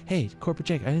event. Hey, Corporate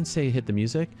Jake, I didn't say hit the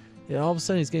music. Yeah, all of a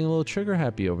sudden, he's getting a little trigger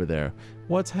happy over there.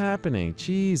 What's happening?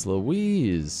 Jeez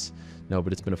Louise. No,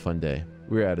 but it's been a fun day.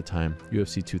 We're out of time.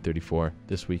 UFC 234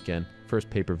 this weekend. First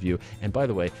pay-per-view. And by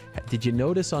the way, did you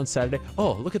notice on Saturday?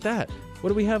 Oh, look at that. What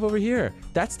do we have over here?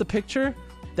 That's the picture?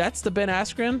 That's the Ben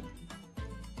Askren?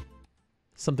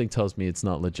 Something tells me it's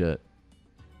not legit.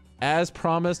 As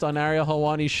promised on Ariel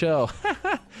Helwani's show.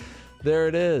 There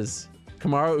it is.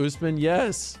 Kamaru Usman,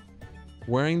 yes.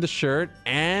 Wearing the shirt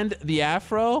and the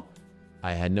afro?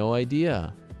 I had no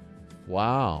idea.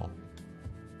 Wow.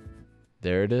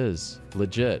 There it is.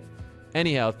 Legit.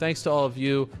 Anyhow, thanks to all of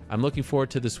you. I'm looking forward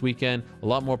to this weekend. A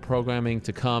lot more programming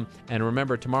to come. And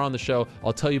remember, tomorrow on the show,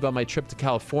 I'll tell you about my trip to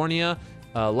California.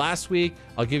 Last week,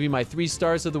 I'll give you my 3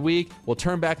 stars of the week. We'll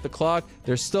turn back the clock.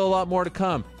 There's still a lot more to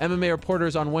come. MMA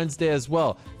Reporters on Wednesday as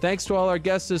well. Thanks to all our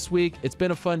guests this week. It's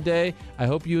been a fun day. I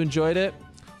hope you enjoyed it.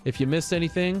 If you missed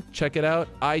anything, check it out.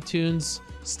 iTunes,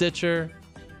 Stitcher,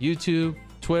 YouTube,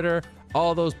 Twitter,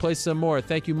 all those places and more.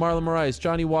 Thank you, Marlon Moraes,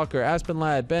 Johnny Walker, Aspen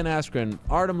Ladd, Ben Askren,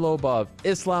 Artem Lobov,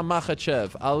 Islam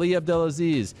Makhachev, Ali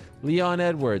Abdelaziz, Leon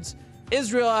Edwards,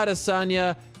 Israel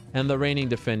Adesanya, and the reigning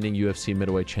defending UFC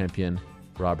middleweight champion,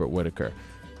 Robert Whittaker.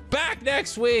 Back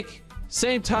next week,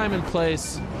 same time and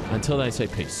place. Until then, I say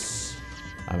peace.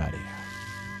 I'm out of here.